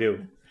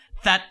do.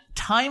 That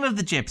Time of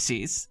the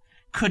Gypsies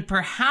could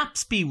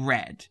perhaps be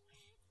read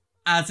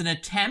as an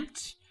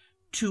attempt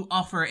to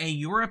offer a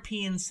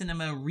European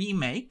cinema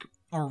remake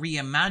or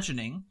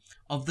reimagining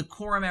of the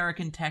core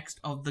American text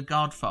of The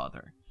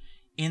Godfather.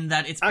 In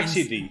that it's been...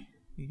 Actually,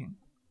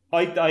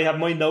 I have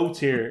my notes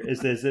here.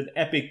 There's an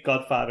epic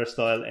Godfather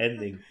style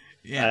ending.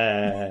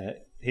 Yeah.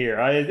 Here,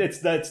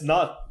 it's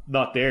not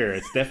there.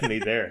 It's definitely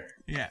there.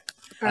 Yeah,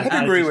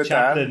 I agree with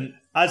that.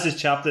 As is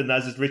Chaplin,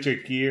 as is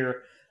Richard Gere,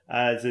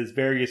 as is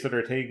various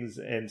other things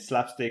in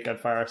slapstick and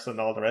farce and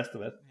all the rest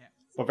of it. Yeah.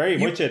 But very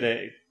much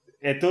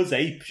it does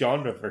ape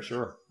genre for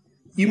sure.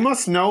 You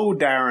must know,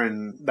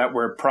 Darren, that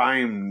we're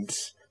primed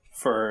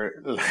for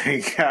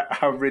like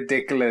how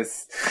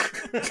ridiculous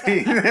the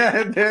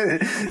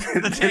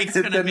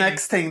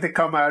next thing to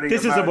come out of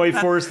this your isn't mouth.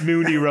 my first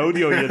Mooney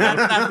rodeo, you know.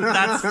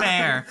 That's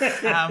fair.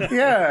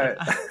 Yeah.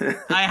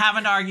 I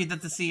haven't argued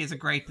that the sea is a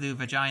great blue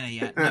vagina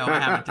yet. No, I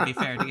haven't, to be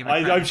fair. To give it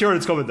I'm sure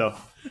it's coming though.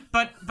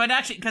 But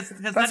actually, because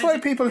that's why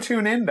people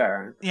tune in,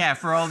 Darren. Yeah,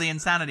 for all the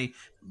insanity.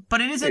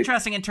 But it is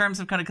interesting in terms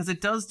of kind of, because it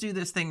does do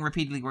this thing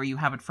repeatedly where you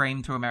have it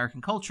framed through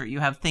American culture. You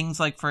have things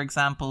like, for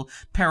example,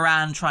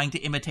 Perhan trying to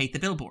imitate the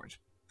billboard,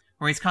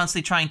 where he's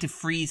constantly trying to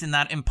freeze in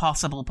that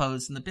impossible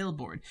pose in the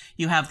billboard.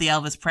 You have the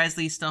Elvis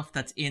Presley stuff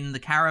that's in the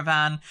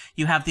caravan.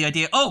 You have the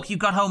idea, oh, you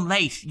got home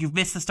late. You've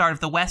missed the start of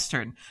the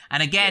Western.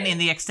 And again, in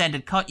the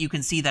extended cut, you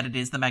can see that it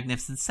is the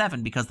Magnificent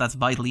Seven, because that's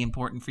vitally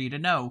important for you to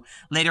know.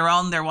 Later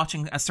on, they're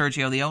watching a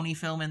Sergio Leone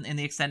film in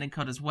the extended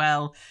cut as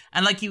well.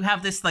 And like you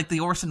have this, like the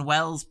Orson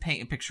Welles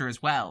picture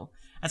as well.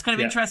 It's kind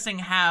of interesting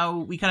how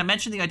we kind of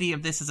mentioned the idea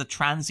of this as a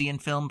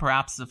transient film,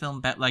 perhaps as a film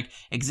about like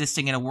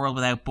existing in a world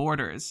without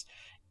borders.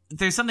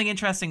 There's something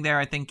interesting there,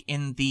 I think,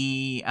 in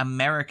the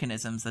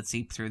Americanisms that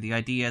seep through. The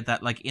idea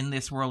that, like, in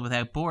this world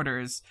without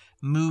borders,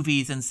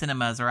 movies and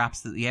cinemas are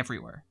absolutely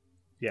everywhere.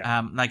 Yeah.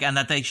 And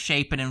that they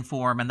shape and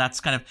inform, and that's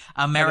kind of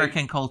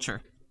American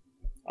culture.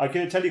 I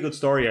can tell you a good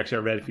story, actually,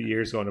 I read a few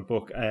years ago in a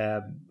book,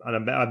 and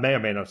I may or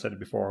may not have said it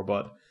before,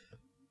 but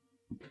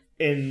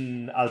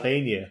in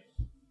Albania,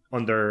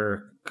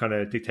 under kind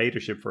of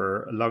dictatorship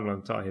for a long,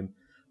 long time,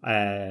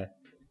 the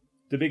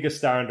biggest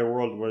star in the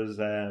world was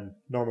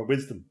Norman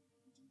Wisdom.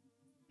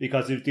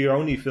 Because the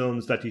only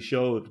films that he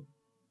showed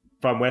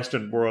from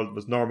Western world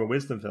was Norman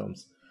Wisdom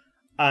films.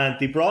 And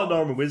they brought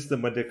Norman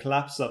Wisdom when the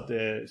collapse of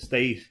the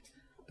state,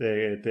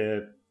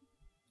 the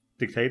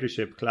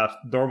dictatorship collapsed.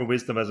 Norman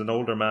Wisdom, as an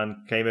older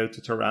man, came out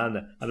to Tirana,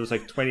 and there was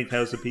like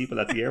 20,000 people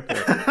at the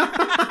airport.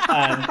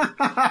 And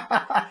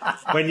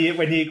when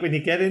you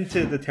get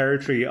into the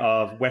territory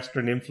of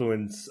Western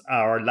influence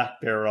or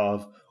lack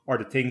thereof, or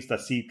the things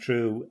that seep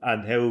through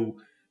and how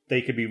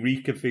they can be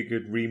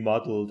reconfigured,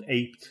 remodeled,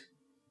 aped,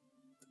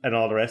 and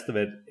all the rest of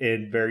it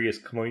in various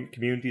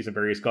communities and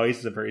various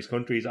guises in various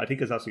countries, I think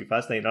it's absolutely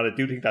fascinating. And I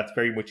do think that's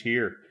very much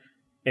here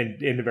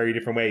in a very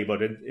different way, but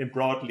in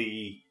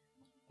broadly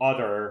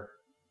other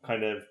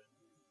kind of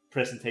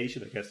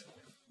presentation, I guess.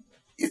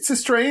 It's a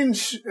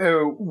strange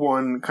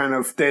one, kind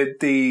of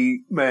the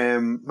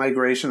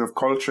migration of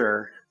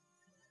culture.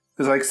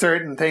 There's like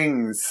certain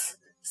things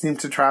seem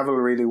to travel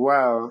really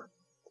well.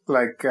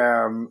 Like,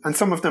 and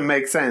some of them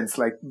make sense.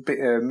 Like,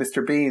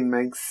 Mr. Bean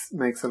makes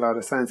a lot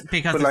of sense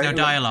because there's no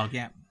dialogue.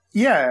 Yeah,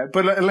 yeah,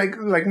 but like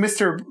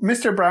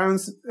Mr.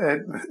 Brown's,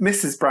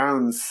 Mrs.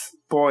 Brown's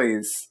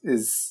Boys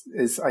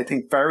is I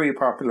think very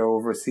popular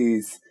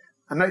overseas,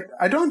 and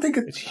I don't think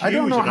I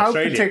don't know how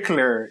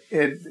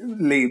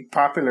particularly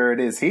popular it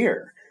is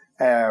here,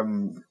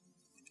 and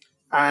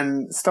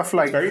stuff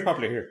like it's very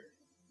popular here.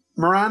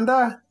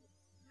 Miranda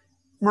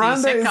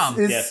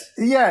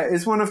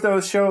is one of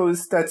those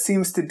shows that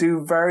seems to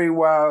do very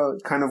well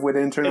kind of with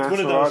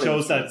international audiences. It's one of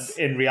those audiences. shows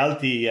that in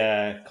reality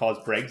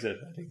caused Brexit,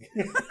 I think.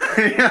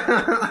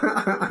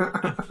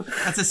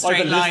 That's a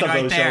straight line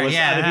right there. Shows.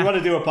 Yeah. And if you want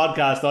to do a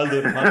podcast, I'll do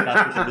a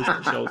podcast with a list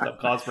of shows that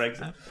caused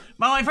Brexit.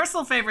 Well, my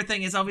personal favourite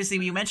thing is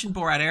obviously, you mentioned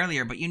Borat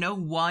earlier, but you know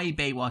why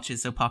Baywatch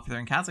is so popular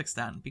in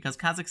Kazakhstan? Because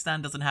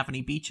Kazakhstan doesn't have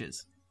any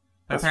beaches.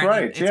 That's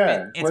right,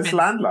 it's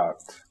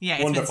landlocked. Yeah,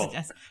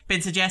 it's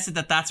been suggested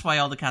that that's why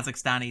all the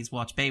Kazakhstanis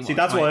watch Baywatch. See,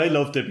 that's why I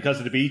loved it, because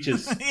of the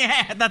beaches.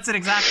 Yeah, that's it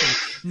exactly.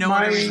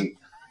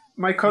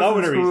 My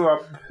cousins grew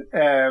up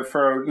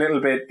for a little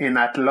bit in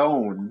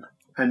Athlone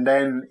and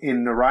then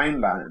in the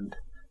Rhineland.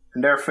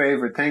 And their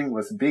favourite thing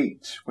was the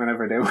beach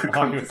whenever they would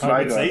come to Sligo.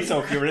 I would say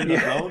so if you were in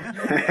Athlone.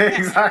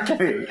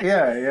 Exactly,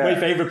 yeah. My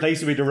favourite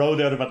place would be the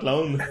road out of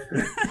Athlone.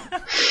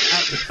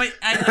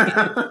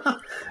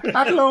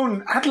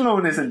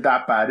 Athlone isn't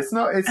that bad. It's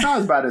not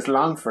as bad as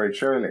Longford,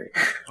 surely.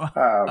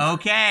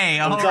 Okay,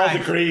 all it's right. all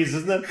degrees,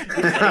 isn't it?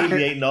 It's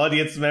alienating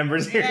audience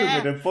members here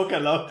with a fuck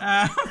alone.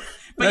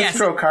 Let's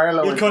throw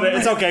Carlo.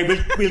 It's okay.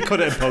 We'll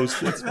cut it in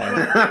post. It's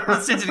fine.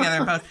 We'll stitch it together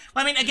in post.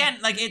 Well, I mean, again,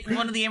 like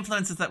one of the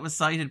influences that was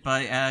cited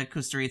by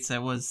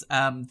Kusturica was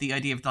the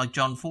idea of like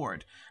John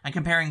Ford, and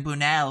comparing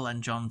Buñuel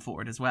and John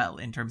Ford as well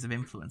in terms of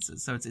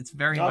influences. So it's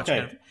very much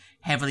kind of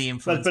heavily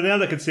influenced. But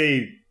Buñuel, I could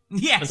see,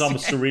 it's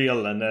almost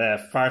surreal and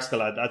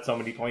farcical at so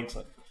many points.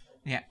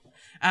 Yeah.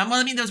 Well,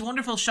 I mean, there's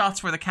wonderful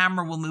shots where the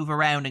camera will move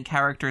around and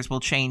characters will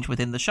change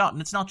within the shot,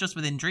 and it's not just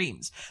within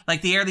dreams.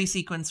 Like the early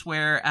sequence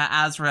where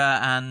Azra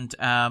and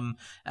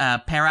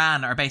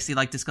Perhan are basically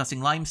like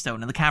discussing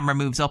limestone, and the camera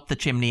moves up the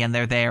chimney and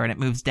they're there, and it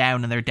moves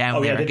down and they're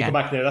down there again. Go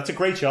back there. That's a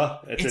great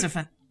shot. It's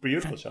a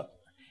beautiful shot.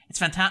 It's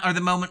fantastic. Or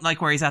the moment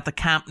like where he's at the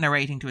camp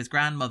narrating to his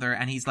grandmother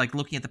and he's like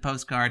looking at the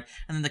postcard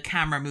and then the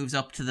camera moves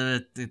up to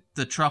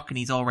the truck and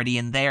he's already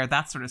in there,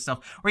 that sort of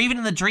stuff. Or even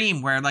in the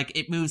dream where like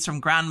it moves from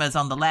grandma's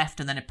on the left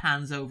and then it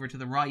pans over to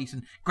the right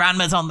and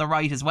grandma's on the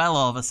right as well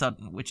all of a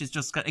sudden, which is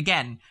just,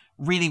 again,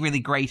 really,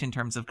 really great in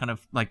terms of kind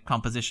of like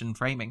composition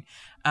framing.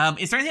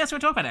 Is there anything else we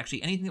want to talk about,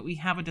 actually? Anything that we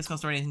haven't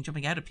discussed or anything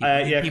jumping out at people?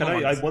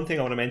 One thing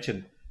I want to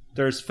mention.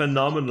 There's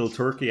phenomenal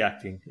turkey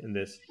acting in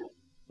this.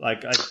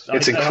 Like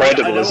it's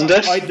incredible, isn't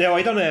it? I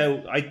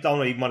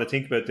don't even want to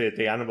think about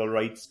the animal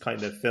rights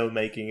kind of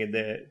filmmaking in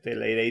the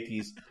late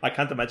 80s. I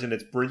can't imagine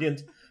it's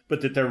brilliant,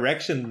 but the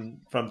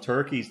direction from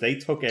turkeys, they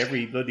took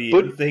every bloody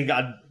thing.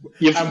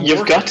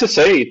 You've got to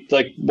say,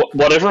 like,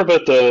 whatever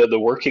about the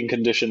working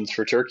conditions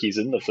for turkeys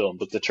in the film,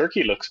 but the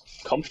turkey looks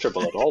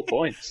comfortable at all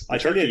points.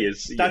 Turkey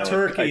is a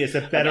better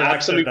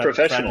absolute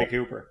professional. Bradley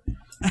Cooper.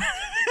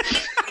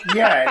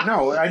 Yeah,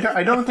 no,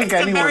 I don't think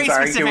anyone's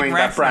arguing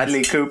that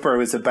Bradley Cooper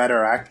was a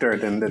better actor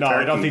than the turkey.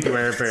 I don't think they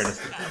were, in fairness.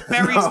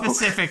 Very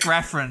specific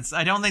reference.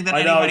 I don't think that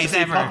anybody's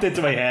ever... It popped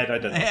into my head. I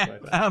don't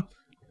know.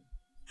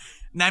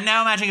 I'm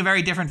now imagining a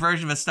very different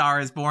version of A Star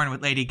Is Born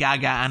with Lady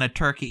Gaga and a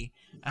turkey.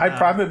 I'd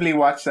probably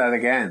watch that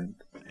again.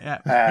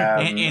 Yeah,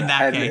 in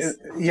that case.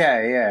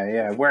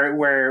 Yeah.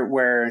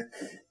 Where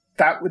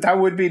that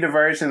would be the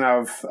version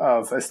of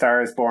A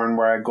Star Is Born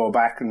where I go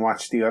back and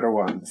watch the other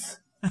ones.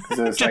 Because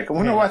it's like, I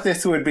wonder what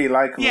this would be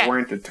like if it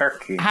weren't a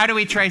turkey. How do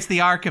we trace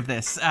the arc of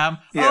this? Oh,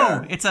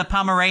 it's a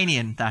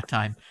Pomeranian that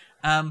time.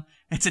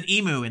 It's an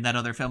emu in that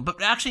other film.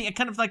 But actually, it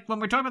kind of like,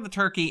 when we're talking about the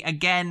turkey,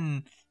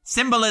 again,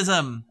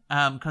 symbolism,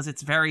 because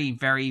it's very,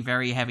 very,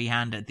 very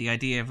heavy-handed. The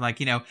idea of,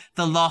 like, you know,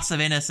 the loss of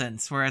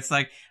innocence, where it's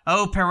like,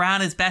 oh, Perhan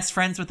is best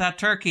friends with that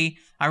turkey.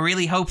 I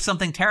really hope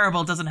something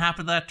terrible doesn't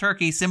happen to that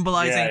turkey,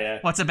 symbolizing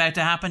what's about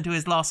to happen to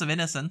his loss of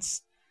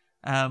innocence.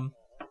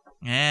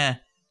 Yeah.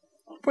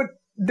 But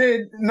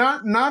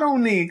not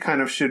only kind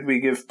of should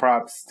we give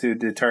props to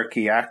the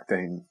turkey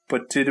acting,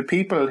 but to the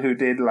people who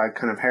did like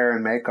kind of hair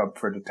and makeup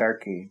for the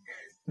turkey.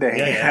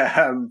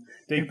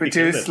 They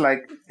produced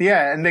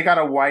and they got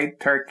a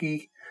white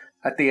turkey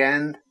at the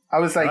end. I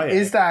was like,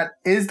 is that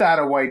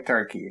a white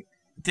turkey?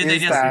 Did they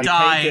just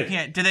dye?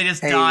 Yeah, did they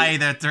just dye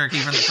the turkey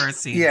from the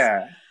first scene?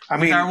 Yeah, I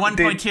mean, our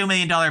 $1.2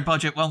 million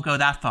budget won't go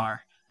that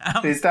far.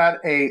 Is that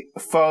a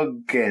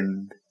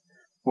fucking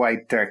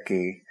white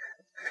turkey?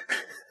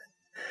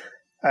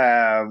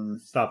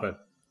 Stop it.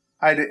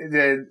 I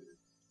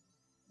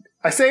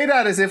say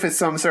that as if it's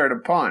some sort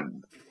of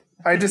pun.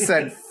 I just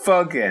said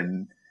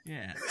fucking.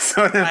 Yeah.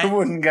 So that it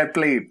wouldn't get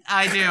bleeped.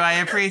 I do. I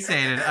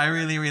appreciate it. I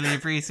really, really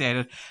appreciate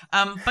it.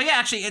 But yeah,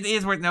 actually, it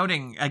is worth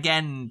noting,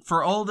 again,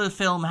 for all the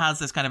film has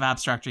this kind of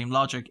abstract dream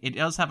logic, it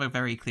does have a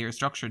very clear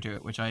structure to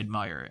it, which I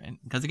admire.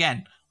 Because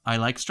again, I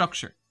like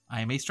structure.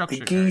 I am a structure.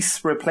 The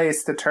geese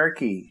replaced the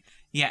turkey.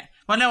 Yeah.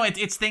 Well, no,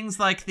 it's things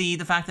like the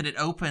fact that it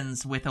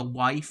opens with a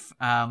wife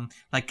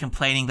like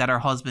complaining that her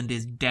husband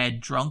is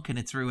dead drunk and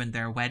it's ruined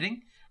their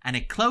wedding. And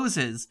it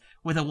closes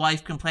with a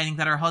wife complaining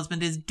that her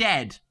husband is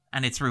dead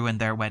and it's ruined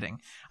their wedding.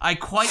 I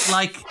quite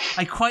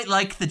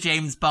like the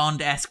James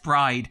Bond-esque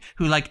bride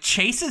who like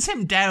chases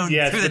him down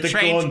through the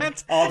train.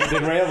 The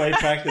railway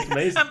track is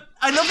amazing.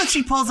 I love that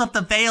she pulls up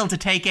the veil to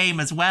take aim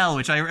as well,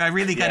 which I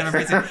really kind of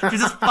appreciate.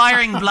 She's just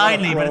firing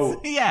blindly,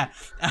 but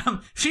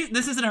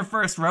this isn't her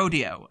first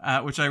rodeo,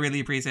 which I really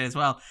appreciate as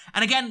well.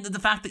 And again, the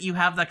fact that you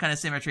have that kind of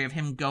symmetry of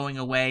him going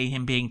away,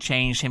 him being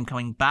changed, him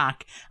coming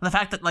back, and the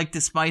fact that like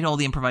despite all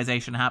the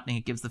improvisation happening,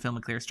 it gives the film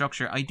a clear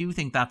structure. I do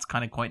think that's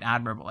kind of quite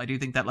admirable. I do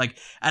think that like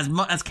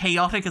as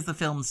chaotic as the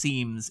film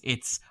seems,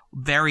 it's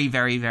very,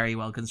 very, very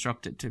well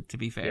constructed, to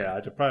be fair. Yeah,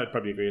 I'd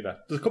probably agree with that.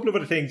 There's a couple of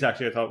other things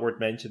actually I thought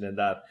worth mentioning,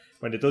 that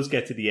when it does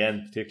get to the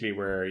end, particularly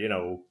where, you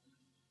know,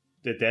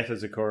 the death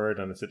has occurred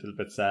and it's a little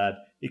bit sad,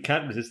 you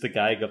can't resist the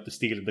gag of the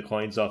stealing the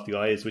coins off the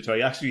eyes, which I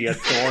actually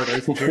adored.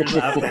 I was tears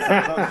laughing.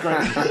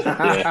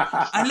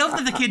 I love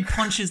that the kid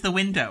punches the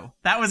window.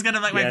 That was kind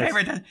of like my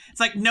favorite.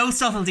 It's like no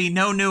subtlety,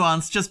 no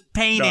nuance, just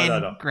pain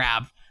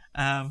grab.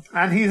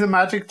 And he's a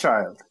magic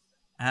child.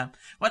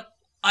 What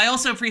I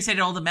also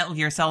appreciated all the Metal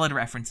Gear Solid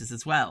references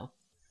as well,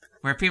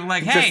 where people are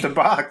like, "Hey, just a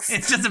box.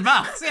 It's just a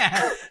box."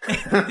 Yeah,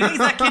 he's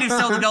that kid who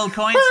stole the gold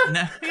coins.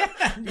 No.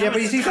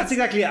 But you see, that's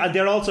exactly. And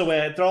they're also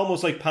they're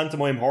almost like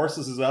pantomime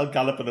horses as well,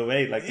 galloping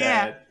away like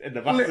in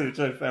the box. Which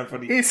I found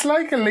funny. It's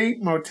like a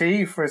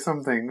leitmotif or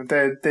something.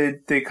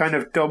 The kind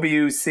of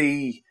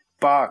WC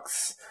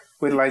box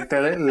with like the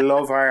little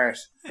love heart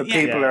that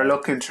people are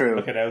looking through.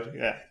 Looking out,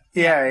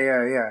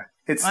 Yeah.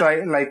 It's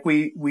like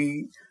we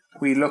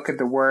look at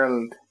the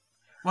world.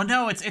 Well,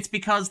 no, it's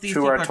because these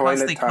people are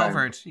constantly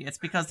covered. It's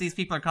because these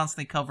people are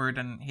constantly covered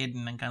and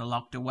hidden and kind of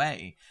locked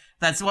away.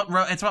 It's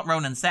what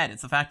Ronan said.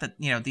 It's the fact that,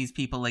 you know, these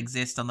people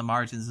exist on the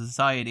margins of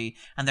society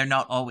and they're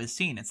not always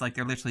seen. It's like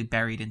they're literally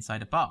buried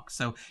inside a box.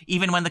 So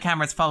even when the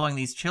camera's following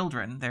these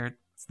children,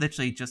 it's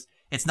literally just,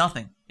 it's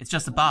nothing. It's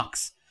just a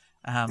box.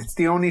 It's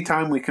the only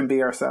time we can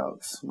be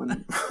ourselves.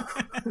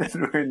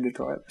 We're in the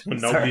toilet. When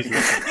nobody's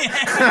looking.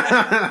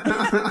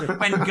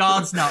 When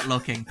God's not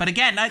looking. But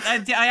again,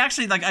 I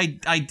actually like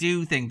I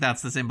do think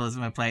that's the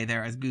symbolism at play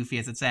there, as goofy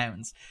as it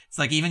sounds. It's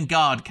like even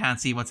God can't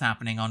see what's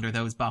happening under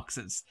those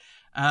boxes.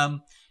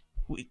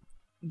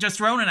 Just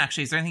Ronan,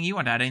 actually, is there anything you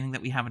want to add? Anything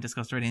that we haven't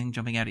discussed or anything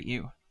jumping out at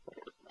you?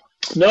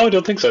 No, I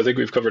don't think so. I think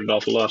we've covered an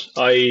awful lot.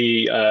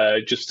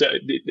 I just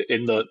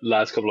in the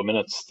last couple of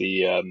minutes,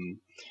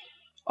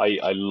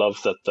 I love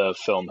that the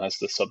film has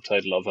the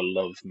subtitle of a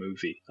love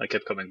movie. I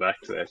kept coming back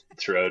to it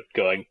throughout,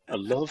 going, a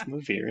love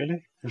movie,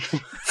 really?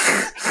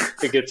 I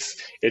think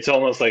it's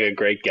almost like a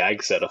great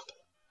gag setup.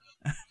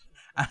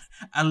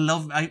 A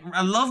love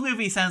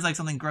movie sounds like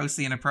something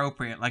grossly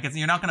inappropriate. Like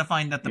you're not going to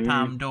find at the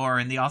Palme d'Or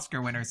in the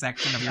Oscar winner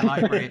section of your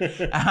library.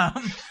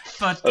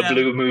 But a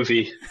blue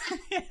movie.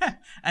 Yeah,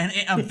 and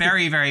a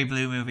very, very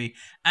blue movie.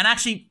 And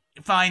actually,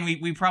 fine,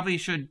 we probably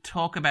should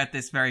talk about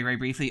this very, very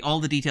briefly. All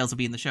the details will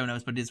be in the show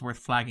notes, but it is worth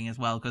flagging as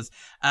well, because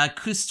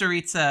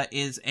Kusturica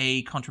is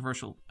a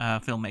controversial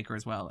filmmaker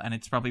as well, and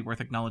it's probably worth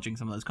acknowledging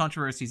some of those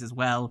controversies as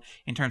well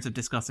in terms of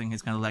discussing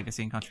his kind of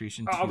legacy and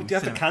contribution to we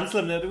have to cancel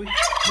him now, do we?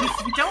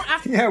 We don't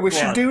have to. Yeah, we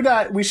should do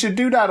that. We should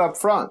do that up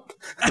front.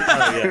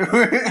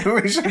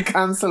 We should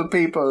cancel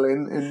people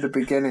in the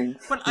beginning.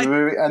 But of the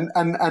movie, and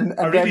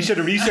I really then, should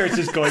have researched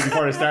this going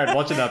before I started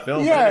watching that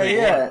film.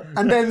 Yeah.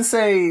 And then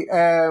say,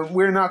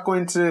 we're not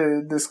going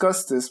to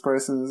discuss this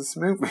person's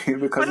movie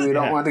because we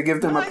don't want to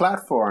give them a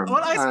platform.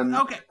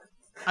 Okay.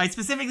 I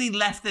specifically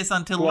left this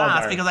until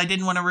last because I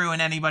didn't want to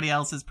ruin anybody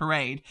else's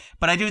parade.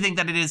 But I do think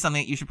that it is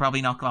something that you should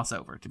probably not gloss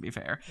over, to be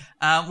fair.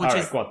 Which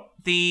is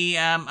the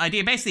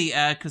idea. Basically,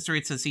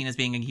 Kusturica is seen as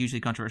being a hugely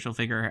controversial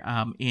figure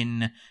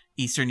in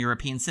Eastern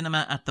European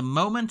cinema at the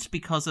moment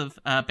because of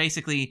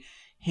basically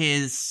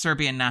his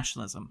Serbian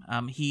nationalism.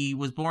 He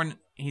was born...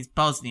 He's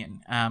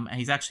Bosnian.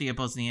 He's actually a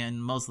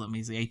Bosnian Muslim.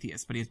 He's an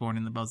atheist, but he's born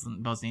in the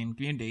Bosnian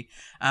community.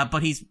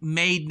 But he's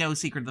made no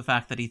secret of the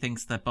fact that he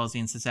thinks that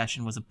Bosnian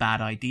secession was a bad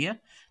idea,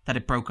 that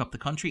it broke up the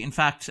country. In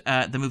fact,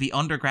 the movie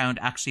Underground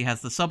actually has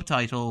the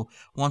subtitle,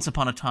 Once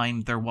Upon a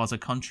Time There Was a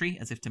Country,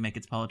 as if to make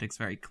its politics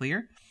very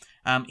clear.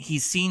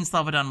 He's seen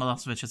Slobodan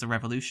Milosevic as a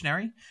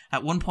revolutionary.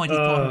 At one point, he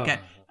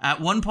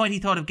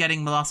thought of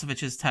getting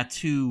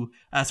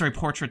Milosevic's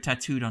portrait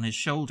tattooed on his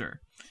shoulder.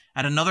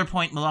 At another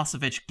point,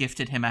 Milosevic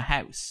gifted him a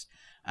house.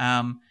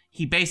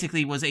 He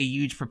basically was a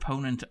huge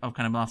proponent of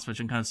kind of Milosevic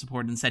and kind of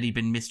support and said he'd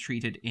been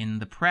mistreated in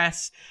the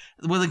press.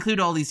 We'll include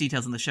all these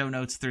details in the show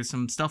notes. There's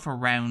some stuff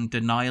around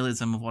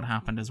denialism of what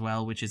happened as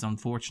well, which is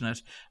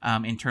unfortunate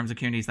in terms of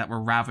communities that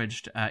were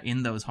ravaged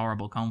in those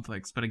horrible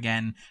conflicts, but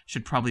again,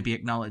 should probably be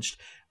acknowledged.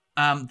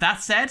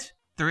 That said,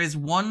 there is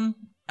one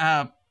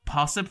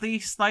possibly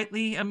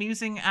slightly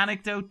amusing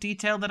anecdote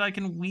detail that I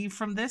can weave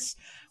from this,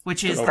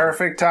 which is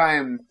perfect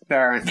time,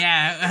 Darren.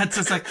 Yeah, it's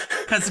just like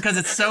because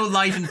it's so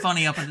light and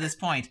funny up until this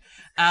point.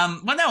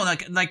 Well, no,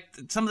 like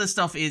some of this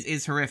stuff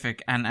is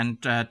horrific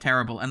and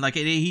terrible, and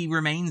he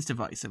remains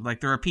divisive. Like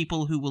there are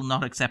people who will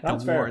not accept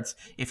awards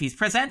if he's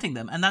presenting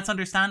them, and that's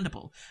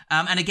understandable.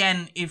 And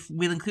again, if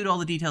we'll include all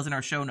the details in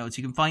our show notes,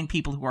 you can find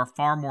people who are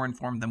far more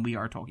informed than we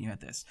are talking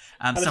about this.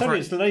 And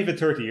it's not even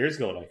 30 years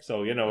ago,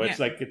 it's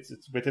like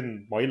it's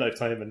within my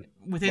lifetime and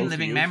within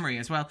living memory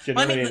as well. Do you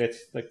know what I mean? It's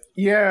like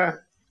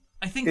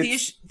I think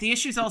the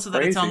issue is also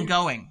that it's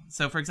ongoing.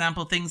 So, for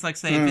example, things like,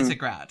 say,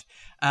 Visegrad,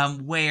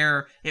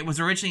 where it was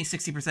originally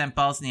 60%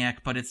 Bosniak,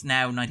 but it's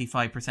now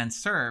 95%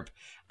 Serb.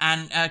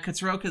 And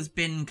Kusturica's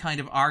been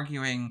kind of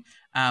arguing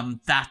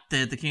that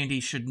the community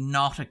should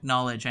not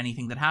acknowledge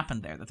anything that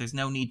happened there, that there's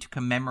no need to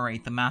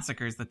commemorate the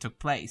massacres that took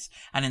place.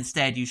 And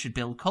instead, you should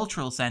build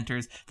cultural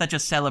centres that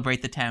just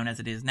celebrate the town as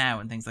it is now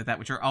and things like that,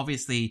 which are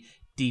obviously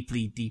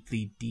deeply,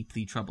 deeply,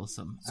 deeply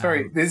troublesome.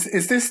 Sorry,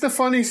 is this the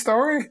funny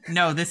story?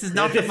 No, this is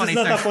not the funny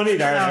story. It's not that funny,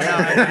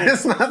 Darren. No,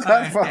 it's not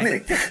that funny.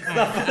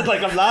 It's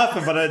like I'm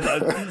laughing,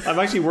 but I'm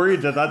actually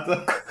worried that.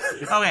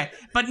 Okay,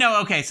 but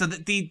no, okay. So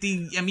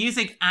the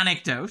amusing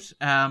anecdote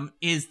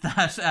is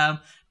that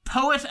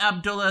poet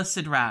Abdullah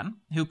Sidran,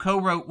 who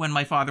co-wrote When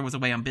My Father Was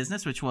Away on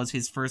Business, which was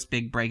his first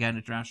big breakout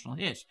international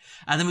hit,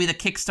 and the movie that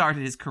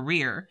kickstarted his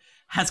career,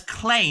 has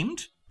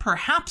claimed,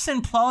 perhaps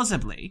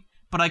implausibly,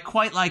 but I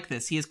quite like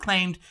this. He has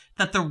claimed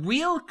that the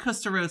real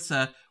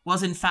Kusturica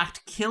was in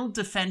fact killed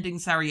defending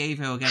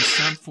Sarajevo against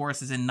Serb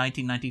forces in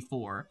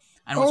 1994.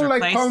 And was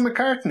replaced... like Paul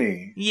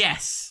McCartney.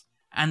 Yes.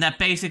 And that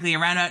basically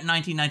around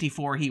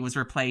 1994 he was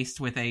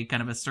replaced with a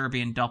kind of a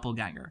Serbian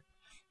doppelganger.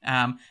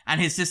 And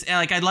his just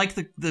I like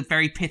the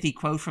very pithy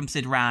quote from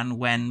Sidran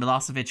when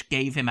Milosevic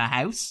gave him a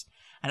house.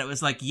 And it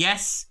was like,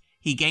 yes,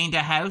 he gained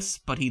a house,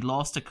 but he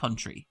lost a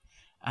country.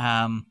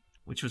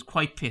 Which was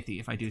quite pithy,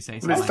 if I do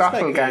say so. This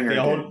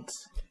doppelganger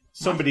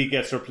somebody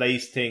gets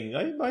replaced thing.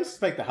 I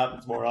suspect that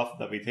happens more often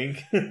than we think.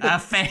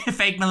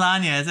 Fake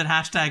Melania, is it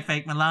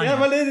 #fake Melania?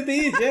 Yeah, well,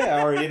 indeed,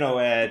 yeah. Or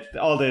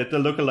all the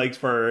lookalikes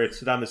for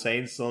Saddam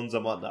Hussein's sons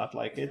and whatnot.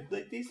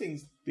 These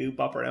things do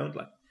pop around.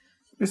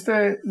 Is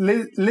the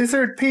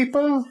lizard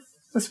people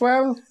as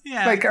well?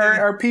 Yeah.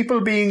 Are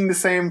people being the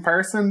same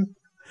person?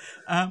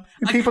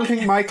 People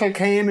think Michael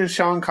Caine and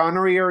Sean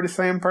Connery are the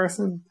same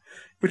person,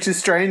 which is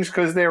strange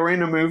because they were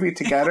in a movie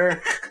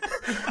together.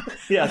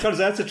 Yeah,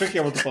 that's a tricky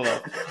one to pull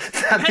off.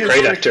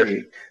 Great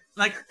actor.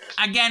 Like,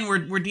 again,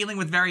 we're dealing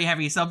with very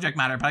heavy subject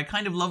matter, but I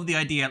kind of love the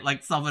idea,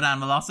 like Slobodan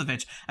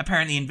Milosevic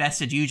apparently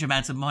invested huge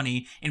amounts of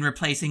money in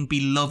replacing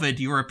beloved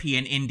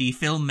European indie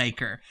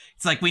filmmaker.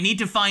 It's like, we need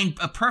to find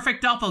a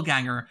perfect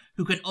doppelganger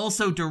who can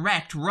also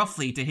direct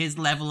roughly to his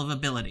level of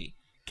ability.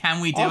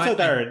 Can we do also, it?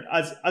 Darren,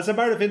 as a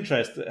matter of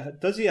interest,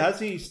 has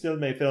he still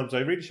made films?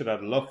 I really should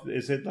have a look.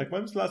 Is it like,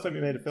 when was the last time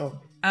you made a film?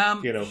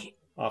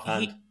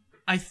 Offhand.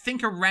 I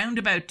think around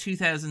about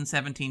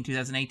 2017,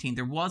 2018,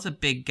 there was a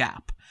big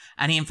gap.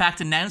 And he, in fact,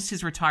 announced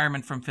his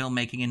retirement from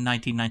filmmaking in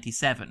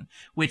 1997,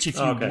 which, if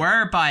you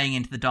were buying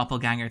into the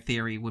doppelganger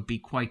theory, would be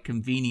quite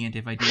convenient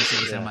if I do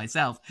say so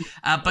myself.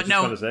 But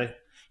no,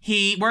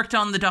 he worked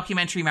on the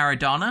documentary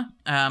Maradona.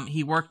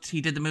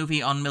 He did the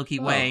movie on Milky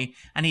Way,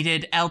 and he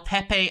did El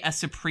Pepe, A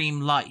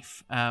Supreme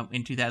Life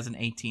in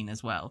 2018,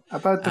 as well.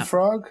 About the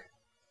frog?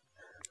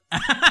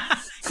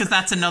 Because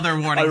that's another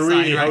warning sign. I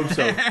really hope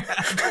so.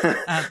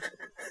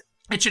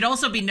 It should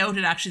also be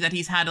noted, actually, that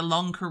he's had a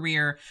long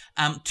career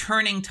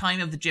turning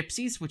Time of the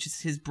Gypsies, which is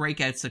his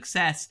breakout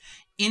success,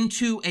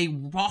 into a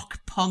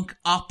rock punk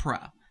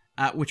opera,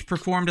 which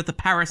performed at the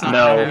Paris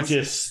Opera House.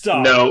 Just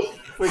stop. No.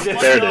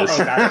 There it is.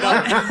 Stop that.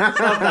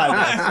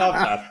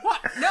 What?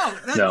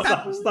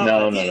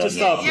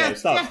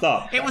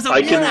 Stop. It was a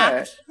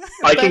one-act.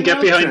 I can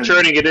get behind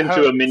turning it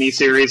into a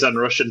mini-series on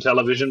Russian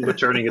television, but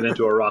turning it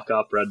into a rock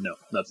opera, no,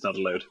 that's not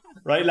allowed.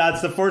 Right,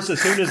 lads, as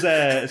soon as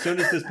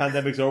this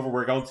pandemic's over,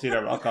 we're going to see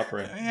that rock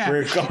opera. Yeah.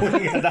 We're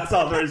going, and that's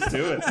all there is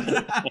to it.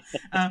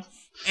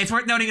 It's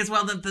worth noting as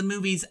well that the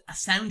movie's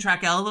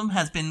soundtrack album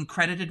has been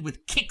credited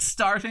with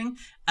kickstarting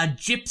a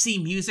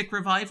gypsy music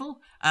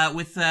revival,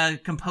 with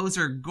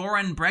composer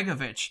Goran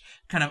Bregovic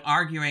kind of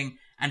arguing,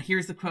 and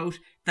here's the quote,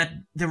 that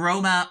the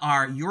Roma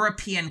are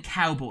European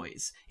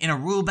cowboys. In a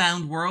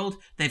rule-bound world,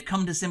 they've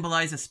come to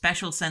symbolize a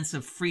special sense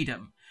of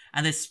freedom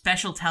and this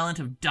special talent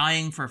of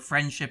dying for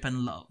friendship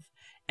and love.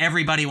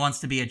 Everybody wants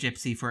to be a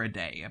gypsy for a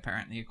day,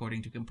 apparently,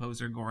 according to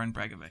composer Goran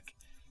Bregovic.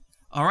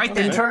 All right,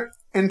 then.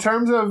 In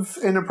terms of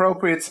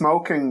inappropriate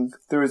smoking,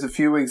 there was a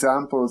few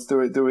examples.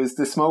 There was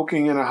the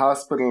smoking in a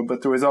hospital,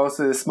 but there was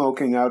also the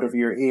smoking out of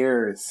your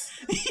ears.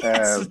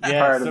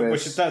 Part of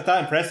it.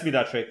 That impressed me,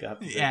 that trick.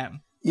 Yeah.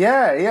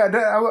 Yeah.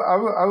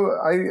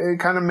 It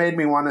kind of made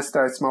me want to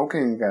start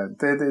smoking again.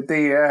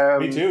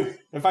 Me too.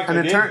 In fact,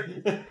 I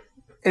did.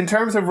 In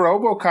terms of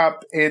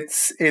RoboCop,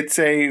 it's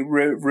a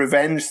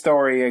revenge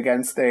story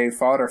against a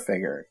father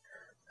figure.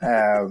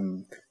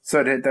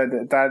 So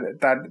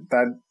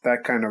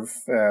that kind of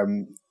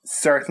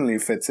certainly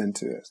fits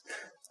into it.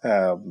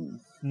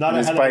 Not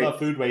a hell of a lot of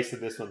food waste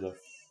in this one, though.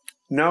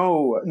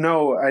 No.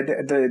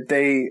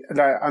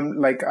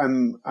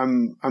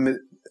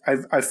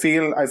 I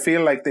feel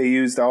like they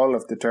used all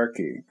of the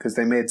turkey because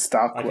they made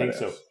stock. I think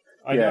so.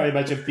 I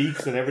imagine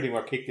beaks and everything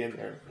were kicked in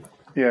there.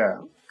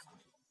 Yeah.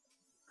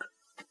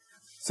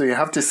 So you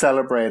have to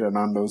celebrate it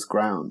on those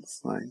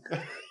grounds, like.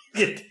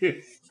 You do.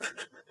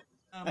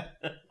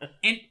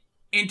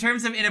 In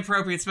terms of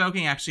inappropriate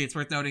smoking, actually, it's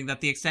worth noting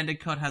that the extended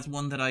cut has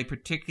one that I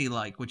particularly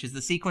like, which is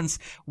the sequence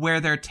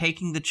where they're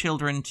taking the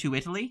children to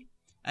Italy,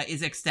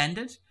 is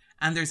extended.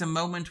 And there's a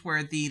moment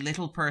where the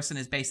little person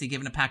is basically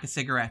given a pack of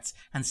cigarettes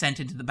and sent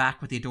into the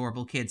back with the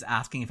adorable kids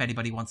asking if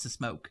anybody wants to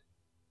smoke.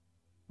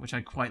 Which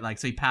I quite like.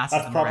 So he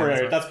passes them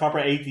around. That's proper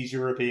 80s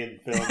European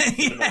film.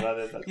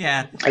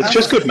 Yeah. It's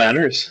just good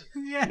manners.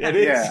 Yeah. It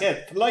is.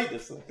 Yeah.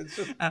 Politeness. It's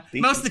just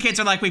most of the kids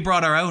are like, we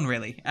brought our own,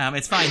 really.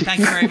 It's fine. Thank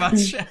you very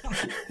much.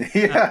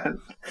 Yeah.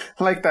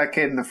 Like that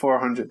kid in the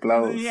 400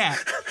 blows. Yeah.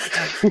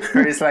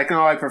 Where he's like,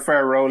 no, I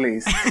prefer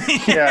rollies.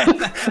 Yeah.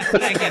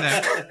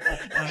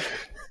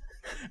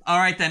 All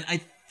right, then.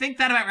 I think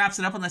that about wraps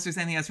it up, unless there's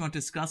anything else you want to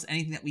discuss.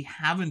 Anything that we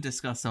haven't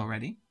discussed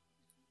already.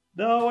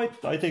 No, I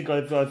think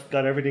I've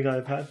got everything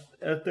I've had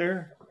out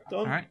there done.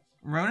 All right.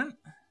 Ronan?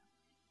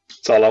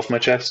 It's all off my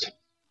chest.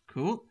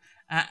 Cool.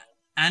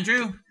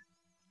 Andrew?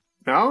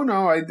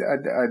 No, I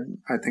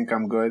think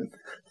I'm good.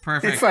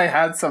 Perfect. If I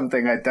had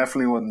something, I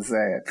definitely wouldn't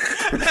say it.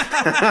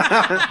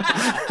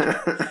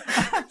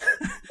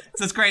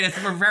 So it's great.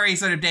 We're very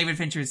sort of David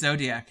Fincher's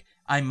Zodiac.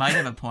 I might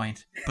have a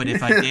point, but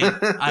if I did,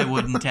 I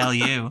wouldn't tell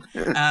you.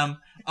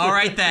 All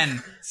right,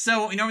 then.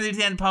 So we normally do at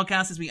the end of the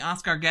podcast is we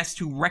ask our guests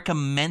to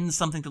recommend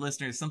something to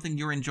listeners, something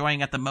you're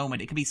enjoying at the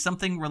moment. It could be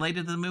something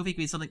related to the movie. It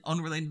could be something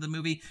unrelated to the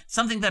movie,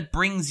 something that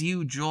brings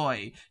you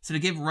joy. So to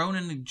give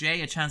Ronan and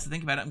Jay a chance to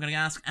think about it, I'm going to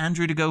ask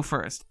Andrew to go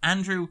first.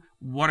 Andrew,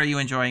 what are you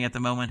enjoying at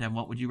the moment and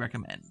what would you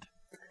recommend?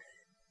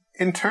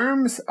 In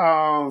terms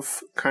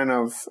of kind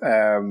of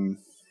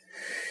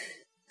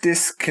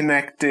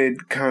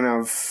disconnected kind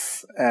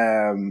of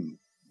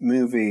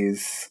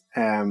movies,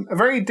 a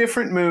very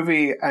different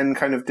movie and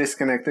kind of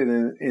disconnected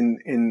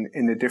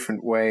in a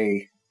different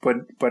way,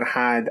 but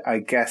had, I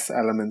guess,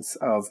 elements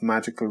of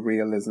magical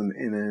realism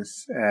in it.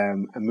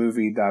 A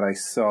movie that I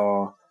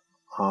saw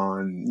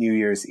on New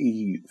Year's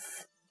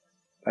Eve,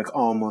 like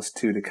almost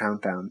to the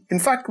countdown. In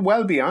fact,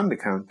 well beyond the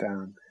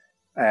countdown.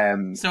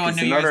 So on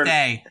New Year's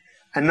Day.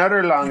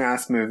 Another long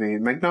ass movie,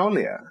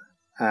 Magnolia.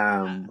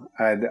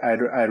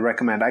 I'd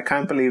recommend. I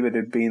can't believe it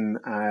had been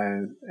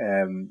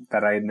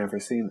that I had never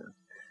seen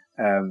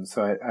it.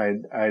 So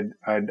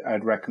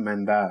I'd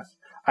recommend that.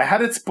 I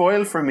had it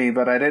spoiled for me,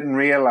 but I didn't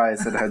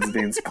realize it had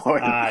been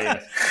spoiled.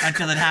 Yes.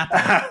 Until it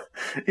happened.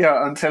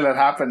 Yeah, until it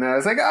happened, and I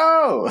was like,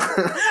 oh.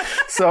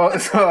 so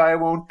I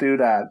won't do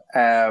that.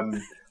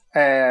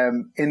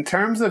 In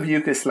terms of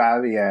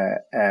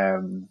Yugoslavia,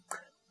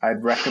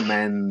 I'd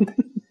recommend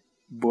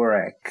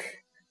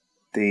burek,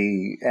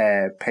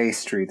 the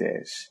pastry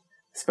dish,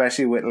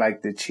 especially with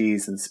like the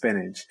cheese and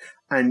spinach.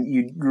 And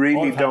you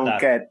really don't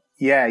get,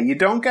 you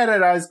don't get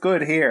it as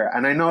good here.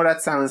 And I know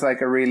that sounds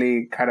like a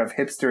really kind of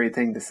hipstery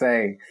thing to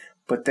say,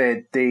 but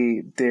the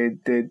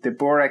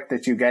burek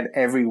that you get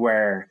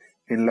everywhere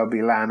in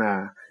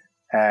Ljubljana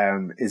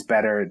is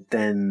better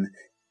than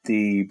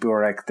the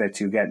burek that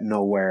you get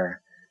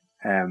nowhere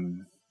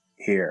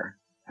here.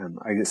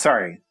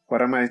 Sorry,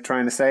 what am I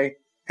trying to say?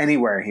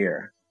 Anywhere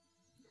here.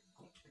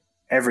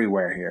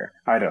 Everywhere here.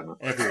 I don't know.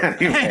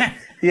 Anyway,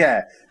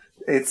 yeah,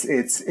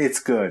 it's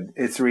good.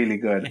 It's really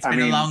good. It's been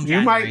a long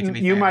January,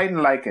 you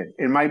mightn't like it.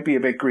 It might be a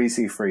bit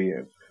greasy for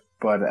you,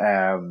 but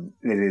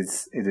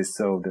it is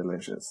so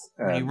delicious.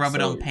 When you rub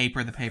it on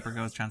paper, the paper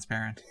goes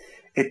transparent.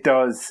 It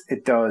does.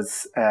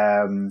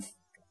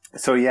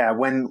 So yeah,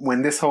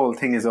 when this whole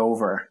thing is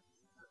over,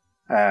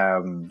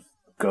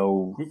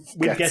 go.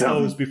 We'll get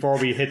those before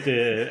we hit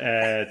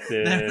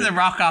the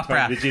rock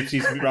opera, the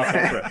Gypsies rock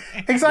opera.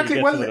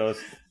 Exactly. Well,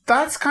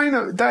 that's kind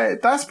of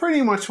that's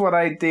pretty much what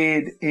I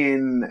did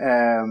in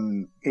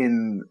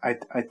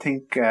I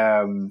think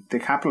the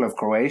capital of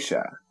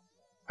Croatia.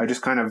 I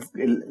just kind of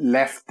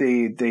left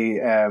the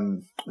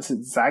was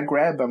it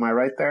Zagreb? Am I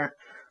right there?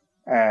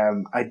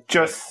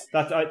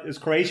 It's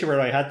Croatia where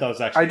I had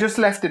those actually. I just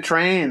left the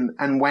train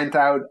and went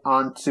out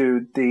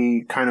onto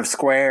the kind of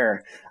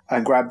square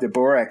and grabbed the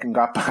burek and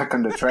got back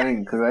on the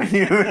train because I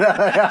knew that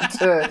I had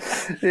to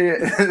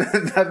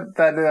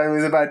that I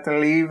was about to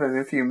leave in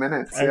a few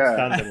minutes.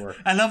 Yeah.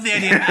 I love the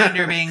idea of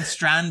Andrew being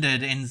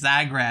stranded in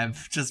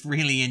Zagreb, just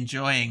really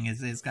enjoying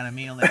his kind of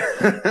meal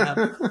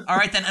there. All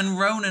right then, and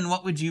Ronan,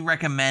 what would you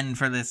recommend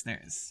for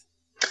listeners?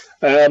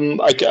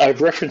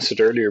 I've referenced it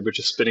earlier, but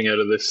just spinning out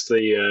of this,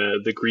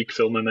 the Greek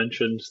film I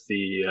mentioned,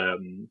 the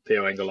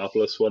Theo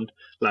Angelopoulos one,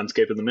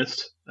 Landscape in the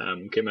Mist,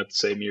 came out the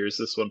same year as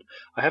this one.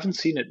 I haven't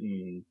seen it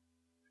in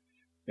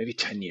maybe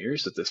 10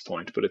 years at this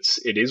point, but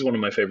it is one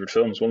of my favorite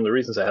films. One of the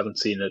reasons I haven't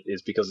seen it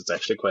is because it's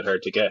actually quite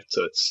hard to get,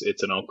 so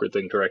it's an awkward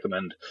thing to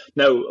recommend.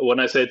 Now, when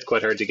I say it's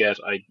quite hard to get,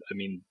 I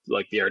mean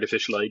like the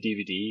Artificial Eye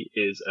DVD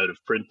is out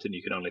of print and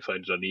you can only find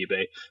it on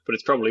eBay, but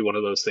it's probably one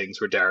of those things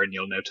where, Darren,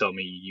 you'll now tell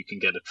me you can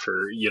get it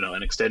for,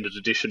 an extended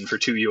edition for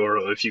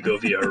 €2 if you go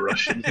via a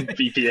Russian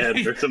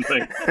VPN or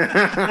something.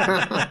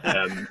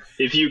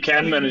 If you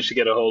can manage to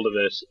get a hold of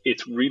it,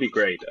 it's really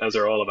great, as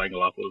are all of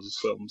Angelopoulos'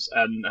 films,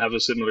 and have a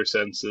similar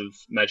sense of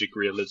magic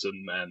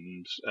realism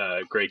and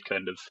great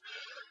kind of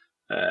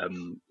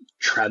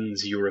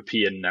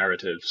trans-European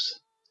narratives.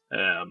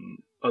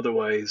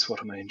 Otherwise,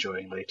 what am I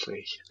enjoying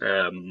lately?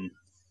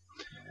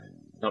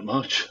 Not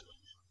much.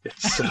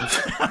 It's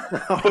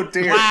oh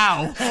dear!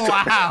 Wow!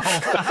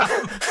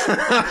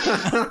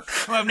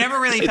 Well, I've never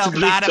really felt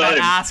bad about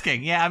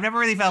asking. Yeah, I've never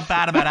really felt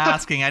bad about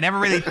asking. I never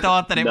really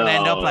thought that it would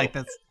end up like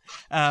this.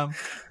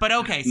 But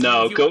okay.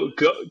 So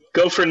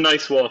go for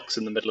nice walks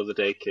in the middle of the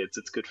day, kids.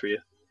 It's good for you.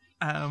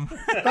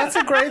 That's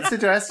a great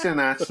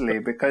suggestion, actually,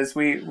 because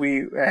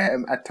we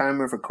at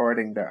time of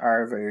recording there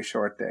are very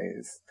short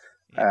days.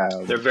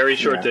 They're very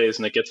short days,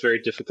 and it gets very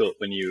difficult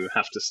when you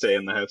have to stay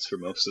in the house for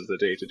most of the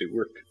day to do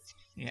work.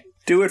 Yeah,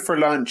 do it for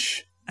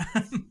lunch.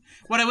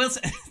 What I will say,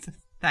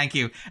 thank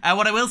you.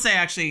 What I will say,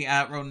 actually,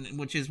 Ronan,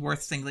 which is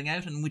worth singling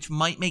out and which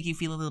might make you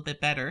feel a little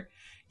bit better.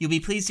 You'll be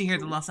pleased to hear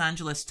the Los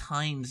Angeles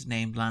Times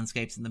named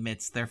Landscapes in the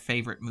Mist their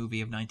favorite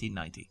movie of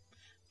 1990.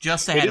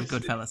 Just ahead of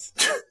Goodfellas.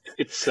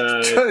 It's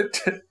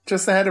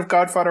just ahead of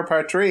Godfather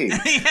Part 3.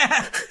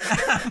 Yeah.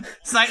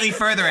 Slightly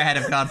further ahead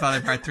of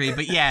Godfather Part 3,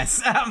 but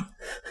yes.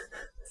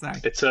 Sorry.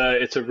 It's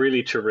a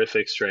really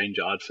terrific, strange,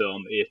 odd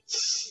film.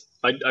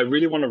 I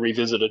really want to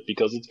revisit it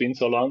because it's been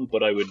so long,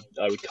 but I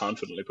would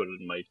confidently put it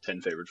in my 10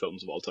 favorite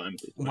films of all time.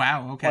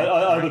 Wow, okay.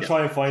 I will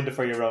try and find it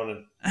for you,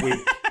 Ronan.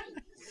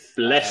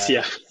 Bless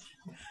you.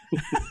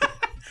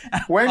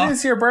 When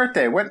is your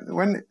birthday?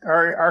 When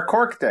our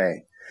Cork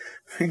Day?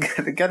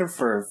 Get it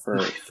for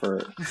Cork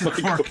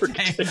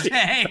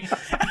Day.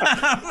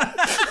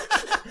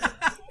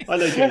 I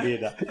like the idea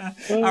of that.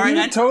 Well, you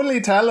would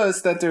totally tell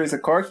us that there's a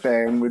Cork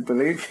Day and we'd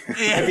believe you.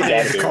 Yeah. Every day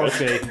is Cork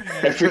Day.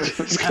 Every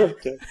day is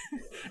Cork Day.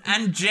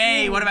 And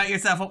Jay, what about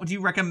yourself? What would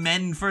you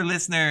recommend for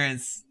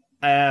listeners?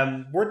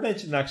 Worth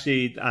mentioning,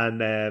 actually,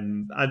 and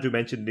Andrew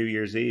mentioned New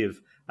Year's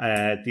Eve.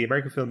 The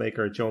American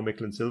filmmaker Jo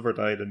Micklin Silver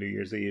died on New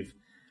Year's Eve,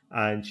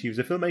 and she was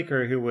a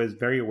filmmaker who was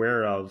very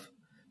aware of,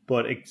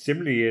 but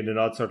similarly in an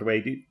odd sort of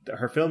way,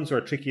 her films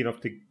were tricky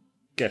enough to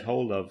get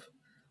hold of,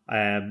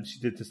 She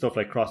did the stuff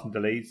like Crossing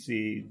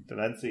Delancey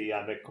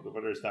and a couple of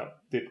others that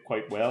did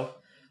quite well.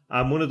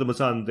 And one of them was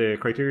on the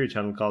Criteria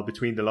channel called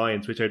Between the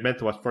Lines, which I'd meant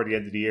to watch for the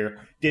end of the year.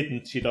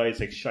 Didn't. She died. It's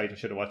like, shite, I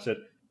should have watched it.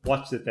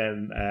 Watched it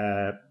then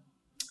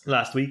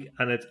last week,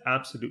 and it's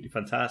absolutely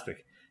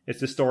fantastic.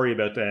 It's the story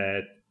about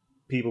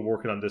people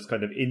working on this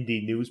kind of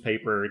indie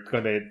newspaper,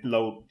 kind of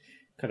low,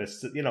 kind of,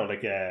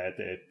 like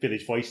the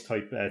Village Voice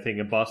type thing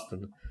in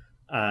Boston.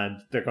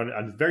 And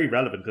and it's very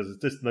relevant because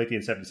it's just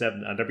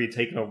 1977, and they're being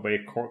taken over by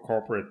a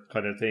corporate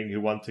kind of thing who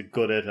want to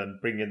gut it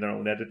and bring in their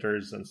own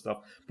editors and stuff.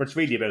 But it's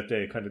really about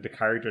the kind of the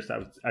characters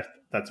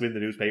that's in the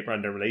newspaper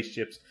and their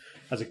relationships.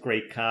 Has a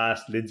great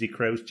cast: Lindsay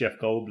Krause, Jeff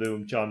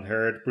Goldblum, John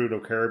Hurd,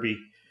 Bruno Kirby.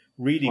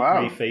 Really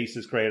great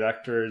faces, great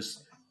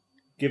actors.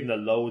 Given a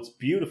load, it's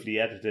beautifully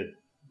edited,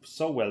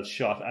 so well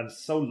shot, and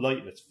so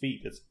light in its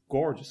feet. It's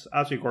gorgeous,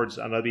 absolutely gorgeous,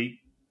 and I'll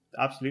be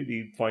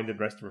absolutely finding the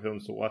rest of her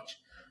films to watch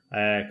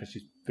because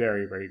she's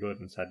very, very good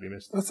and sadly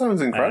missed. That sounds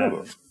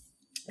incredible.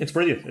 It's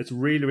brilliant. It's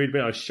really, really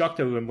brilliant. I was shocked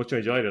at how much I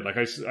enjoyed it. Like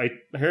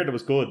I heard it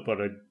was good, but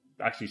I'm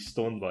actually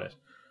stunned by it.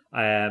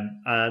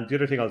 And the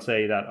other thing I'll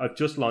say that I've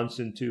just launched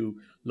into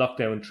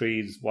Lockdown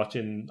 3's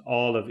watching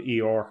all of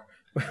ER.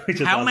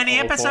 Which is how many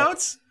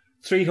episodes?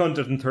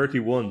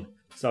 331.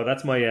 So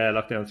that's my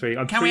Lockdown 3.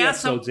 I'm 3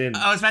 episodes in.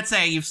 I was about to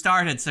say, you've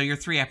started, so you're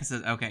 3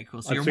 episodes. Okay,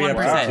 cool. So you're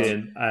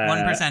 1%.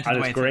 1% of the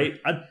way. It's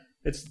great. And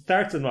it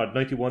starts in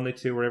 91,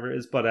 92, wherever it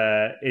is. But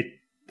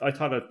I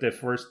thought that the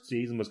first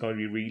season was going to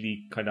be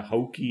really kind of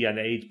hokey and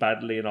aged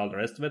badly and all the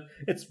rest of it.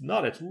 It's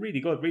not. It's really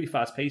good, really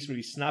fast paced,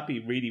 really snappy,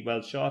 really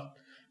well shot.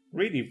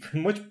 Really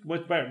much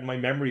better than my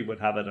memory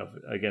would have it of,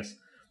 I guess,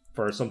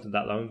 for something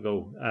that long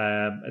ago.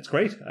 It's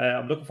great.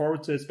 I'm looking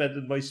forward to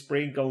spending my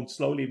spring going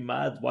slowly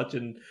mad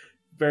watching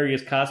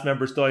various cast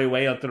members die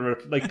away until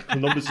like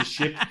Columbus's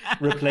ship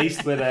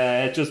replaced with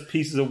just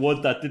pieces of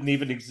wood that didn't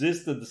even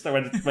exist at the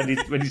start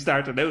when he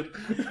started out.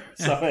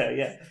 So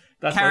yeah.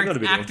 That's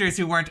actors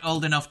who weren't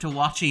old enough to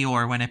watch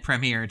Eeyore when it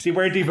premiered. They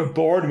weren't even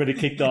born when it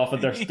kicked off,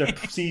 and they're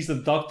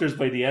seasoned doctors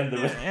by the end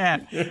of it.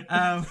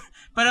 Yeah.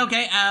 But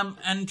okay,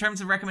 and in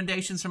terms of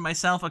recommendations from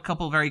myself, a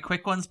couple very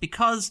quick ones.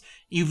 Because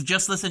you've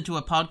just listened to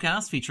a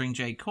podcast featuring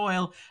Jay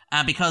Coyle,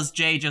 because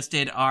Jay just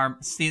did our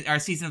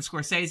season of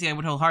Scorsese, I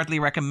would wholeheartedly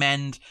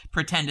recommend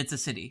Pretend It's a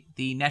City,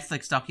 the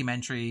Netflix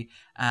documentary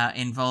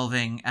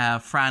involving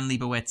Fran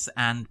Lebowitz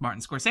and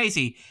Martin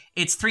Scorsese.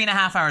 It's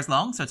 3.5 hours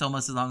long, so it's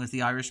almost as long as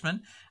The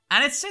Irishman.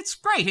 And it's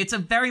great. It's a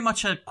very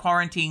much a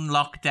quarantine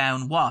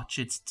lockdown watch.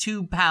 It's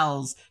two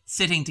pals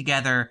sitting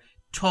together,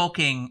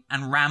 talking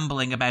and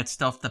rambling about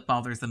stuff that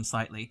bothers them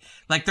slightly.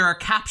 Like, there are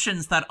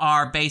captions that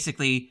are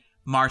basically,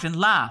 Martin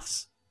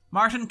laughs.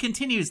 Martin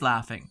continues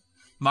laughing.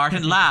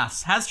 Martin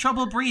laughs, has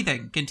trouble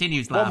breathing,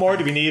 continues laughing. What more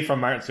do we need from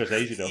Martin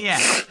Scorsese, though? Yeah,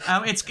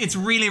 it's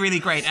really, really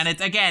great. And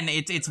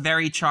it's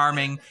very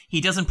charming.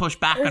 He doesn't push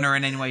back on her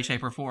in any way,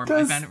 shape, or form.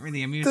 I found it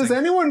really amusing. Does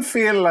anyone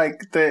feel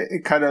like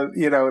the kind of,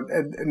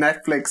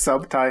 Netflix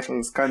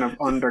subtitles kind of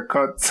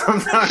undercut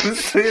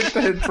sometimes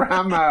the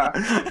drama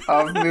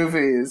of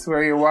movies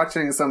where you're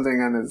watching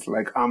something and it's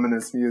like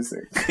ominous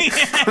music?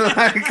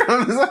 Like,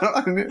 comes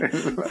on.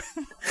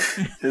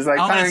 It's like,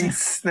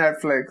 thanks,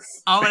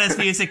 Netflix. Ominous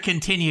music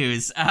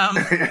continues.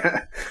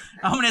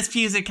 Ominous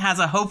music has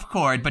a hope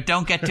chord, but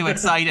don't get too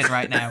excited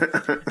right now.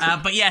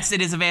 But yes,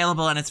 it is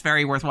available and it's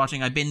very worth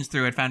watching. I binged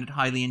through it, found it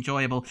highly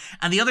enjoyable.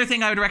 And the other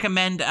thing I would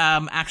recommend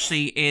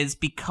actually is,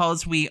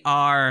 because we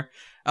are...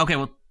 Okay,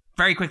 well,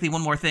 very quickly,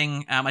 one more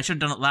thing. I should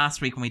have done it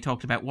last week when we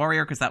talked about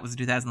Warrior, because that was a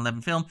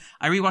 2011 film.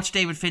 I rewatched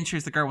David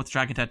Fincher's The Girl with the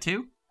Dragon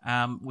Tattoo,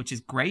 which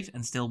is great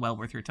and still well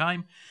worth your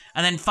time.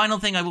 And then final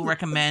thing I will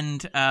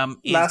recommend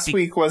is... Last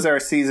week was our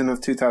season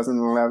of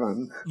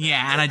 2011.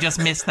 Yeah, and I just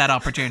missed that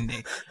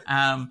opportunity.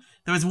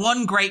 There was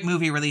one great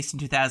movie released in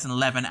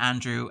 2011,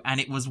 Andrew, and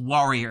it was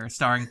Warrior,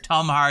 starring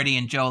Tom Hardy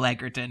and Joel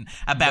Edgerton,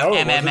 about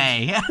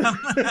MMA.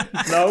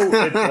 No,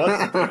 it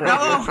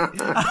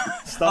wasn't.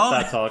 Stop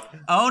that talk.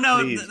 Oh,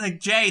 no,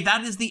 Jay,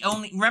 that is the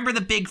only... Remember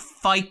the big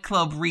Fight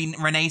Club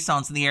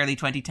renaissance in the early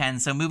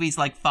 2010s? So movies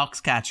like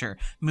Foxcatcher,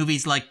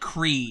 movies like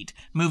Creed,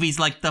 movies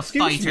like The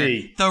Fighter,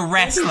 The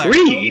Wrestler. Creed?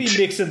 Don't be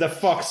mixing the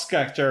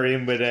Foxcatcher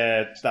in with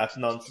that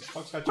nonsense.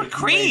 Foxcatcher is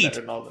Creed.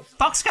 better than all this.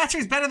 Foxcatcher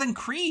is better than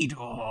Creed.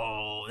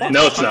 Oh,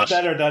 no, it's not.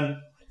 Better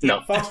than... No.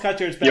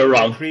 Foxcatcher is better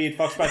than Creed.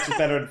 Foxcatcher is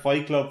better than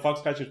Fight Club.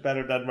 Foxcatcher is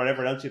better than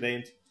whatever else you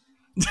named.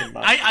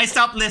 I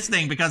stopped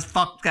listening because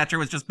Foxcatcher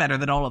was just better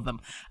than all of them.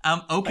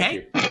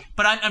 Okay.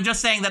 But I'm just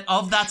saying that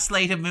of that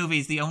slate of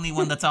movies, the only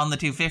one that's on the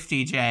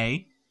 250,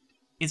 Jay,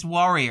 is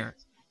Warrior.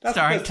 That's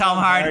starring Tom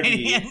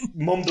Hardy.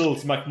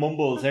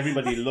 McMumbles,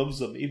 everybody loves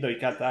them, even though he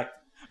can't act.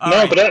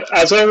 But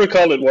as I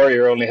recall it,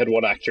 Warrior only had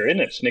one actor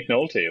in it, Nick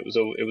Nolte. It was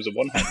a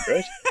one-hand,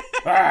 right?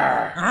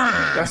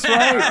 That's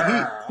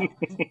right.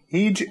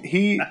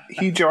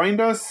 He joined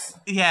us.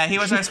 Yeah, he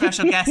was our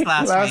special guest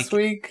last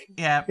week.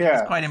 Yeah, it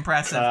was quite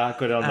impressive.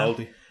 Good old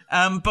Nolte.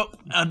 But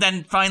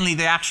then finally,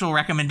 the actual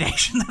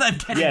recommendation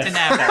that I'm getting to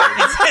now.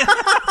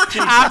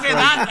 After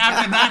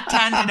that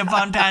tangent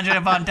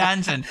upon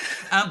tangent.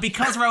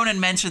 Because Ronan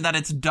mentioned that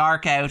it's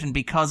dark out and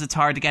because it's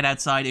hard to get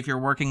outside if you're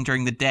working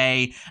during the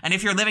day, and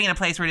if you're living in a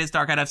place where it is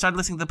dark out, I've started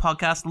listening to the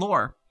podcast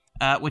Lore.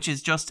 Which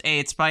is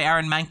it's by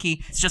Aaron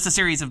Mankey. It's just a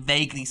series of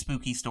vaguely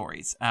spooky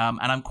stories. And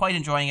I'm quite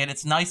enjoying it.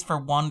 It's nice for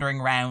wandering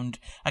around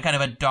a kind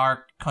of a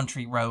dark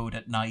country road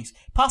at night,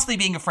 possibly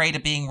being afraid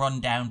of being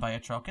run down by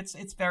a truck.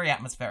 It's very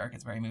atmospheric.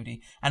 It's very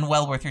moody and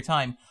well worth your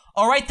time.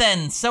 All right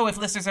then. So if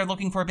listeners are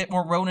looking for a bit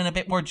more Ronan, a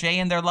bit more Jay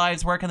in their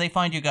lives, where can they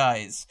find you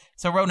guys?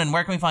 So Ronan,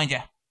 where can we find you?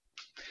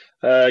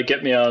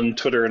 Get me on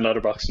Twitter and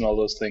Letterboxd and all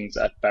those things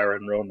at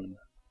Baron Ronan.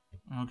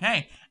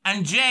 Okay.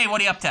 And Jay,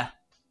 what are you up to?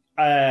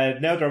 Now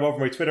that I'm over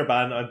my Twitter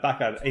ban, I'm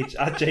back at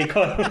J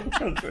Coyle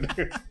on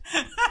Twitter.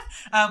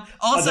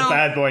 Also, I'm a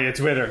bad boy at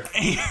Twitter.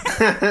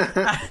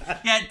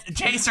 Yeah,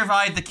 Jay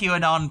survived the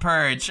QAnon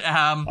purge.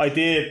 I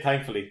did,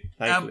 thankfully.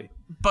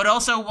 But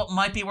also, what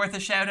might be worth a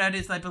shout out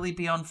is, I believe,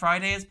 Beyond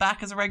Friday is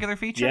back as a regular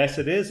feature. Yes,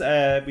 it is.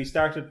 We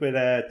started with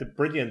the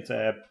brilliant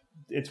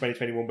in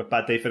 2021 with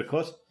Bad Day for the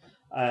Cut.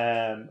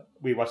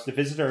 We watched The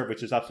Visitor,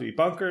 which is absolutely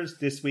bonkers.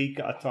 This week,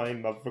 at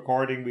time of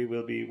recording, we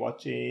will be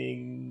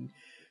watching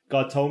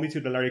God Told Me to,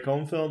 the Larry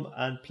Cohn film,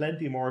 and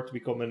plenty more to be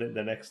coming in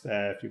the next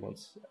few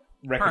months.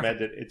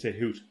 Recommended. It's a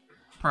hoot.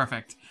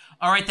 Perfect.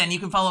 All right, then. You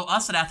can follow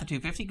us at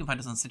Ather250. You can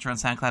find us on Stitcher and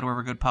SoundCloud,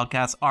 wherever good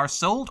podcasts are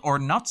sold or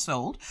not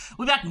sold.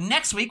 We'll be back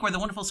next week, where the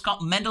wonderful Scott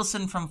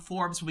Mendelson from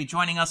Forbes will be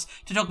joining us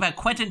to talk about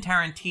Quentin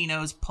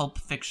Tarantino's Pulp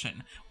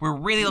Fiction. We're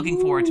really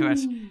looking forward to it.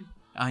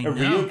 I know. A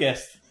real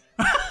guest.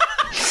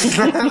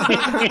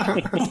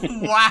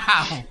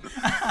 Wow.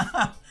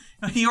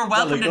 You're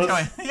welcome to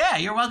join. Yeah,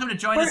 you're welcome to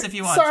join us if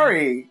you want.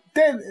 Sorry,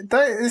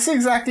 that's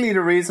exactly the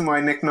reason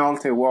why Nick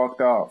Nolte walked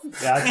off.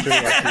 Yeah, that's true.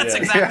 That's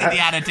exactly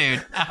the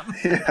attitude.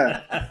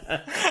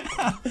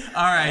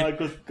 All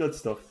right. Good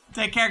stuff.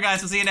 Take care,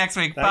 guys. We'll see you next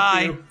week. Thank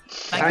Bye. you.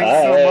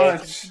 Thanks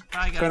so much.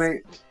 Bye, guys. Gonna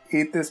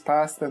eat this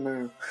pasta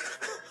now.